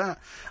about that?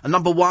 And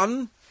number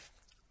 1,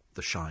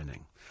 The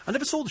Shining. I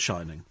never saw The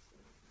Shining.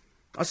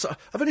 I've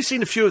only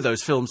seen a few of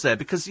those films there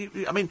because,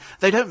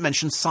 they don't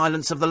mention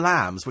Silence of the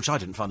Lambs, which I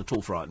didn't find at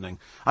all frightening.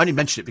 I only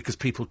mention it because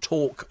people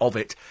talk of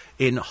it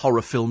in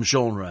horror film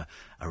genre.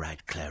 All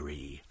right,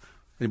 Clary.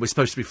 We're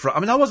supposed to be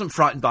I wasn't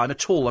frightened by him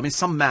at all.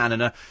 Some man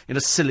in a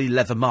silly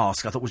leather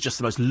mask I thought was just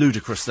the most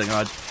ludicrous thing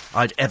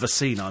I'd ever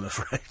seen, I'm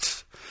afraid.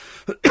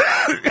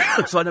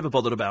 So I never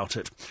bothered about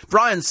it.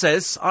 Brian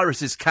says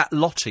Iris's cat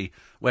Lottie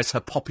wears her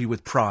poppy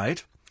with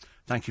pride.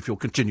 Thank you for your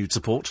continued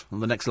support.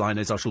 And the next line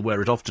is, I shall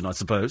wear it often, I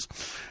suppose.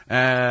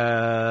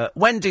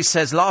 Wendy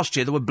says, last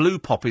year there were blue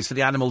poppies for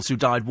the animals who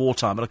died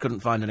wartime, but I couldn't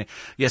find any.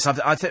 Yes, put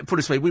it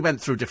this way, we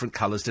went through different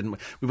colours, didn't we?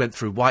 We went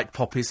through white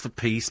poppies for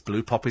peace,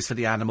 blue poppies for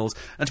the animals.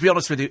 And to be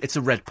honest with you, it's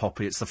a red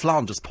poppy. It's the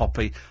Flanders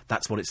poppy.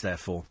 That's what it's there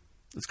for.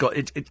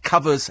 It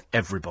covers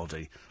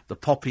everybody. The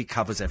poppy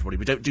covers everybody.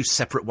 We don't do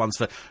separate ones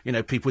for,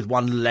 people with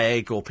one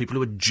leg or people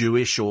who are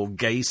Jewish or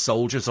gay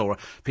soldiers or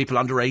people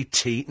under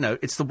 18. No,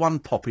 it's the one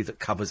poppy that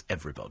covers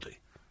everybody.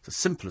 It's as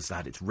simple as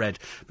that. It's red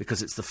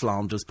because it's the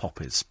Flanders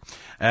poppies.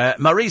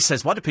 Marie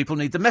says, why do people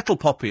need the metal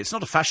poppy? It's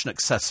not a fashion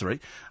accessory.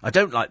 I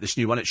don't like this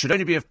new one. It should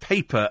only be of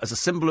paper as a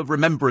symbol of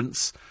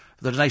remembrance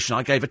for the donation.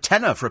 I gave a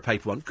tenner for a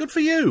paper one. Good for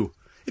you.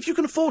 If you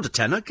can afford a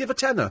tenner, give a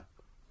tenner.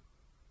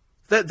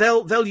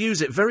 They'll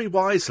use it very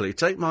wisely.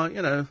 Take my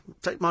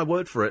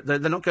word for it. They're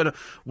not going to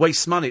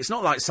waste money. It's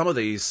not like some of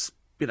these,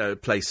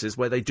 places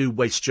where they do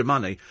waste your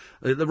money.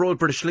 The Royal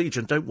British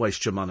Legion don't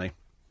waste your money.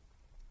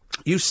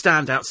 You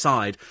stand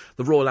outside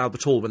the Royal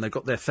Albert Hall when they've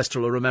got their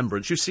Festival of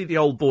Remembrance. You see the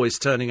old boys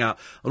turning out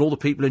and all the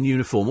people in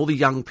uniform, all the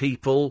young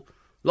people,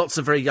 lots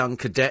of very young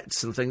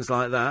cadets and things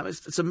like that.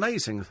 It's an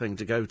amazing thing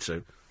to go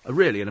to.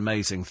 Really an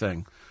amazing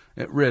thing.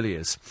 It really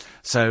is.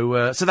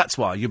 So that's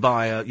why you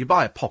buy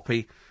a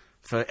poppy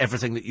for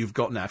everything that you've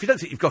got now. If you don't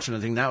think you've got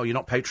anything now or you're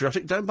not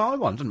patriotic, don't buy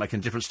one. Doesn't make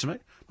any difference to me. I'm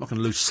not going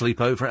to lose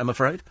sleep over it, I'm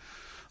afraid.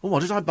 Oh,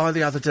 what did I buy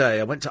the other day?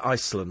 I went to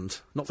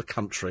Iceland, not the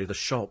country, the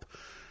shop,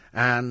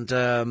 and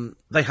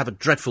they have a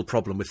dreadful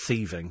problem with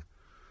thieving.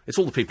 It's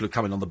all the people who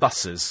come in on the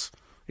buses.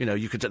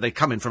 They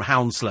come in from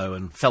Hounslow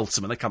and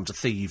Feltham and they come to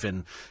thieve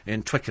in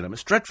Twickenham.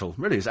 It's dreadful.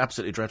 Really is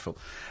absolutely dreadful.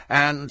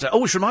 And,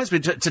 which reminds me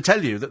to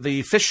tell you that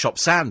the fish shop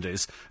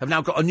Sandys have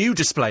now got a new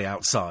display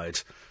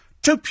outside.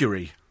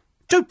 Topiary.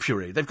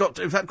 They've got,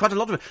 in fact, quite a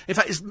lot of it. In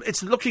fact,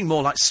 it's looking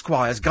more like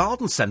Squire's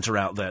Garden Centre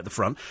out there at the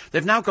front.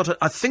 They've now got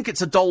I think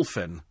it's a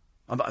dolphin.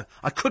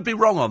 I could be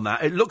wrong on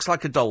that. It looks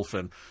like a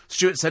dolphin.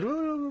 Stuart said,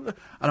 ooh,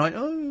 and I went,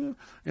 oh,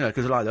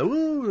 because I like that,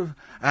 ooh,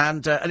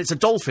 and it's a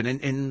dolphin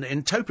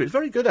in topiary. It's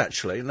very good,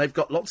 actually, and they've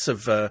got lots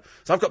of, so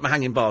I've got my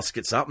hanging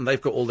baskets up, and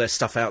they've got all their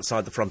stuff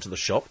outside the front of the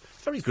shop.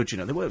 Very good,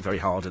 they work very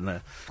hard in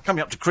there.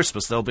 Coming up to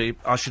Christmas, they'll be,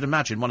 I should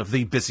imagine, one of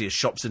the busiest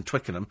shops in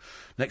Twickenham,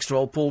 next to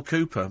old Paul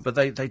Cooper, but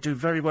they do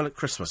very well at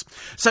Christmas.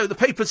 So, the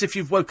papers, if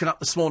you've woken up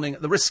this morning,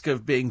 at the risk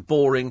of being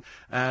boring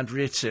and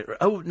reiterate,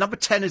 number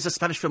 10 is a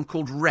Spanish film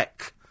called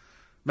Wreck.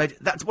 I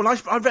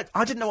read.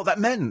 I didn't know what that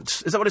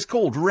meant. Is that what it's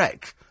called?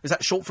 Wreck? Is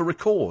that short for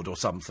record or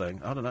something?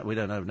 I don't know. We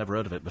don't know. Never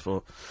heard of it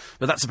before.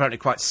 But that's apparently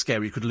quite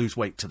scary. You could lose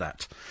weight to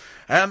that.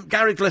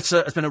 Gary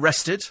Glitter has been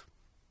arrested,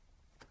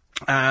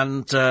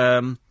 and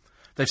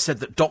they've said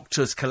that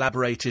doctors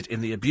collaborated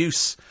in the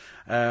abuse.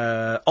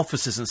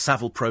 Officers and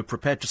Savile Pro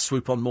prepared to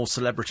swoop on more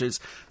celebrities.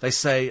 They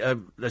say,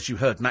 as you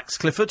heard, Max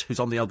Clifford, who's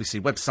on the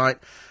LBC website,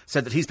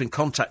 said that he's been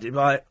contacted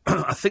by,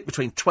 I think,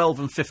 between 12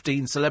 and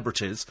 15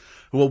 celebrities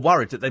who are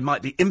worried that they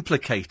might be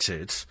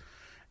implicated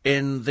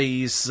in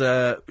these,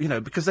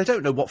 because they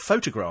don't know what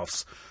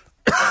photographs,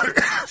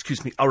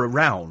 excuse me, are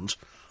around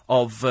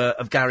of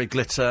Gary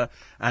Glitter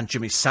and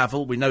Jimmy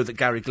Savile. We know that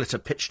Gary Glitter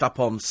pitched up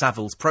on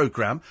Savile's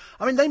programme.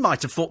 I mean, they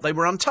might have thought they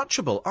were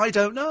untouchable. I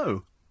don't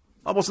know.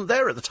 I wasn't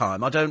there at the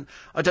time. I don't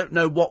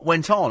know what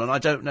went on, and I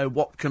don't know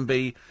what can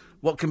be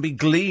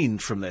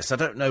gleaned from this. I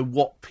don't know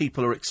what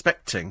people are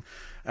expecting.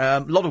 A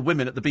lot of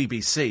women at the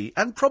BBC,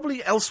 and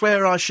probably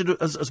elsewhere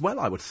as well,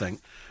 I would think,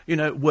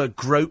 were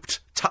groped,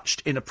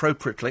 touched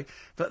inappropriately,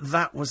 but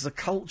that was the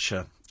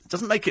culture. It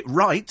doesn't make it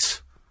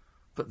right,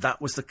 but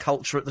that was the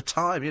culture at the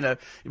time. If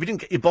you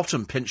didn't get your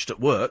bottom pinched at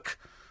work,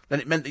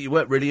 then it meant that you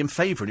weren't really in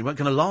favour and you weren't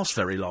going to last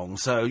very long.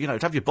 So, to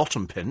have your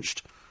bottom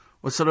pinched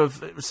was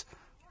it was...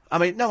 I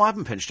mean, no, I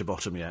haven't pinched a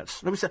bottom yet.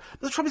 But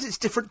the trouble is, it's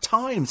different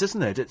times,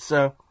 isn't it? It's,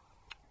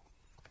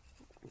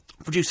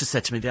 producer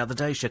said to me the other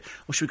day, she said,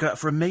 well, should we go out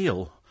for a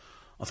meal?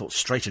 I thought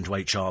straight into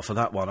HR for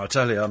that one, I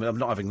tell you. I mean, I'm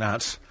not having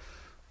that.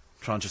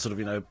 Trying to sort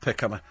of,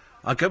 pick up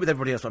I'll go with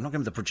everybody else, but I'm not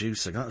going with the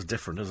producer. That's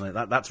different, isn't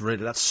it?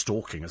 That's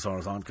stalking as far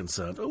as I'm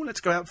concerned. Oh,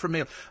 let's go out for a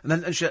meal. And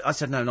then I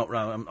said, no, not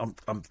right. I'm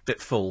a bit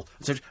full.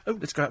 I said, oh,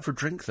 let's go out for a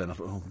drink then. I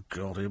thought, oh,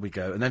 God, here we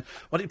go. And then,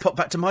 why don't you pop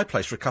back to my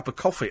place for a cup of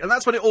coffee? And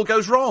that's when it all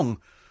goes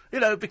wrong.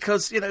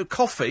 Because,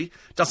 coffee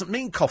doesn't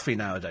mean coffee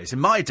nowadays. In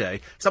my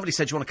day, somebody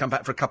said, you want to come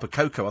back for a cup of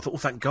cocoa? I thought, oh,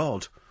 thank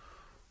God.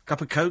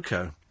 Cup of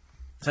cocoa.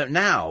 So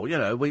now,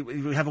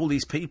 we have all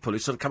these people who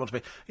sort of come up to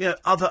me,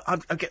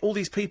 I get all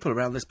these people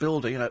around this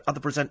building,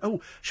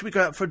 should we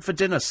go out for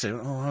dinner soon?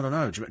 Oh, I don't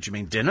know. Do you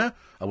mean dinner?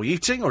 Are we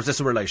eating, or is this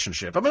a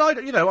relationship? I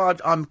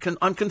mean,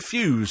 I'm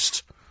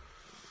confused.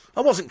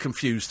 I wasn't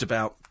confused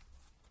about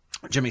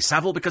Jimmy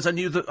Savile, because I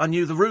knew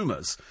the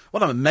rumours.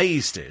 What I'm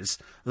amazed is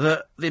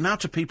that the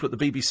amount of people at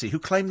the BBC who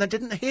claim they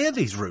didn't hear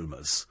these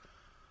rumours.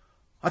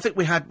 I think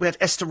we had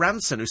Esther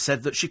Ranson, who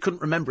said that she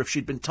couldn't remember if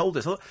she'd been told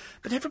this.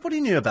 But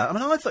everybody knew about it.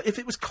 I mean, I thought if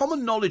it was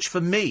common knowledge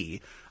for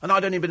me, and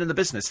I'd only been in the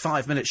business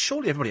 5 minutes,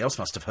 surely everybody else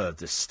must have heard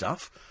this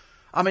stuff.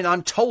 I mean,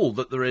 I'm told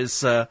that there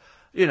is,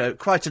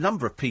 quite a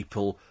number of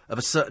people of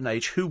a certain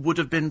age who would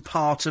have been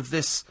part of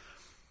this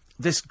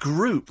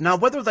group. Now,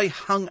 whether they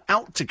hung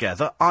out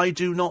together, I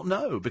do not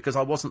know, because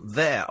I wasn't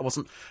there. I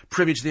wasn't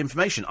privy to the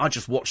information. I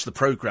just watched the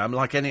programme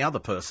like any other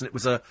person. It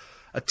was a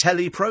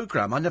telly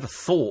programme. I never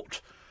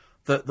thought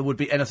that there would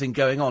be anything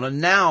going on.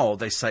 And now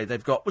they say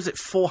they've got,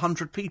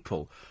 400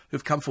 people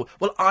who've come forward.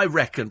 Well, I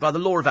reckon, by the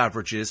law of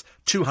averages,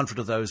 200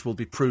 of those will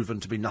be proven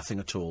to be nothing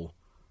at all.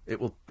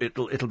 It'll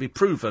be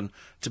proven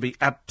to be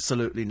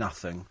absolutely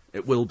nothing.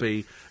 It will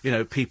be,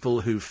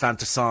 people who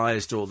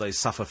fantasised, or they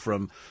suffer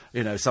from,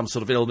 some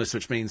sort of illness,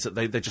 which means that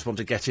they just want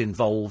to get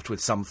involved with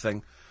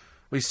something.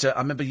 I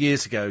remember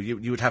years ago,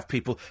 you would have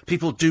people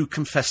do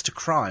confess to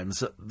crimes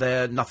that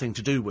they're nothing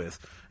to do with.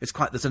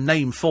 There's a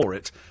name for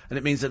it, and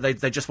it means that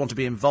they just want to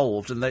be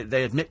involved, and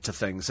they admit to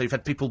things. So you've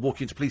had people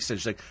walking into police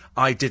stations saying,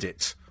 I did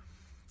it.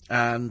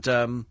 And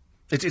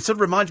it sort of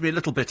reminds me a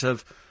little bit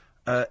of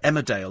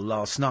Emmerdale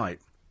last night,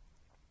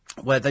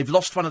 where they've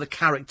lost one of the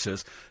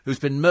characters who's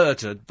been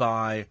murdered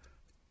by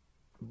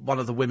one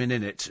of the women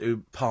in it, who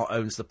part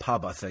owns the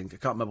pub, I think. I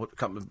can't remember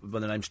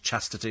whether the name's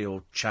Chastity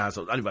or Chaz,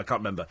 or anyway, I can't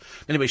remember.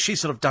 Anyway,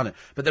 she's sort of done it,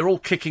 but they're all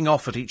kicking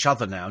off at each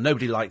other now.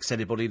 Nobody likes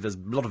anybody. There's a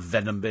lot of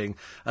venom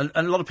and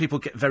a lot of people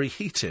get very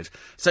heated.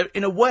 So,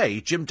 in a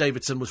way, Jim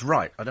Davidson was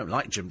right. I don't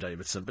like Jim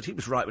Davidson, but he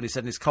was right when he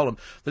said in his column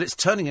that it's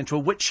turning into a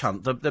witch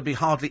hunt. There'll be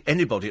hardly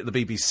anybody at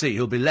the BBC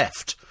who'll be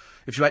left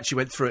if you actually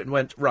went through it and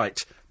went, right,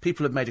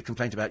 people have made a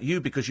complaint about you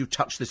because you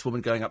touched this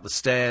woman going up the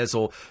stairs,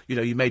 or,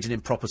 you made an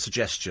improper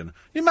suggestion.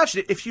 You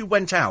imagine if you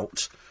went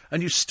out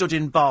and you stood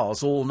in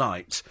bars all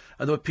night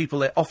and there were people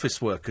there,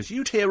 office workers,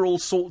 you'd hear all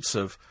sorts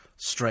of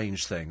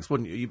strange things,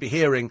 wouldn't you? You'd be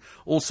hearing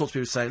all sorts of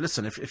people say,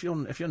 listen, if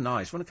you're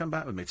nice, want to come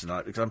back with me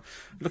tonight because I'm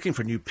looking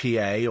for a new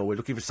PA, or we're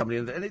looking for somebody,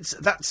 and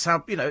that's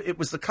how, it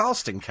was the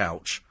casting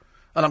couch.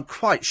 And I'm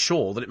quite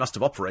sure that it must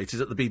have operated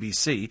at the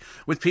BBC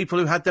with people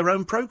who had their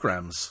own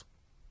programmes.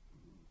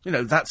 You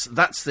know, that's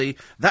the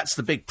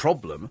big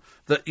problem,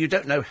 that you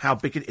don't know how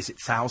big it is. Is it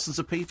thousands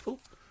of people?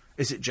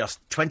 Is it just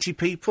 20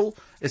 people?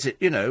 Is it,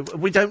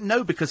 we don't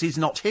know because he's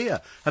not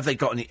here. Have they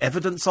got any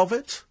evidence of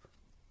it?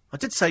 I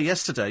did say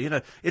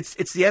yesterday,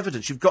 it's the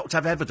evidence. You've got to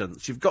have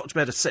evidence. You've got to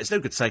be able to say, it's no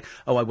good saying,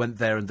 oh, I went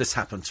there and this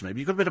happened to me. But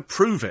you've got to be able to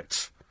prove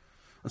it.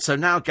 And so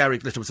now Gary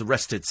Glitter was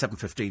arrested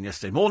 7:15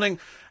 yesterday morning,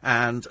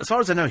 and as far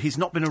as I know, he's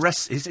not been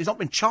arrested. He's not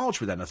been charged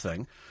with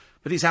anything,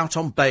 but he's out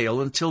on bail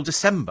until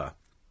December.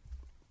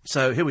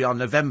 So here we are,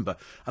 November,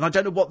 and I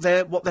don't know what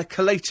they're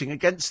collating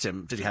against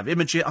him. Did he have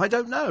imagery? I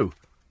don't know.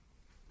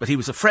 But he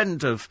was a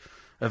friend of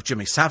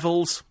Jimmy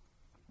Savile's,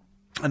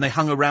 and they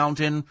hung around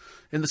in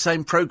the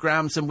same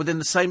programmes and within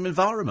the same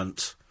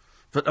environment.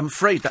 But I'm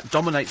afraid that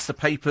dominates the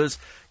papers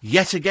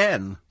yet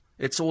again.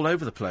 It's all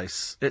over the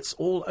place. It's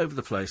all over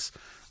the place.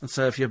 And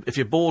so if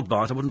you're bored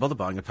by it, I wouldn't bother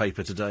buying a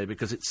paper today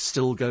because it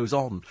still goes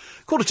on.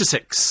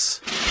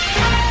 5:45.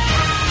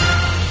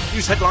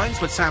 News headlines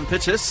with Sam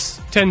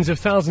Pittis. Tens of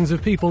thousands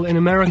of people in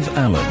America.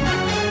 Alan.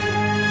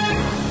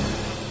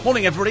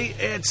 Morning, everybody.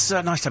 It's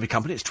nice to have your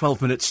company. It's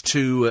 12 minutes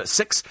to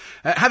 6.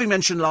 Having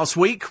mentioned last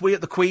week, we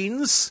at the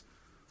Queen's,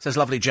 says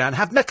lovely Jan,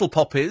 have metal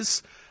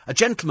poppies. A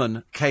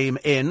gentleman came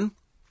in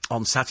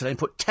on Saturday and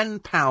put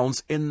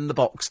 £10 in the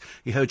box.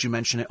 He heard you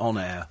mention it on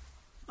air.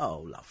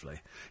 Oh,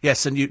 lovely.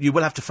 Yes, and you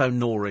will have to phone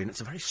Noreen.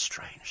 It's a very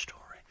strange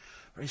story.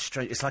 Very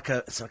strange. It's like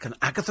an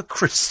Agatha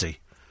Christie.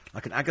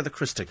 Like an Agatha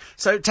Christie.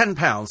 So,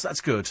 £10,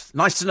 that's good.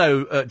 Nice to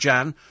know,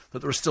 Jan, that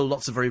there are still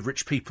lots of very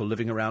rich people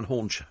living around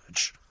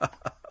Hornchurch.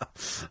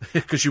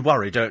 Because you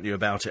worry, don't you,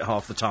 about it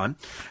half the time.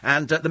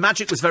 And the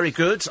magic was very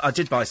good. I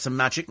did buy some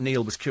magic.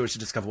 Neil was curious to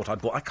discover what I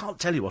bought. I can't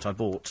tell you what I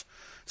bought.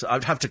 So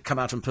I'd have to come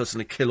out and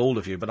personally kill all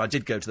of you. But I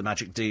did go to the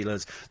Magic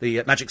Dealers,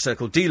 the Magic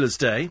Circle Dealers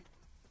Day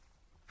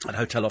at a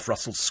hotel off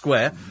Russell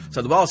Square.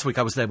 So the last week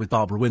I was there with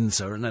Barbara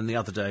Windsor, and then the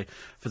other day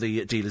for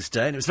the Dealers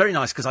Day. And it was very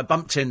nice because I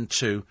bumped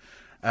into...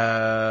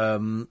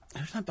 who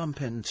did I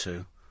bump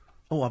into?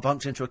 Oh, I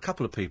bumped into a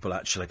couple of people,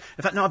 actually.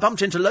 In fact, no, I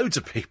bumped into loads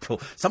of people.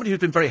 Somebody who's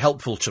been very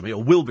helpful to me,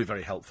 or will be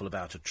very helpful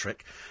about a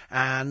trick.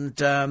 And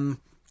David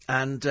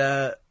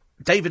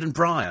and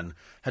Brian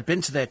had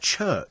been to their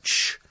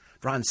church.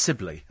 Brian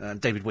Sibley and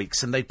David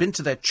Weeks. And they'd been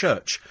to their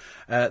church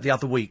the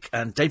other week,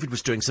 and David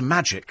was doing some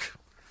magic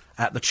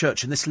at the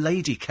church. And this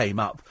lady came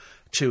up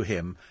to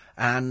him,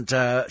 and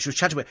she was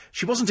chatting with him.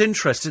 She wasn't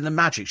interested in the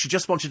magic. She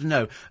just wanted to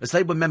know, as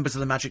they were members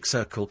of the Magic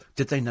Circle,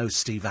 did they know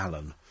Steve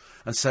Allen?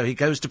 And so he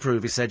goes to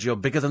prove, he said, you're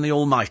bigger than the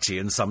Almighty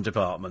in some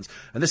departments.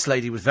 And this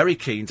lady was very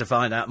keen to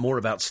find out more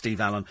about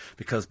Steve Allen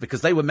because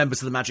they were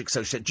members of the Magic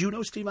Circle. She said, do you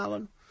know Steve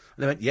Allen?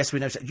 And they went, yes, we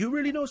know. Said, you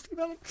really know Steve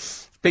Allen?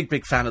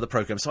 Big fan of the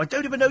programme. So I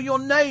don't even know your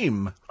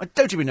name. But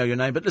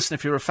listen,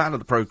 if you're a fan of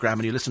the programme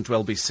and you listen to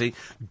LBC,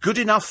 good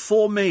enough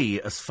for me,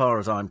 as far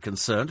as I'm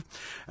concerned.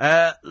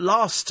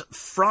 Last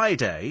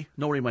Friday,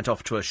 Noreen went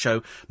off to a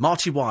show.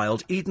 Marty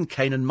Wilde, Eden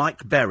Kane and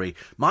Mike Berry.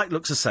 Mike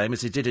looks the same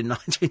as he did in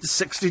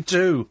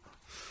 1962.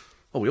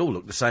 Well, we all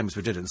look the same as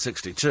we did in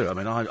 62. I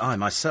mean, I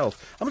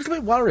myself, I'm a little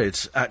bit worried,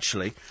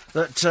 actually,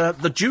 that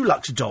the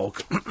Dulux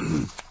dog...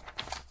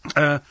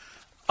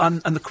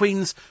 and the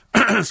Queen's,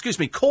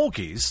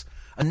 corgis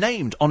are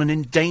named on an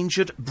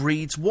endangered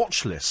breeds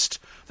watch list.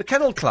 The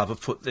Kennel Club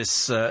have put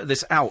this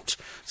out.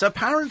 So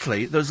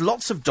apparently there's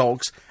lots of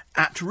dogs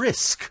at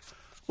risk,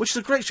 which is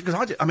a great...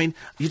 Because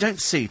you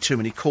don't see too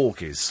many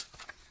corgis,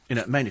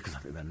 mainly because I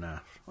think they're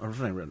naff. I don't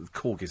think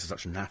corgis are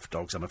such naff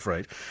dogs, I'm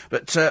afraid.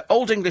 But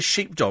Old English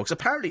sheepdogs,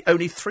 apparently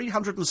only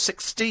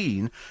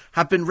 316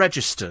 have been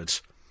registered,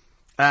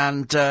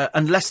 and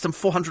less than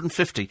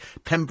 450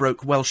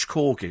 Pembroke Welsh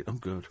corgis. Oh,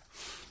 good.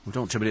 We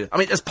don't want too many. I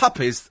mean, as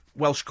puppies,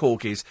 Welsh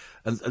corgis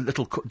and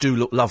do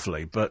look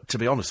lovely, but to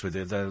be honest with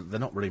you, they're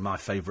not really my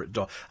favourite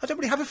dog. I don't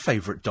really have a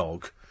favourite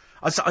dog.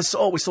 We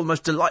saw the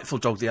most delightful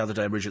dog the other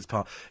day in Regent's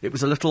Park. It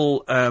was a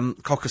little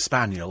Cocker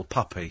Spaniel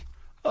puppy.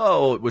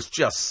 Oh, it was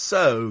just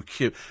so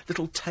cute.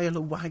 Little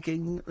tail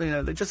wagging,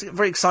 they just get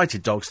very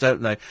excited, dogs,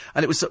 don't they?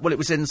 And it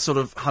was in sort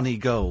of honey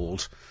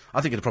gold.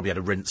 I think it probably had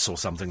a rinse or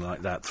something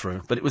like that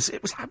through. But it was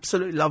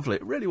absolutely lovely.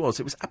 It really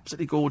was. It was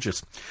absolutely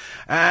gorgeous.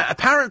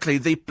 Apparently,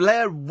 the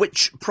Blair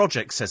Witch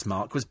Project, says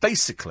Mark, was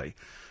basically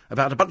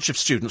about a bunch of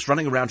students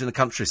running around in the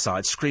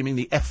countryside screaming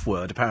the F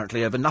word,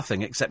 apparently over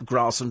nothing except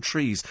grass and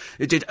trees.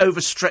 It did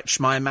overstretch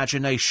my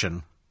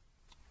imagination.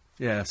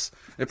 Yes,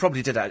 it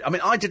probably did. I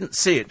mean, I didn't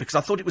see it because I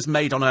thought it was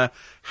made on a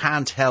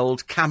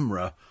handheld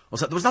camera. Or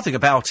so. There was nothing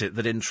about it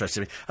that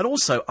interested me. And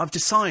also, I've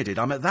decided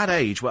I'm at that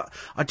age where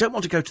I don't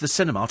want to go to the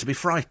cinema to be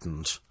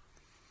frightened.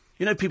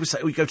 People say,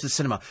 oh, you go to the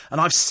cinema.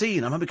 And I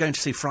remember going to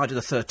see Friday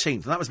the 13th,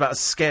 and that was about as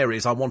scary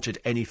as I wanted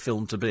any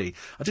film to be.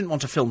 I didn't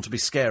want a film to be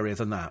scarier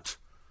than that.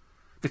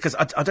 Because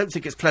I don't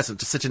think it's pleasant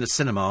to sit in a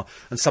cinema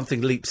and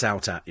something leaps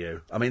out at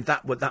you. I mean,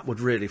 that would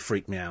really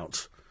freak me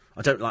out.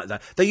 I don't like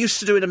that. They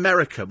used to do in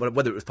America,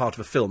 whether it was part of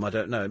a film, I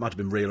don't know. It might have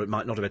been real or it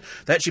might not have been.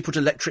 They actually put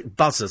electric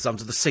buzzers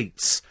under the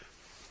seats.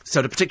 So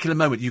at a particular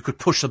moment, you could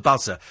push a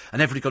buzzer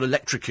and everybody got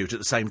electrocuted at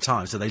the same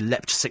time, so they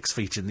leapt 6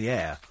 feet in the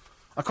air.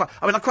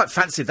 I quite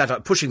fancied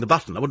that, pushing the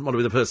button. I wouldn't want to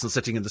be the person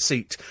sitting in the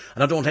seat,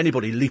 and I don't want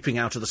anybody leaping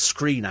out of the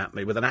screen at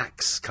me with an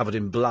axe covered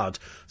in blood,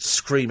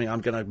 screaming,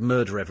 I'm going to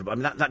murder everybody.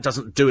 I mean, that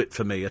doesn't do it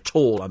for me at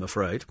all, I'm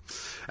afraid.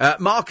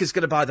 Mark is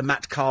going to buy the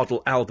Matt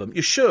Cardle album.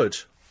 You should.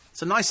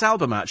 It's a nice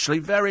album, actually,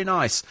 very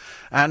nice.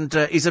 And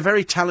he's a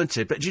very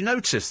talented... But do you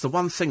notice the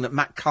one thing that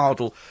Matt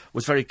Cardle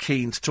was very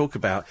keen to talk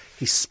about?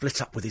 He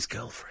split up with his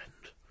girlfriend.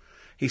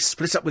 He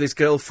split up with his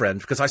girlfriend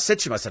because I said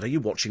to him, are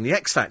you watching The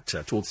X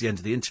Factor? Towards the end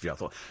of the interview, I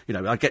thought,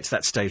 I get to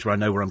that stage where I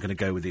know where I'm going to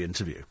go with the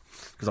interview.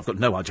 Because I've got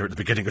no idea at the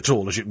beginning at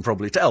all, as you can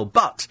probably tell.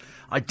 But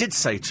I did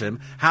say to him,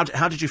 how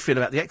did you feel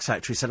about The X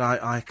Factor? He said,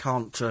 I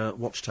can't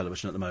watch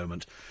television at the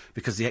moment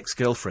because the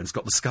ex-girlfriend's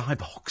got the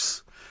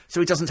Skybox.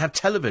 So he doesn't have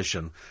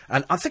television.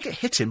 And I think it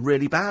hit him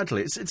really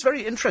badly. It's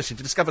very interesting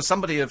to discover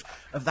somebody of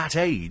that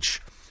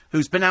age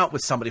who's been out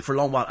with somebody for a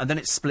long while and then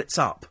it splits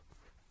up.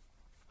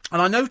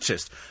 And I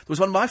noticed there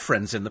was one of my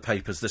friends in the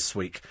papers this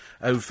week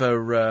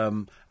over a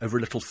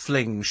little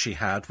fling she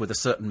had with a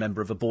certain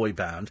member of a boy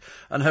band,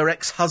 and her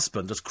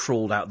ex-husband has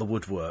crawled out the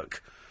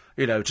woodwork,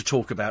 to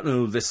talk about,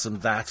 this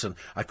and that, and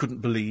I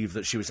couldn't believe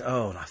that she was,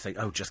 and I think,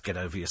 just get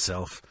over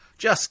yourself.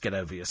 Just get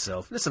over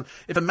yourself. Listen,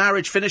 if a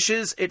marriage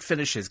finishes, it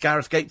finishes.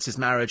 Gareth Gates'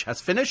 marriage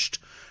has finished,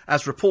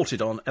 as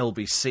reported on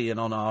LBC and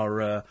on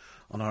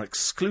our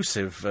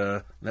exclusive,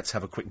 let's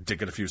have a quick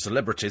dig at a few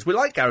celebrities. We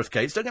like Gareth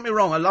Gates, don't get me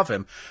wrong, I love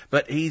him,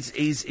 but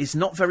he's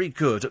not very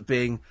good at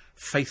being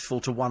faithful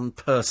to one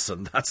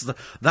person. That's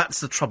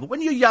the trouble.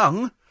 When you're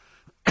young,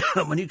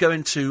 when you go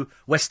into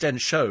West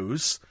End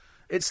shows,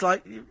 it's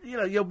like,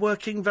 you're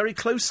working very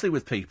closely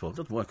with people. It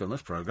doesn't work on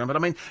this programme, but I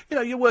mean,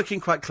 you're working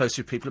quite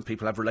closely with people and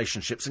people have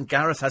relationships, and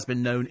Gareth has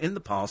been known in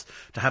the past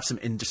to have some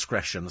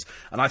indiscretions.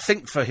 And I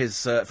think for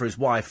his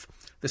wife,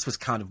 this was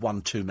kind of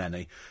one too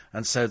many.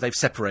 And so they've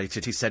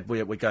separated. He said,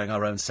 we're going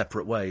our own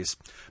separate ways.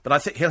 But I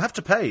think he'll have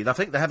to pay. I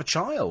think they have a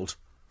child.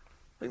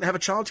 I think they have a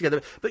child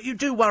together. But you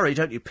do worry,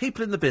 don't you?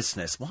 People in the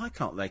business, why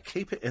can't they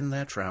keep it in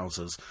their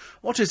trousers?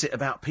 What is it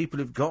about people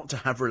who've got to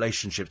have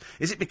relationships?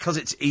 Is it because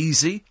it's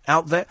easy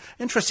out there?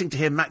 Interesting to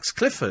hear Max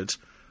Clifford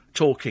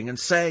talking and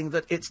saying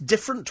that it's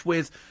different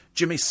with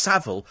Jimmy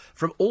Savile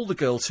from all the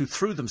girls who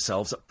threw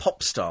themselves at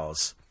pop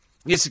stars.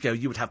 Years ago,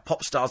 you would have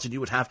pop stars and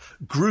you would have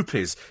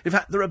groupies. In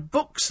fact, there are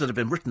books that have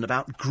been written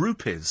about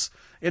groupies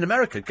in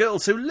America.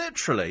 Girls who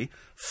literally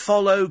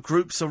follow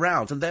groups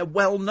around, and they're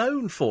well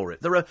known for it.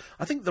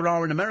 I think there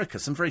are in America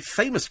some very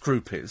famous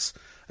groupies,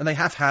 and they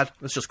have had,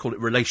 let's just call it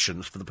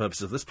relations for the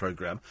purpose of this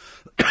programme,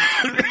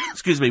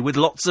 excuse me, with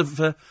lots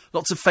of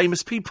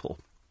famous people.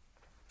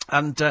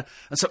 And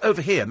so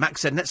over here,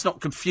 Max said, let's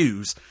not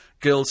confuse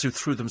girls who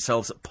threw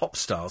themselves at pop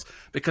stars,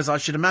 because I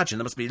should imagine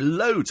there must be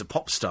loads of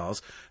pop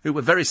stars who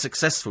were very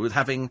successful with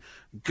having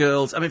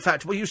girls. I mean, in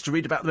fact, we used to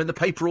read about them in the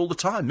paper all the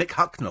time. Mick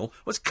Hucknall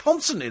was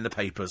constantly in the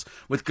papers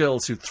with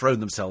girls who'd thrown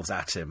themselves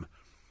at him.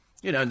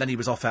 And then he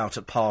was off out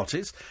at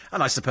parties.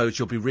 And I suppose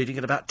you'll be reading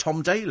it about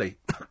Tom Daley.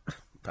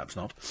 Perhaps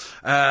not.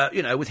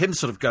 With him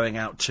sort of going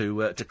out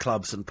to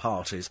clubs and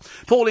parties.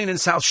 Pauline in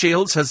South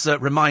Shields has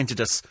reminded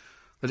us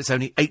that it's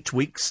only 8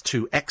 weeks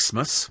to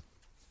Xmas.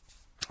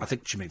 I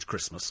think she means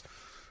Christmas.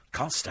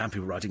 Can't stand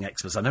people writing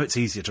Xmas. I know it's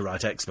easier to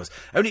write Xmas.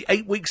 Only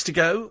 8 weeks to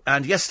go,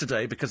 and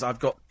yesterday, because I've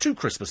got 2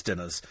 Christmas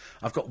dinners.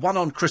 I've got one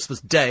on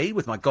Christmas Day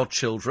with my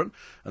godchildren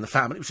and the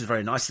family, which is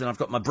very nice. Then I've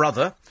got my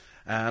brother,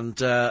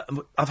 and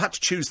I've had to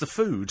choose the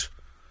food.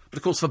 But,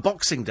 of course, for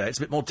Boxing Day, it's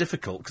a bit more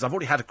difficult, because I've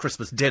already had a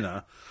Christmas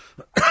dinner.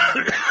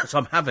 So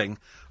I'm having,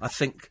 I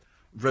think,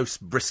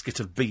 roast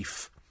brisket of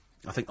beef.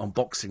 I think on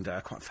Boxing Day, I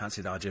quite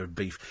fancy the idea of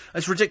beef.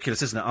 It's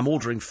ridiculous, isn't it? I'm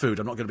ordering food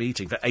I'm not going to be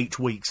eating for 8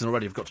 weeks, and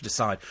already I've got to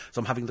decide. So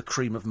I'm having the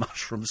cream of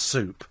mushroom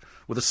soup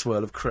with a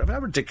swirl of cream. I mean,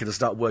 how ridiculous to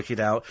start working it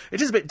out.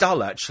 It is a bit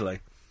dull, actually.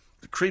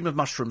 The cream of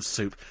mushroom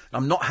soup.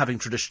 I'm not having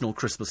traditional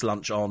Christmas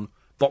lunch on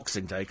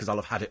Boxing Day, because I'll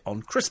have had it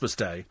on Christmas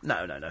Day.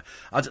 No.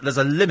 There's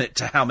a limit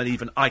to how many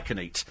even I can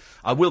eat.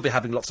 I will be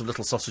having lots of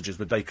little sausages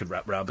with bacon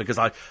wrapped round, because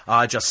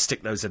I just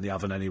stick those in the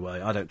oven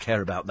anyway. I don't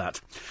care about that.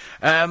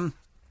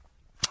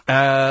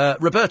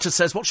 Roberta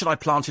says, what should I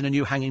plant in a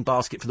new hanging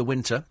basket for the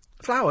winter?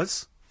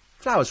 Flowers.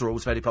 Flowers are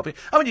always very popular.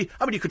 I mean,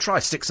 you could try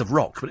sticks of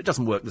rock, but it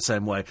doesn't work the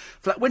same way.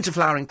 Winter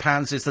flowering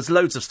pansies, there's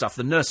loads of stuff.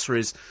 The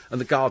nurseries and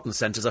the garden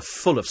centres are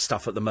full of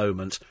stuff at the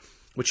moment,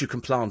 which you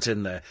can plant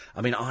in there.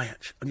 I mean,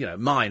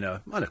 mine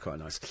are quite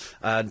nice.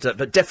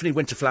 But definitely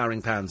winter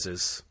flowering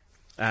pansies.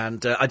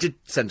 And I did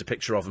send a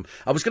picture of them.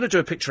 I was going to do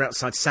a picture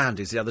outside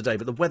Sandy's the other day,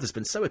 but the weather's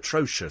been so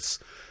atrocious,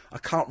 I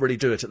can't really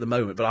do it at the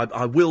moment, but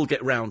I will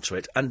get round to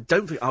it. And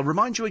I'll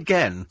remind you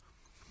again,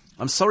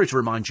 I'm sorry to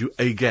remind you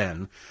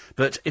again,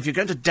 but if you're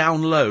going to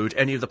download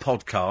any of the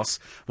podcasts,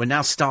 we're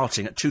now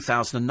starting at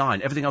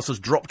 2009. Everything else has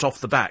dropped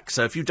off the back.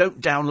 So if you don't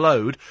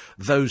download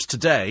those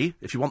today,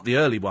 if you want the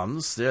early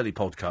ones, the early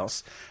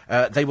podcasts,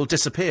 they will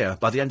disappear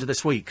by the end of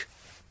this week.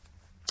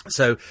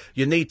 So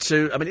you need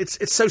to, I mean,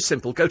 it's so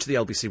simple. Go to the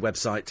LBC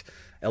website,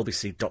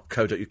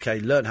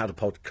 lbc.co.uk, learn how to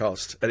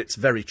podcast, and it's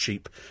very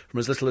cheap. From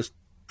as little as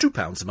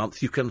 £2 a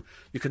month, you can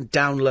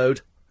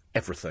download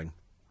everything.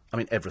 I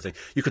mean, everything.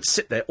 You could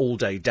sit there all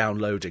day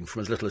downloading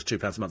from as little as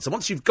 £2 a month. So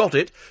once you've got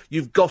it,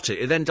 you've got it.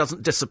 It then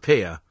doesn't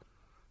disappear.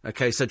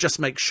 OK, so just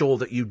make sure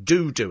that you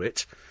do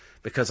it,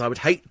 because I would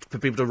hate for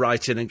people to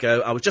write in and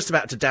go, I was just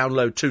about to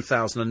download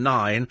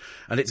 2009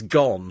 and it's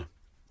gone.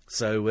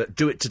 So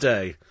do it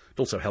today. It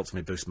also helps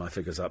me boost my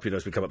figures up,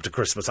 as we come up to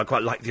Christmas. I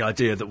quite like the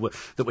idea that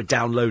we're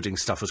downloading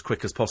stuff as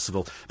quick as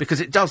possible, because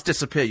it does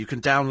disappear. You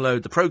can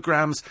download the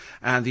programmes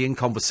and the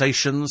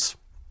in-conversations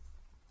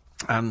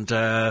and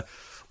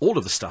all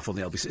of the stuff on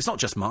the LBC. It's not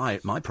just my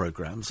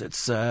programmes,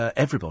 it's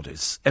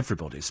everybody's.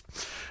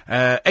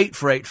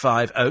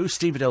 84850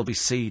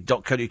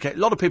 steve@lbc.co.uk. A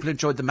lot of people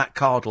enjoyed the Matt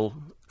Cardle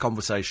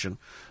conversation,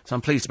 so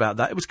I'm pleased about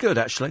that. It was good,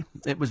 actually.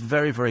 It was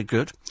very, very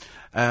good.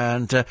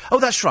 And,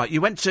 that's right,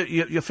 you went to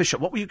your fish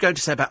shop. What were you going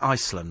to say about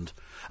Iceland?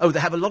 Oh, they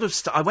have a lot of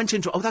stuff. I went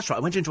into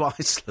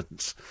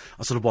Iceland.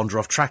 I sort of wander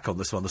off track on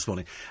this one this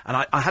morning.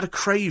 And I had a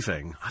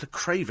craving.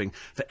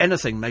 For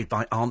anything made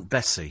by Aunt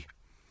Bessie.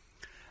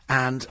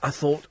 And I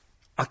thought,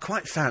 I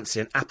quite fancy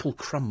an apple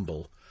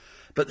crumble.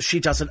 But she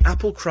does an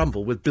apple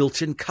crumble with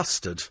built-in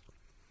custard.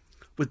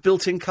 I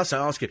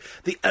ask you,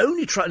 the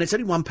only trouble, and it's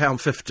only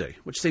 £1.50,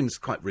 which seems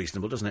quite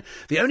reasonable, doesn't it?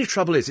 The only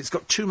trouble is it's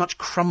got too much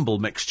crumble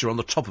mixture on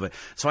the top of it.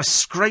 So I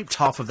scraped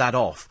half of that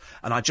off,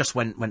 and I just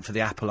went for the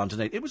apple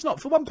underneath. It was not,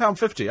 for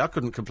 £1.50, I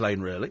couldn't complain,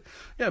 really.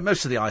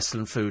 Most of the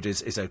Iceland food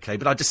is OK,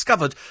 but I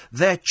discovered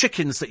their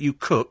chickens that you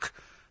cook,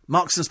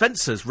 Marks and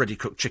Spencer's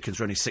ready-cooked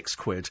chickens are only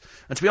 £6.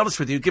 And to be honest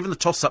with you, given the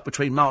toss-up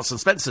between Marks and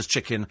Spencer's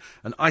chicken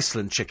and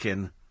Iceland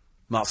chicken,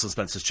 Marks and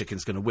Spencer's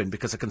chicken's going to win,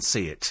 because I can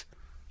see it.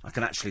 I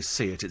can actually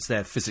see it. It's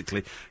there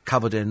physically,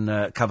 covered in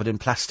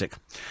plastic.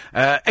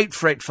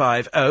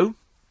 84850.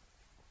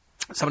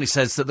 Somebody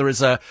says that there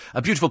is a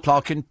beautiful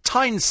park in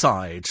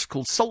Tyneside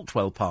called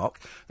Saltwell Park.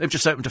 They've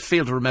just opened a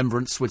field of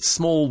remembrance with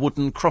small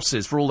wooden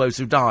crosses for all those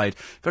who died.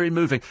 Very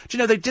moving. Do you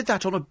know, they did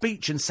that on a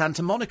beach in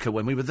Santa Monica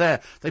when we were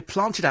there. They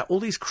planted out all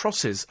these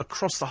crosses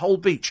across the whole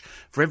beach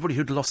for everybody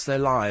who'd lost their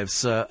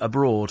lives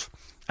abroad.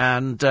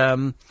 And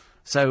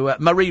so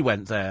Marie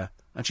went there.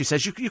 And she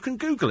says, you can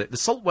Google it, the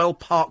Saltwell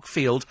Park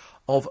Field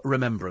of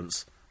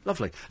Remembrance.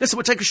 Lovely. Listen,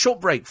 we'll take a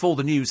short break for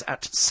the news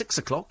at 6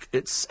 o'clock.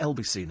 It's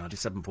LBC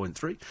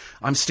 97.3.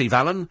 I'm Steve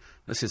Allen.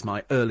 This is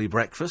my early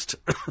breakfast,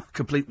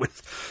 complete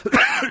with...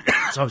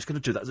 So I was going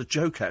to do that as a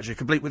joke, actually,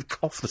 complete with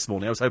cough this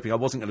morning. I was hoping I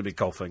wasn't going to be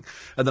coughing.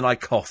 And then I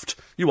coughed.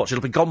 You watch,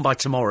 it'll be gone by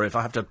tomorrow if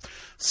I have to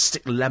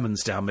stick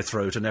lemons down my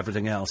throat and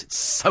everything else. It's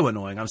so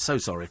annoying. I'm so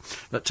sorry.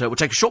 But we'll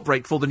take a short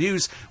break for the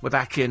news. We're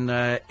back in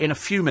a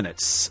few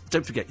minutes.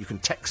 Don't forget, you can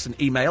text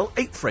and email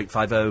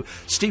 84850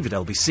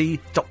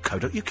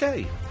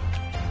 steve@lbc.co.uk.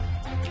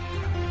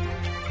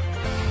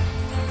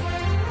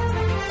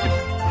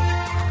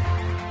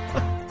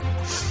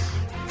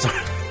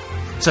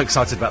 So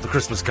excited about the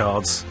Christmas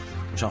cards,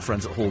 which our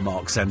friends at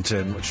Hallmark sent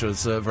in, which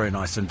was very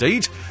nice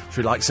indeed, which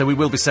we like. So we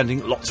will be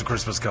sending lots of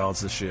Christmas cards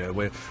this year.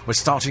 We're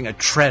starting a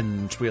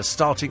trend. We are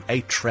starting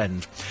a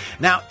trend.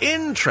 Now,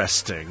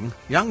 interesting,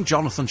 young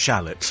Jonathan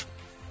Shalit,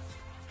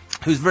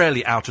 who's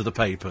rarely out of the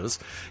papers,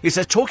 he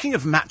says, talking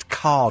of Matt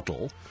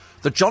Cardle,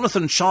 the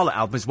Jonathan and Charlotte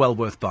album is well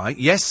worth buying.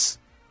 Yes,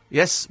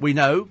 we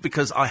know,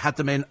 because I had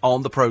them in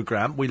on the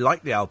programme. We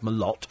like the album a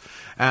lot.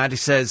 And he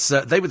says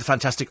they were the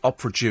fantastic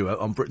opera duo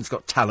on Britain's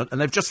Got Talent,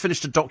 and they've just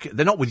finished a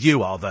They're not with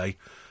you, are they?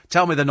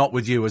 Tell me they're not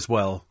with you as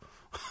well.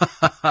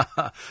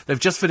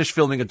 They've just finished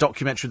filming a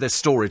documentary of their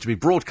story to be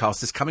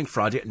broadcast this coming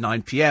Friday at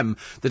 9 p.m.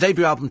 The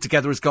debut album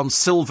Together has gone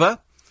silver,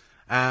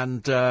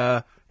 and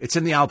it's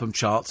in the album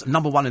charts,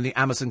 number 1 in the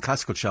Amazon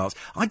Classical charts.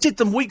 I did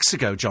them weeks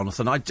ago,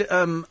 Jonathan. I did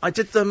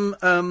them...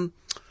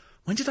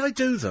 when did I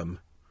do them?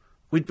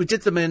 We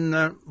did them in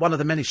one of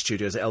the many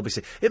studios at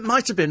LBC. It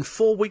might have been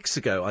 4 weeks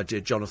ago I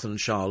did Jonathan and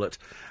Charlotte.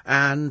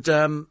 And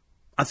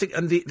I think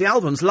the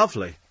album's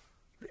lovely.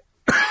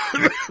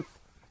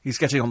 He's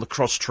getting on the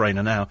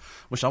cross-trainer now.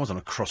 Wish I was on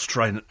a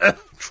cross-trainer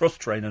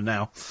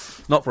now.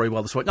 Not very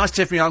well this week. Nice to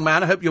hear from you, young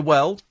man. I hope you're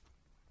well.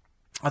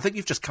 I think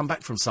you've just come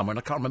back from somewhere, and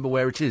I can't remember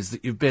where it is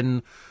that you've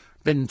been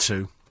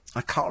to.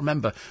 I can't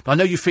remember. But I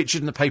know you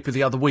featured in the paper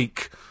the other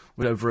week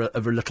over a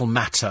little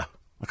matter.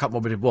 I can't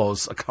remember what it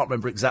was. I can't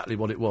remember exactly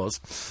what it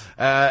was.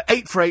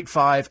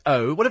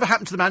 84850. Whatever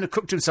happened to the man who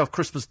cooked himself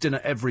Christmas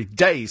dinner every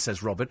day,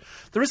 says Robin.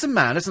 There is a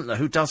man, isn't there,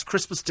 who does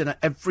Christmas dinner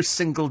every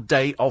single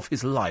day of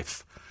his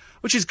life,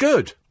 which is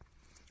good.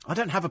 I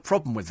don't have a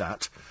problem with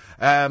that.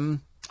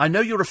 I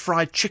know you're a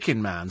fried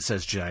chicken man,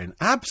 says Jane.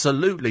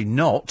 Absolutely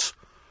not.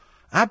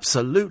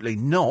 Absolutely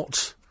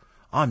not.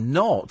 I'm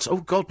not. Oh,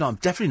 God, no, I'm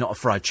definitely not a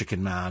fried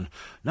chicken man.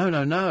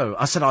 No.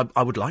 I said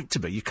I would like to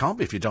be. You can't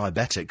be if you're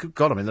diabetic. Good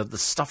God, I mean, the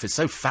stuff is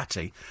so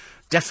fatty.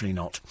 Definitely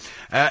not.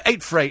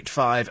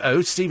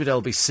 84850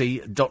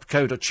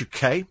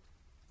 steve@lbc.co.uk.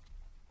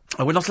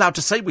 Oh, we're not allowed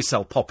to say we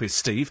sell poppies,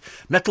 Steve.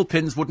 Metal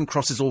pins, wooden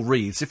crosses or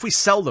wreaths. If we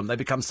sell them, they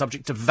become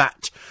subject to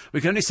VAT. We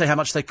can only say how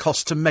much they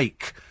cost to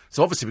make.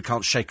 So obviously we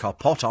can't shake our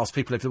pot, ask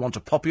people if they want a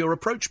poppy or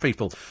approach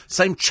people.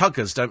 Same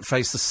chuggers don't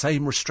face the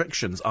same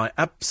restrictions. I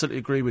absolutely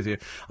agree with you.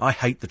 I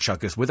hate the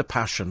chuggers with a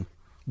passion.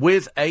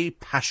 with a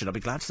passion. I'll be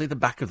glad to see the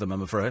back of them,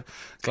 I'm afraid.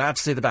 Glad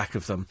to see the back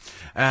of them.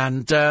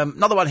 And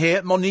another one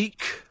here,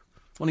 Monique.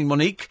 Morning,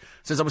 Monique.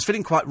 Says, I was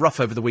feeling quite rough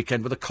over the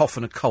weekend with a cough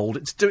and a cold.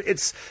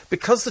 It's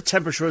because the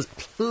temperature has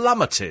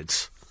plummeted.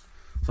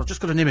 So I've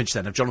just got an image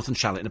then of Jonathan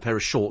Shalit in a pair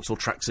of shorts or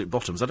tracksuit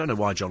bottoms. I don't know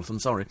why, Jonathan,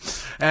 sorry.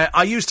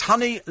 I used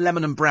honey,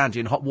 lemon and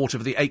brandy in hot water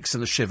for the aches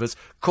and the shivers.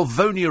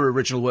 Corvonia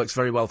Original works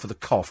very well for the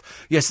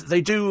cough. Yes,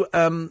 they do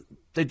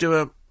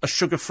a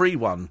sugar-free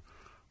one,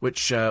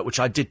 which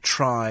I did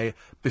try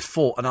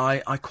before, and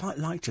I quite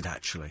liked it,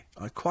 actually.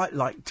 I quite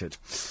liked it.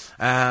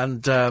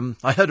 And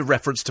I heard a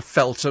reference to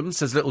Feltham,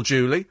 says little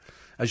Julie.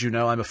 As you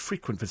know, I'm a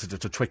frequent visitor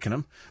to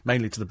Twickenham,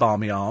 mainly to the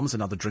Barmy Arms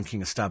and other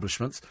drinking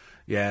establishments.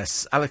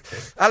 Yes,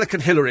 Alec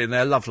and Hilary, and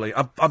they're lovely.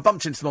 I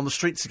bumped into them on the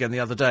streets again the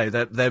other day.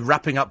 They're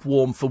wrapping up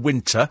warm for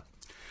winter.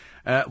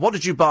 What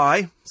did you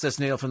buy? Says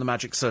Neil from the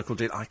Magic Circle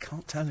deal. I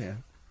can't tell you.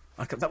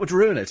 That would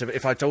ruin it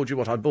if I told you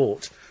what I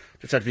bought.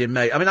 Just had to be in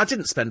May. I mean, I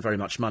didn't spend very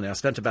much money. I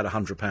spent about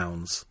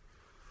 £100.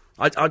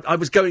 I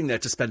was going there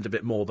to spend a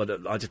bit more,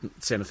 but I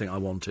didn't see anything I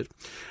wanted.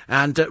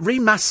 And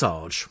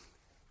re-massage.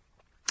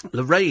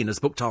 Lorraine has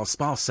booked our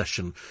spa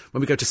session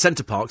when we go to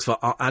Centre Parks for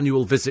our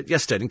annual visit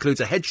yesterday. It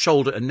includes a head,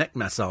 shoulder and neck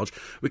massage.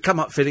 We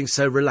come up feeling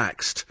so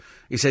relaxed.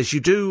 He says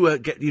you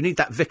do you need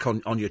that Vic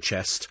on your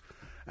chest,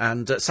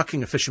 and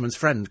sucking a fisherman's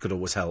friend could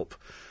always help.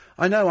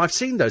 I know, I've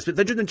seen those, but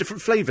they're doing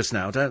different flavours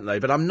now, don't they?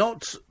 But I'm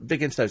not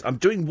big into those. I'm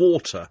doing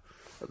water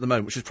at the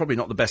moment, which is probably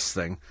not the best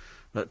thing.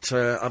 But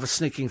I have a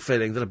sneaking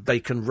feeling that a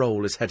bacon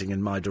roll is heading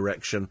in my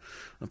direction,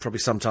 and probably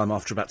sometime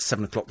after about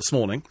 7 o'clock this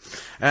morning.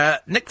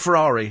 Nick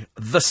Ferrari,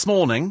 this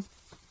morning.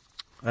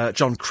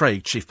 John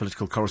Craig, chief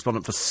political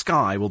correspondent for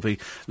Sky, will be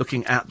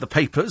looking at the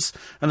papers.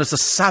 And as the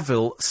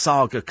Savile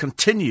saga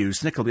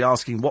continues, Nick will be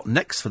asking what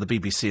next for the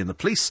BBC and the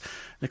police.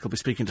 Nick will be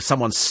speaking to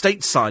someone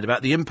stateside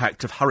about the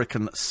impact of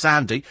Hurricane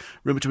Sandy,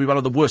 rumoured to be one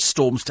of the worst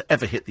storms to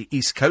ever hit the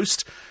East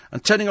Coast,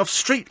 and turning off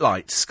street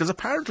lights, because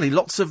apparently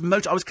lots of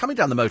I was coming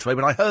down the motorway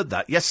when I heard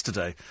that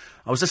yesterday.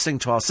 I was listening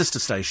to our sister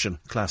station,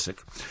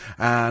 Classic,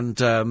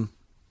 and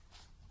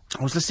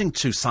I was listening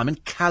to Simon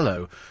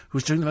Callow, who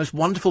was doing the most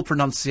wonderful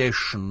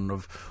pronunciation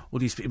of all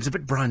these people. It was a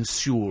bit Brian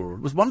Sewell.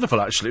 It was wonderful,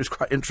 actually. It was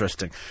quite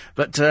interesting.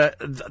 But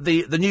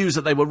the news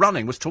that they were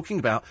running was talking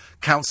about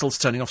councils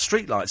turning off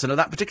streetlights. And at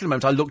that particular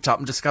moment, I looked up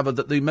and discovered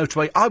that the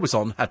motorway I was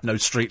on had no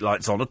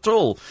streetlights on at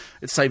all.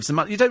 It saves some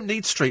money. You don't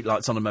need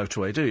streetlights on a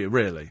motorway, do you,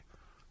 really?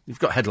 You've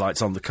got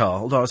headlights on the car,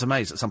 although I was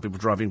amazed at some people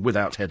driving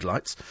without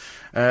headlights.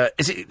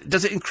 Does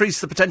it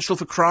increase the potential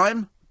for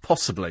crime?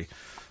 Possibly.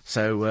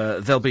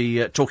 So they'll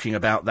be talking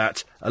about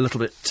that a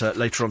little bit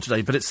later on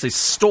today. But it's this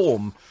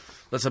storm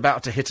that's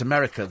about to hit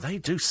America. They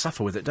do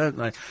suffer with it, don't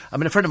they? I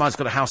mean, a friend of mine's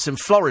got a house in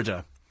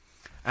Florida,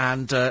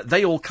 and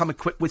they all come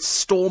equipped with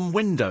storm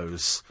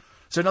windows.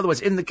 So in other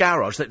words, in the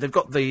garage, they've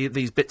got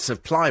these bits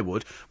of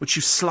plywood which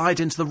you slide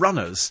into the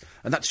runners,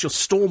 and that's your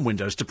storm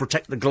windows to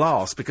protect the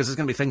glass, because there's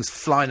going to be things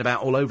flying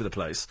about all over the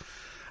place.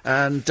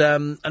 And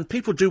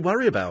people do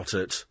worry about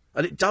it.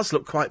 And it does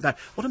look quite bad.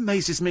 What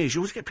amazes me is you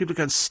always get people who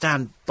go and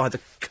stand by the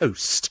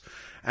coast,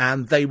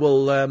 and they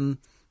will and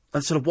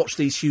sort of watch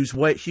these huge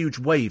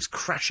waves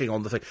crashing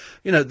on the thing.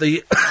 You know,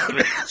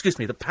 excuse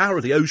me, the power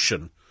of the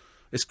ocean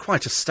is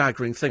quite a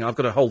staggering thing. I've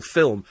got a whole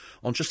film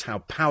on just how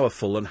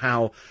powerful and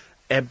how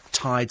ebb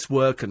tides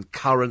work and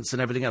currents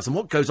and everything else, and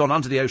what goes on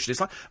under the ocean. It's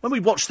like when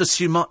we watch the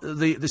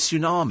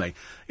tsunami,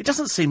 it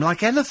doesn't seem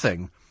like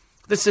anything.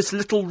 There's this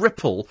little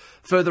ripple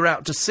further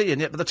out to sea,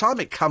 and yet by the time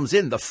it comes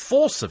in, the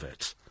force of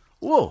it...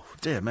 Whoa,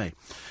 dear me.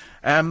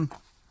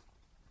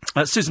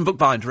 Susan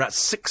Bookbinder at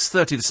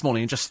 6:30 this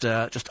morning in just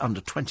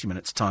under 20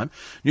 minutes' time.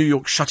 New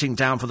York shutting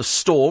down for the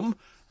storm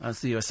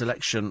as the US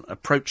election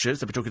approaches.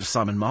 They'll be talking to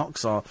Simon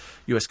Marks, our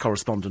US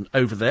correspondent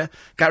over there.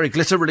 Gary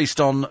Glitter released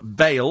on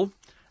bail.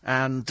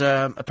 And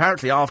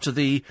apparently after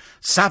the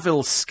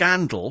Savile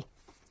scandal,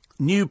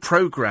 new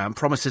programme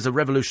promises a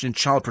revolution in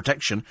child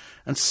protection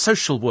and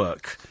social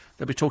work.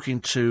 They'll be talking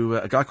to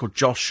a guy called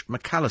Josh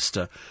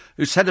McAllister,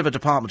 who's head of a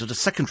department at a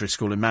secondary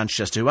school in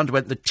Manchester, who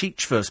underwent the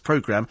Teach First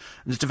programme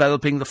and is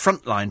developing the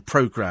Frontline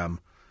programme.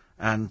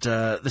 And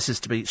this is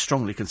to be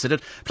strongly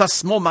considered.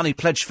 Plus, more money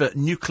pledged for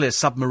nuclear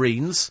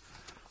submarines.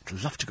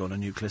 I'd love to go on a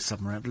nuclear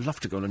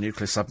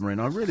submarine.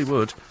 I really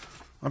would.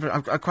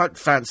 I quite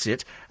fancy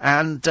it.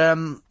 And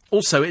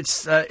also,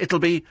 it'll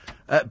be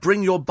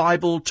Bring Your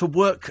Bible to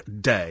Work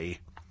Day,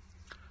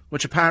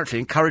 which apparently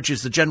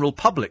encourages the general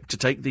public to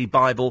take the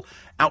Bible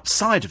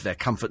outside of their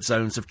comfort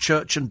zones of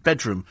church and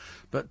bedroom.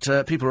 But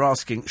people are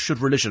asking, should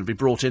religion be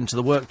brought into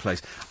the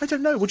workplace? I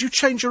don't know. Would you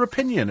change your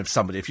opinion of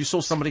somebody if you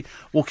saw somebody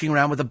walking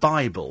around with a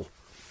Bible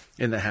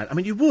in their hand? I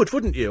mean, you would,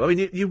 wouldn't you? I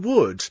mean, you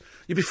would.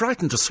 You'd be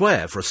frightened to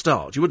swear, for a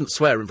start. You wouldn't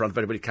swear in front of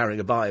anybody carrying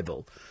a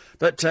Bible.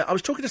 But I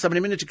was talking to somebody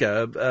a minute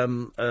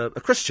ago,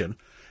 a Christian,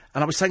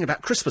 and I was saying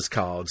about Christmas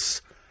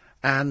cards.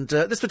 And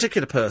this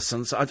particular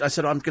person, so I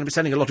said, I'm going to be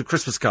sending a lot of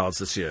Christmas cards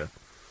this year.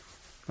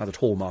 Now that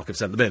Hallmark have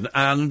sent them in.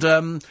 And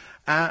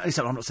he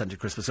said, I'm not sending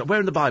Christmas cards. Where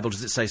in the Bible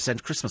does it say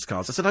send Christmas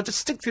cards? I said, I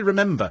distinctly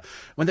remember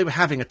when they were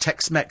having a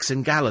Tex-Mex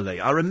in Galilee.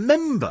 I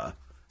remember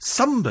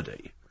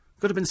somebody,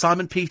 could have been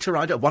Simon Peter,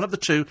 one of the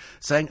two,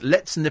 saying,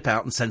 let's nip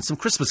out and send some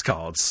Christmas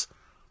cards.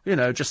 You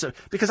know, just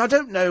because I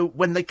don't know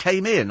when they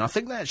came in. I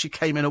think they actually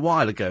came in a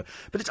while ago.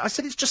 But I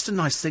said, it's just a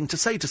nice thing to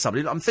say to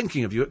somebody. I'm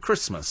thinking of you at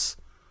Christmas.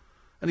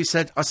 And he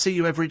said, I see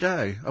you every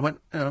day. I went,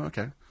 oh,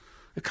 OK.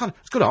 It's a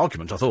good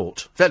argument, I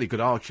thought. Fairly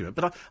good argument.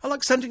 But I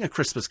like sending a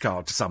Christmas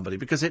card to somebody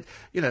because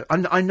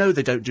I know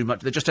they don't do much.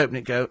 They just open it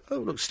and go, oh,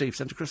 look, Steve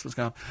sent a Christmas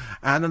card.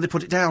 And then they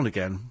put it down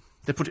again.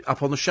 They put it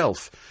up on the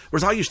shelf.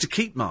 Whereas I used to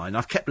keep mine.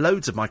 I've kept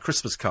loads of my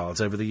Christmas cards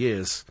over the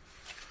years.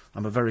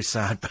 I'm a very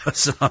sad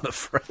person, I'm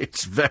afraid.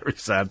 Very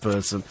sad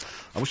person.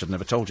 I wish I'd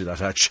never told you that,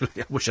 actually.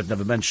 I wish I'd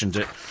never mentioned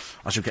it.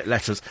 I should get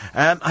letters.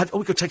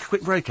 We could take a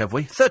quick break, have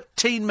we?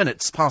 13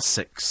 minutes past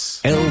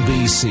 6.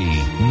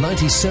 LBC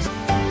 97.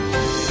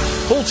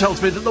 Paul tells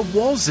me that there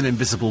was an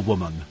invisible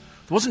woman.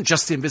 There wasn't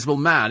just the Invisible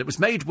Man. It was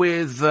made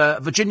with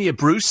Virginia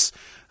Bruce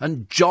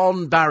and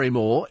John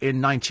Barrymore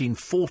in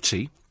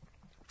 1940.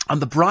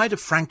 And The Bride of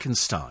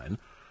Frankenstein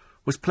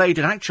was played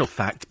in actual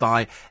fact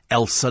by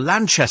Elsa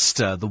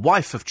Lanchester, the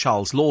wife of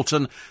Charles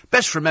Laughton,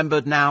 best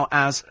remembered now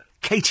as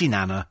Katie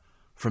Nana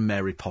from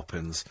Mary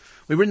Poppins.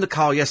 We were in the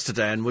car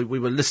yesterday and we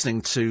were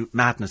listening to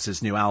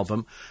Madness's new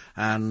album,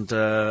 and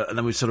then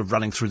we were sort of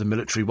running through the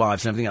Military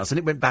Wives and everything else, and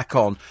it went back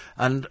on,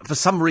 and for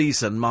some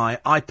reason my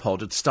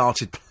iPod had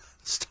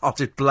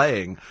started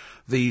playing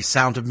The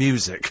Sound of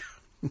Music.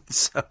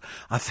 So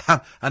I found,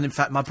 and in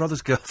fact my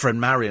brother's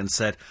girlfriend Marion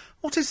said,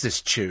 "What is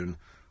this tune?"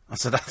 I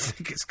said, I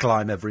think it's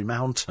Climb Every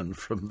Mountain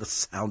from The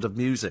Sound of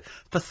Music.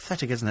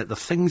 Pathetic, isn't it? The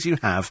things you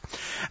have.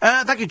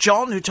 Thank you,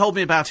 John, who told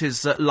me about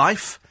his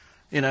life.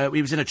 You know,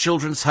 he was in a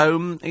children's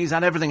home. He's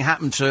had everything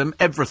happen to him,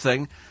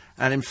 everything.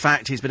 And in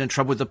fact, he's been in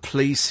trouble with the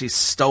police. He's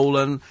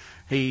stolen.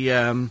 He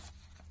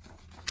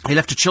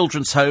left a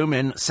children's home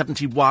in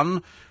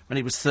 1971 when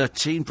he was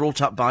 13,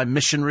 brought up by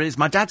missionaries.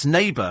 My dad's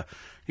neighbour,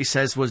 he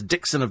says, was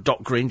Dixon of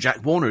Dock Green,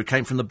 Jack Warner, who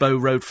came from the Bow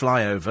Road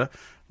flyover,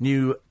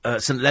 knew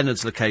St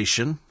Leonard's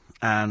location.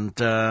 And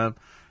so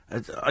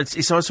I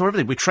saw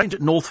everything. We trained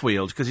at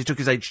Northfield because he took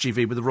his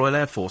HGV with the Royal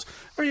Air Force.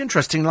 Very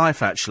interesting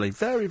life, actually.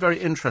 Very, very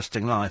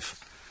interesting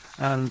life.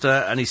 And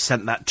he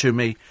sent that to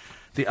me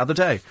the other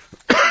day.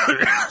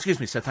 Excuse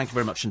me. So thank you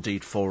very much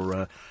indeed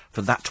for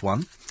that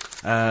one.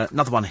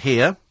 Another one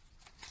here,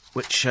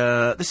 which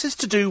this is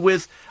to do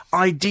with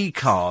ID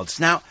cards.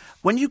 Now,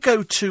 when you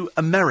go to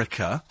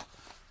America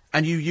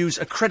and you use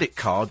a credit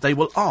card, they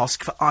will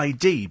ask for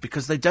ID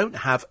because they don't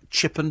have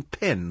chip and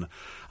PIN.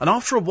 And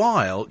after a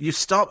while,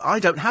 I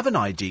don't have an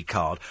ID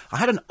card. I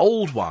had an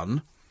old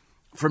one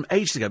from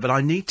ages ago, but I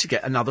need to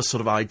get another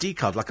sort of ID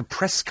card, like a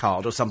press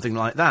card or something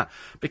like that,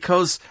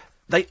 because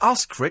they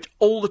ask for it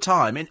all the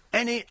time in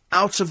any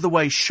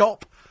out-of-the-way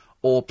shop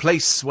or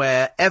place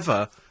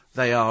wherever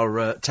they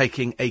are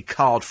taking a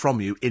card from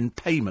you in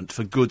payment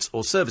for goods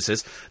or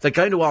services. They're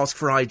going to ask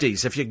for ID.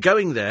 So if you're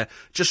going there,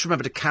 just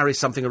remember to carry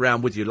something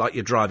around with you, like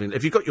you're driving.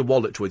 If you've got your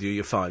wallet with you,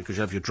 you're fine, because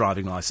you have your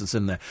driving licence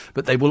in there.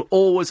 But they will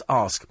always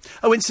ask.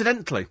 Oh,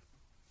 incidentally,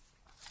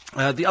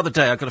 the other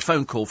day I got a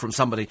phone call from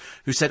somebody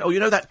who said, oh, you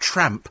know that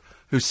tramp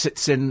who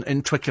sits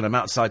in Twickenham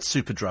outside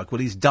Superdrug?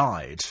 Well, he's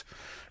died.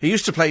 He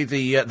used to play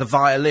the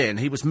violin.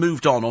 He was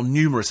moved on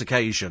numerous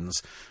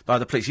occasions by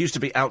the police. He used to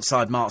be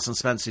outside Marks and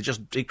Spencer.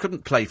 He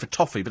couldn't play for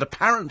toffee, but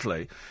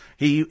apparently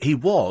he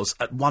was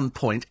at one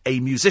point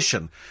a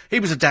musician. He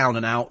was a down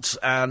and out,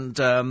 and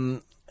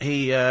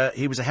he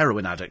was a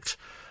heroin addict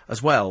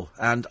as well.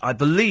 And I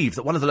believe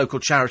that one of the local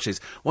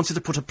charities wanted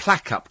to put a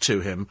plaque up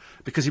to him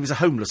because he was a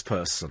homeless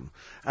person.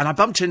 And I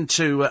bumped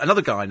into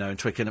another guy I know in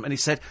Twickenham, and he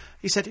said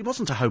he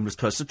wasn't a homeless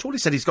person at all. He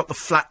said he's got the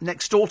flat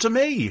next door to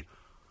me.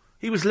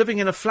 He was living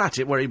in a flat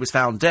where he was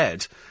found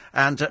dead,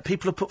 and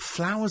people had put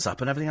flowers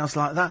up and everything else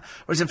like that.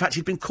 Whereas, in fact,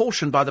 he'd been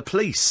cautioned by the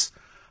police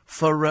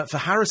for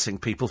harassing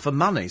people for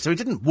money. So he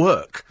didn't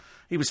work.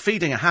 He was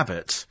feeding a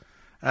habit.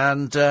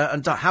 And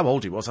how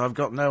old he was, I've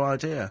got no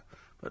idea.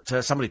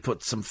 But somebody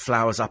put some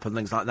flowers up and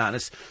things like that, and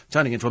it's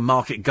turning into a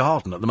market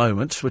garden at the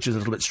moment, which is a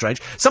little bit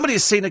strange. Somebody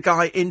has seen a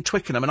guy in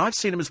Twickenham, and I've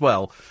seen him as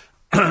well,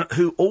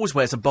 who always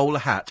wears a bowler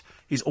hat.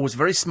 He's always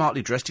very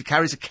smartly dressed. He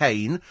carries a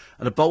cane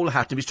and a bowler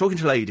hat. And if he's talking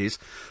to ladies,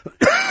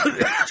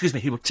 excuse me,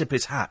 he will tip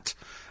his hat.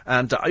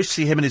 And I used to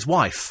see him and his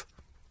wife,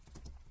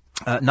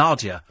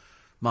 Nadia,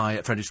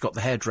 my friend who's got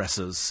the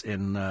hairdressers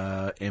in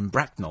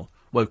Bracknell,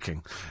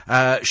 Woking.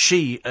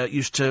 She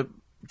used to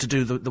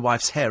do the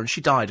wife's hair, and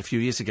she died a few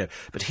years ago.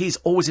 But he's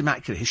always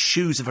immaculate. His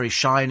shoes are very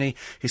shiny.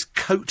 His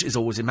coat is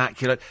always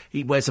immaculate.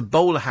 He wears a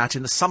bowler hat.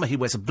 In the summer, he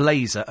wears a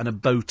blazer and a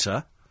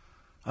boater.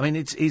 I mean,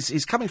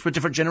 he's coming from a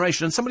different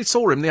generation, and somebody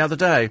saw him the other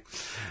day.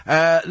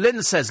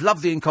 Lynn says,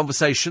 love the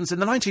in-conversations. In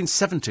the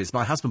 1970s,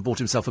 my husband bought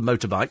himself a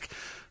motorbike.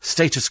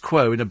 Status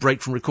quo, in a break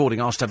from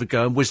recording, asked to have a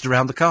go and whizzed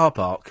around the car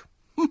park.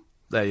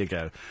 There you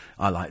go.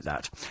 I like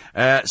that.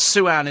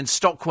 Sue-Ann in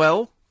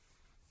Stockwell.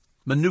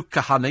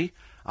 Manuka honey.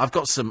 I have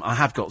got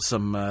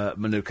some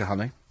Manuka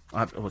honey.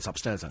 It's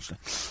upstairs, actually.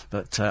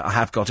 But I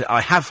have got it.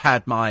 I have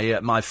had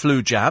my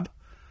flu jab.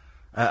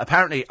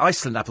 Apparently,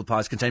 Iceland apple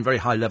pies contain very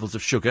high levels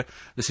of sugar.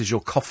 This is your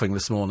coughing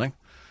this morning.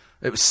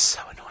 It was so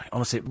annoying.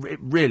 Honestly, it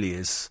really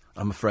is.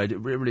 I'm afraid it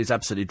really is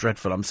absolutely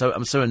dreadful. I'm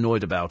so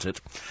annoyed about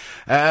it.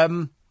 I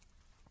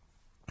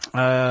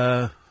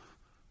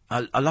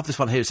love this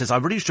one here. It says, I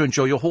really used to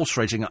enjoy your horse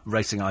racing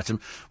item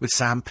with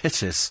Sam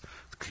Pittis.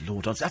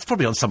 Lord, that's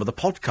probably on some of the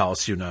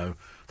podcasts, you know.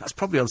 That's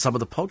probably on some of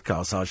the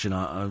podcasts, I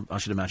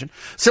should imagine.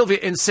 Sylvia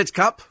in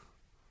Sidcup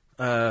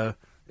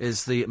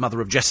is the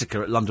mother of Jessica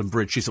at London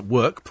Bridge. She's at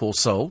work, poor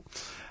soul.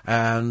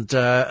 And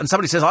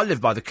somebody says, I live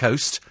by the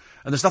coast,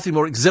 and there's nothing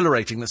more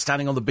exhilarating than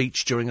standing on the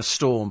beach during a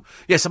storm.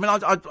 Yes, I mean,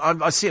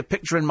 I see a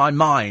picture in my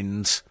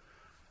mind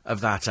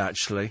of that,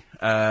 actually.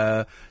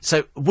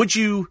 So, would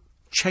you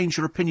change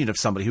your opinion of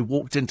somebody who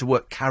walked into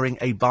work carrying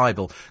a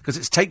Bible? Because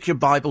it's Take Your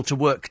Bible to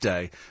Work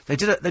Day. They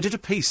did a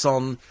piece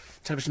on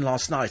television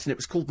last night, and it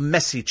was called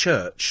Messy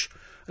Church.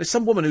 There's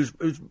some woman who's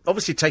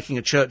obviously taking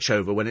a church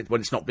over when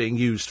it's not being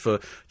used for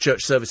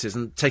church services,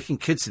 and taking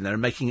kids in there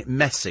and making it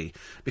messy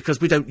because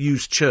we don't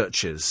use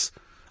churches.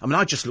 I mean,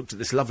 I just looked at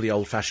this lovely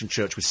old-fashioned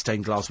church with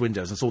stained glass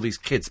windows and saw these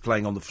kids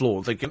playing on the floor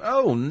and thinking,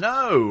 oh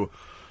no,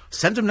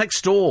 send them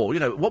next door. You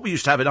know, what we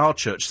used to have in our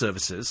church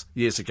services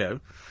years ago,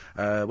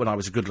 when I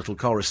was a good little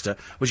chorister,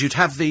 was you'd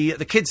have the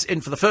kids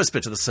in for the first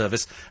bit of the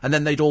service, and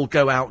then they'd all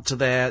go out to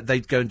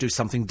they'd go and do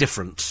something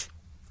different,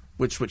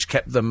 which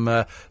kept them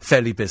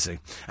fairly busy.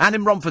 Anne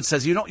in Romford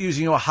says, you're not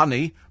using your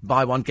honey,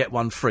 buy one, get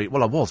one free.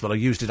 Well, I was, but I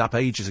used it up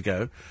ages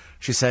ago.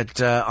 She said,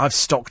 I've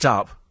stocked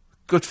up.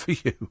 Good for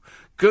you.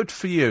 Good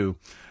for you.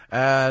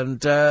 And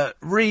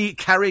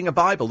carrying a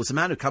Bible. There's a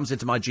man who comes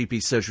into my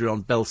GP surgery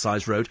on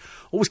Belsize Road,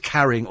 always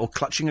carrying or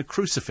clutching a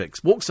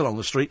crucifix, walks along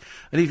the street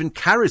and even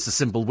carries the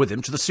symbol with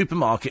him to the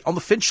supermarket on the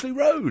Finchley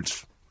Road.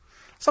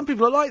 Some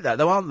people are like that,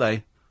 though, aren't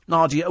they?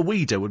 Nadia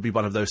Awida would be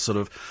one of those sort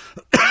of,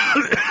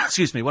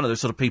 excuse me, one of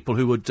those sort of people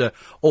who would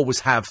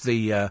always have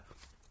the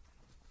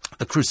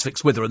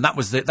crucifix with her, and that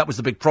was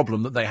the big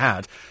problem that they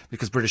had,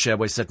 because British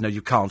Airways said no,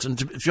 you can't. And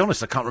to be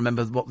honest, I can't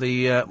remember what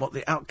the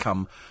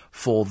outcome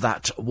for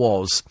that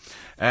was.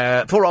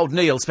 Poor old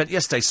Neil spent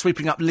yesterday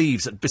sweeping up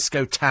leaves at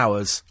Biscoe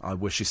Towers. I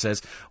wish, he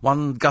says,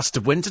 one gust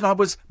of wind and I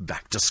was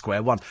back to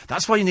square one.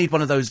 That's why you need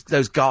one of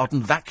those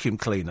garden vacuum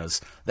cleaners.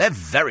 They're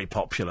very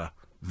popular,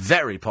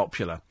 very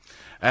popular.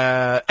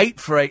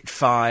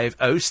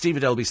 84850 steve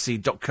at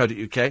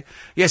lbc.co.uk.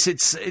 Yes,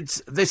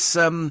 it's this,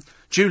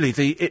 Julie,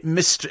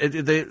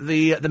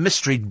 the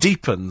mystery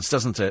deepens,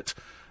 doesn't it?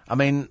 I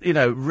mean, you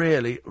know,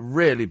 really,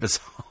 really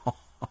bizarre.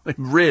 I mean,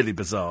 really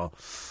bizarre.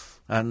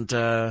 And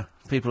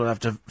people will have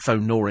to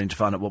phone Noreen to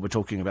find out what we're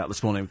talking about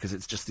this morning, because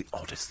it's just the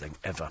oddest thing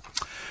ever.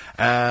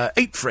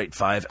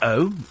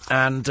 84850.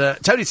 And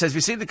Tony says, have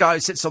you seen the guy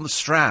who sits on the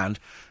Strand?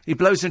 He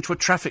blows into a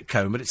traffic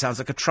cone, but it sounds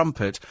like a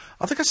trumpet.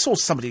 I think I saw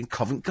somebody in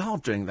Covent Garden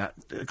doing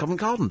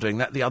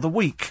that the other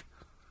week,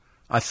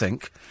 I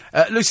think.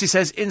 Lucy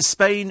says, in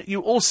Spain, you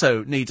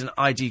also need an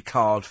ID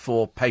card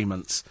for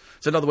payments.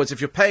 So, in other words,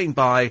 if you're paying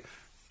by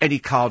any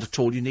card at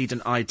all, you need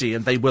an ID,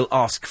 and they will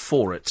ask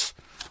for it,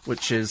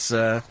 which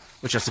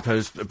I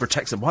suppose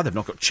protects them. Why they've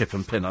not got chip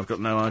and pin, I've got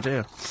no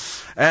idea.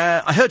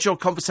 I heard your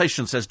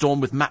conversation, says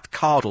Dawn, with Matt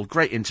Cardle.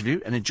 Great interview,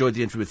 and enjoyed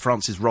the interview with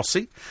Francis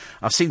Rossi.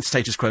 I've seen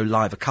Status Quo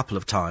live a couple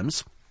of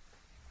times,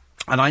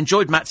 and I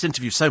enjoyed Matt's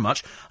interview so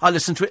much, I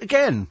listened to it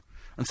again.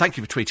 And thank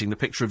you for tweeting the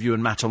picture of you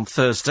and Matt on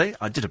Thursday.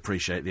 I did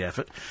appreciate the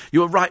effort.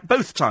 You were right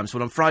both times.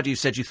 When on Friday you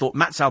said you thought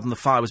Matt's album The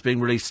Fire was being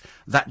released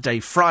that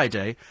day,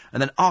 Friday,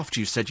 and then after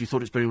you said you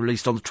thought it's being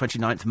released on the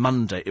 29th,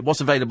 Monday. It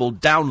was available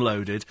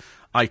downloaded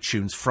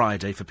iTunes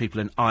Friday for people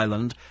in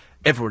Ireland,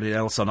 everybody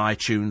else on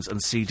iTunes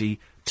and CD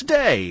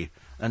today.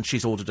 And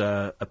she's ordered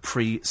a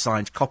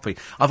pre-signed copy.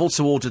 I've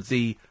also ordered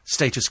the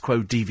Status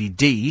Quo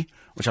DVD,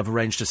 which I've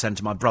arranged to send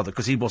to my brother,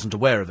 because he wasn't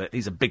aware of it.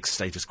 He's a big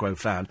Status Quo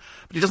fan.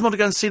 But he doesn't want to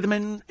go and see them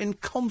in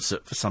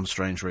concert for some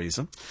strange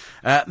reason.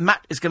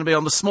 Matt is going to be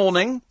on this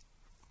morning,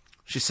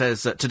 she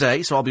says,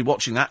 today, so I'll be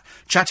watching that,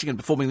 chatting and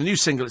performing the new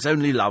single, It's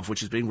Only Love,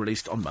 which is being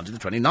released on Monday the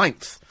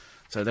 29th.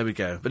 So there we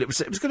go. But it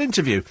was a good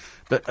interview.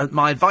 But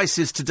my advice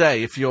is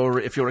today, if you're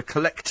a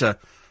collector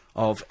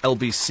of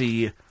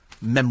LBC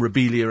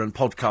memorabilia and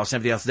podcasts and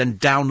everything else, then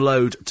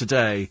download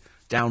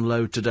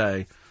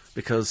today.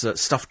 Because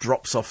stuff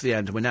drops off the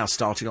end, and we're now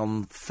starting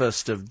on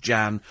 1st of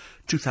Jan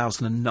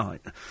 2009.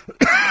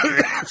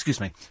 Excuse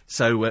me.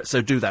 So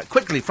do that.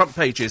 Quickly, front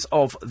pages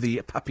of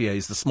the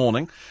papiers this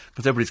morning,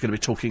 because everybody's going to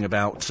be talking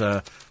about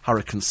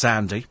Hurricane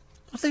Sandy.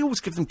 Why do they always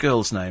give them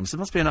girls' names? There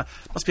must be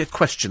a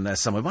question there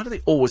somewhere. Why do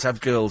they always have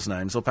girls'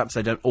 names? Or perhaps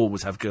they don't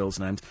always have girls'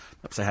 names.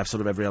 Perhaps they have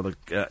sort of every other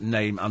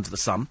name under the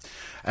sun.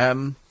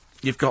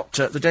 You've got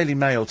the Daily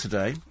Mail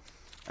today.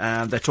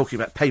 And they're talking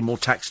about pay more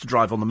tax to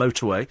drive on the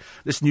motorway.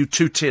 This new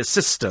two-tier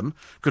system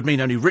could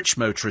mean only rich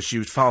motorists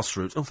use fast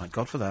routes. Oh, thank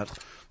God for that.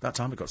 That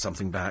time we got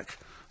something back.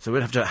 So we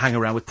don't have to hang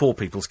around with poor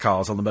people's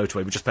cars on the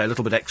motorway. We just pay a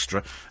little bit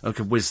extra and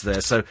can whiz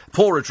there. So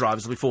poorer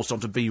drivers will be forced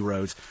onto B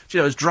roads. Do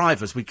you know, as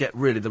drivers, we get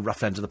really the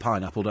rough end of the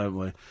pineapple, don't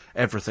we?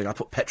 Everything. I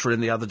put petrol in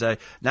the other day.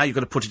 Now you've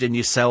got to put it in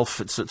yourself.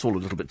 It's all a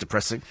little bit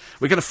depressing.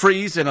 We're going to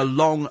freeze in a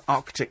long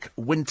Arctic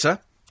winter.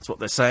 That's what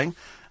they're saying.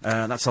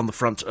 That's on the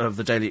front of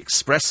the Daily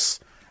Express.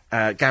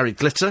 Gary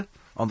Glitter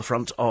on the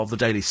front of the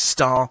Daily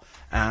Star,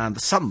 and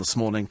the Sun this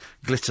morning,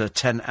 glitter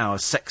 10-hour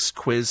sex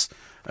quiz.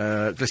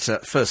 Glitter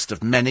first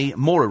of many.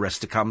 More arrests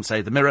to come,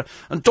 say the Mirror.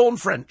 And Dawn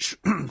French,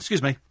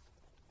 excuse me,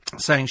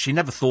 saying she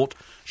never thought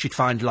she'd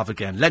find love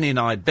again. Lenny and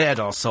I bared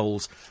our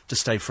souls to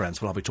stay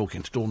friends. Well, I'll be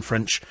talking to Dawn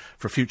French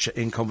for a future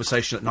In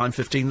Conversation at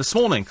 9:15 this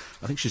morning.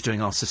 I think she's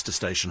doing our sister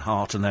station,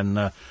 Heart, and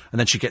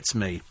then she gets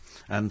me.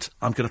 And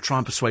I'm going to try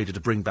and persuade her to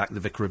bring back the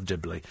Vicar of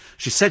Dibley.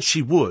 She said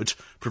she would,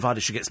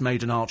 provided she gets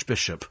made an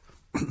Archbishop.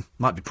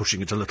 Might be pushing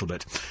it a little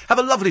bit. Have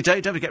a lovely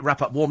day. Don't forget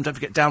Wrap Up Warm. Don't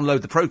forget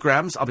download the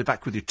programmes. I'll be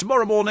back with you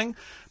tomorrow morning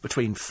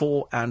between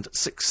 4 and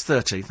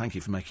 6:30. Thank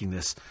you for making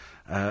this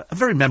a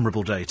very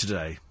memorable day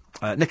today.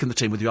 Nick and the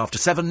team with you after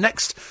 7.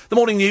 Next, the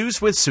morning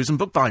news with Susan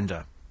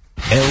Bookbinder.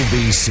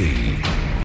 LBC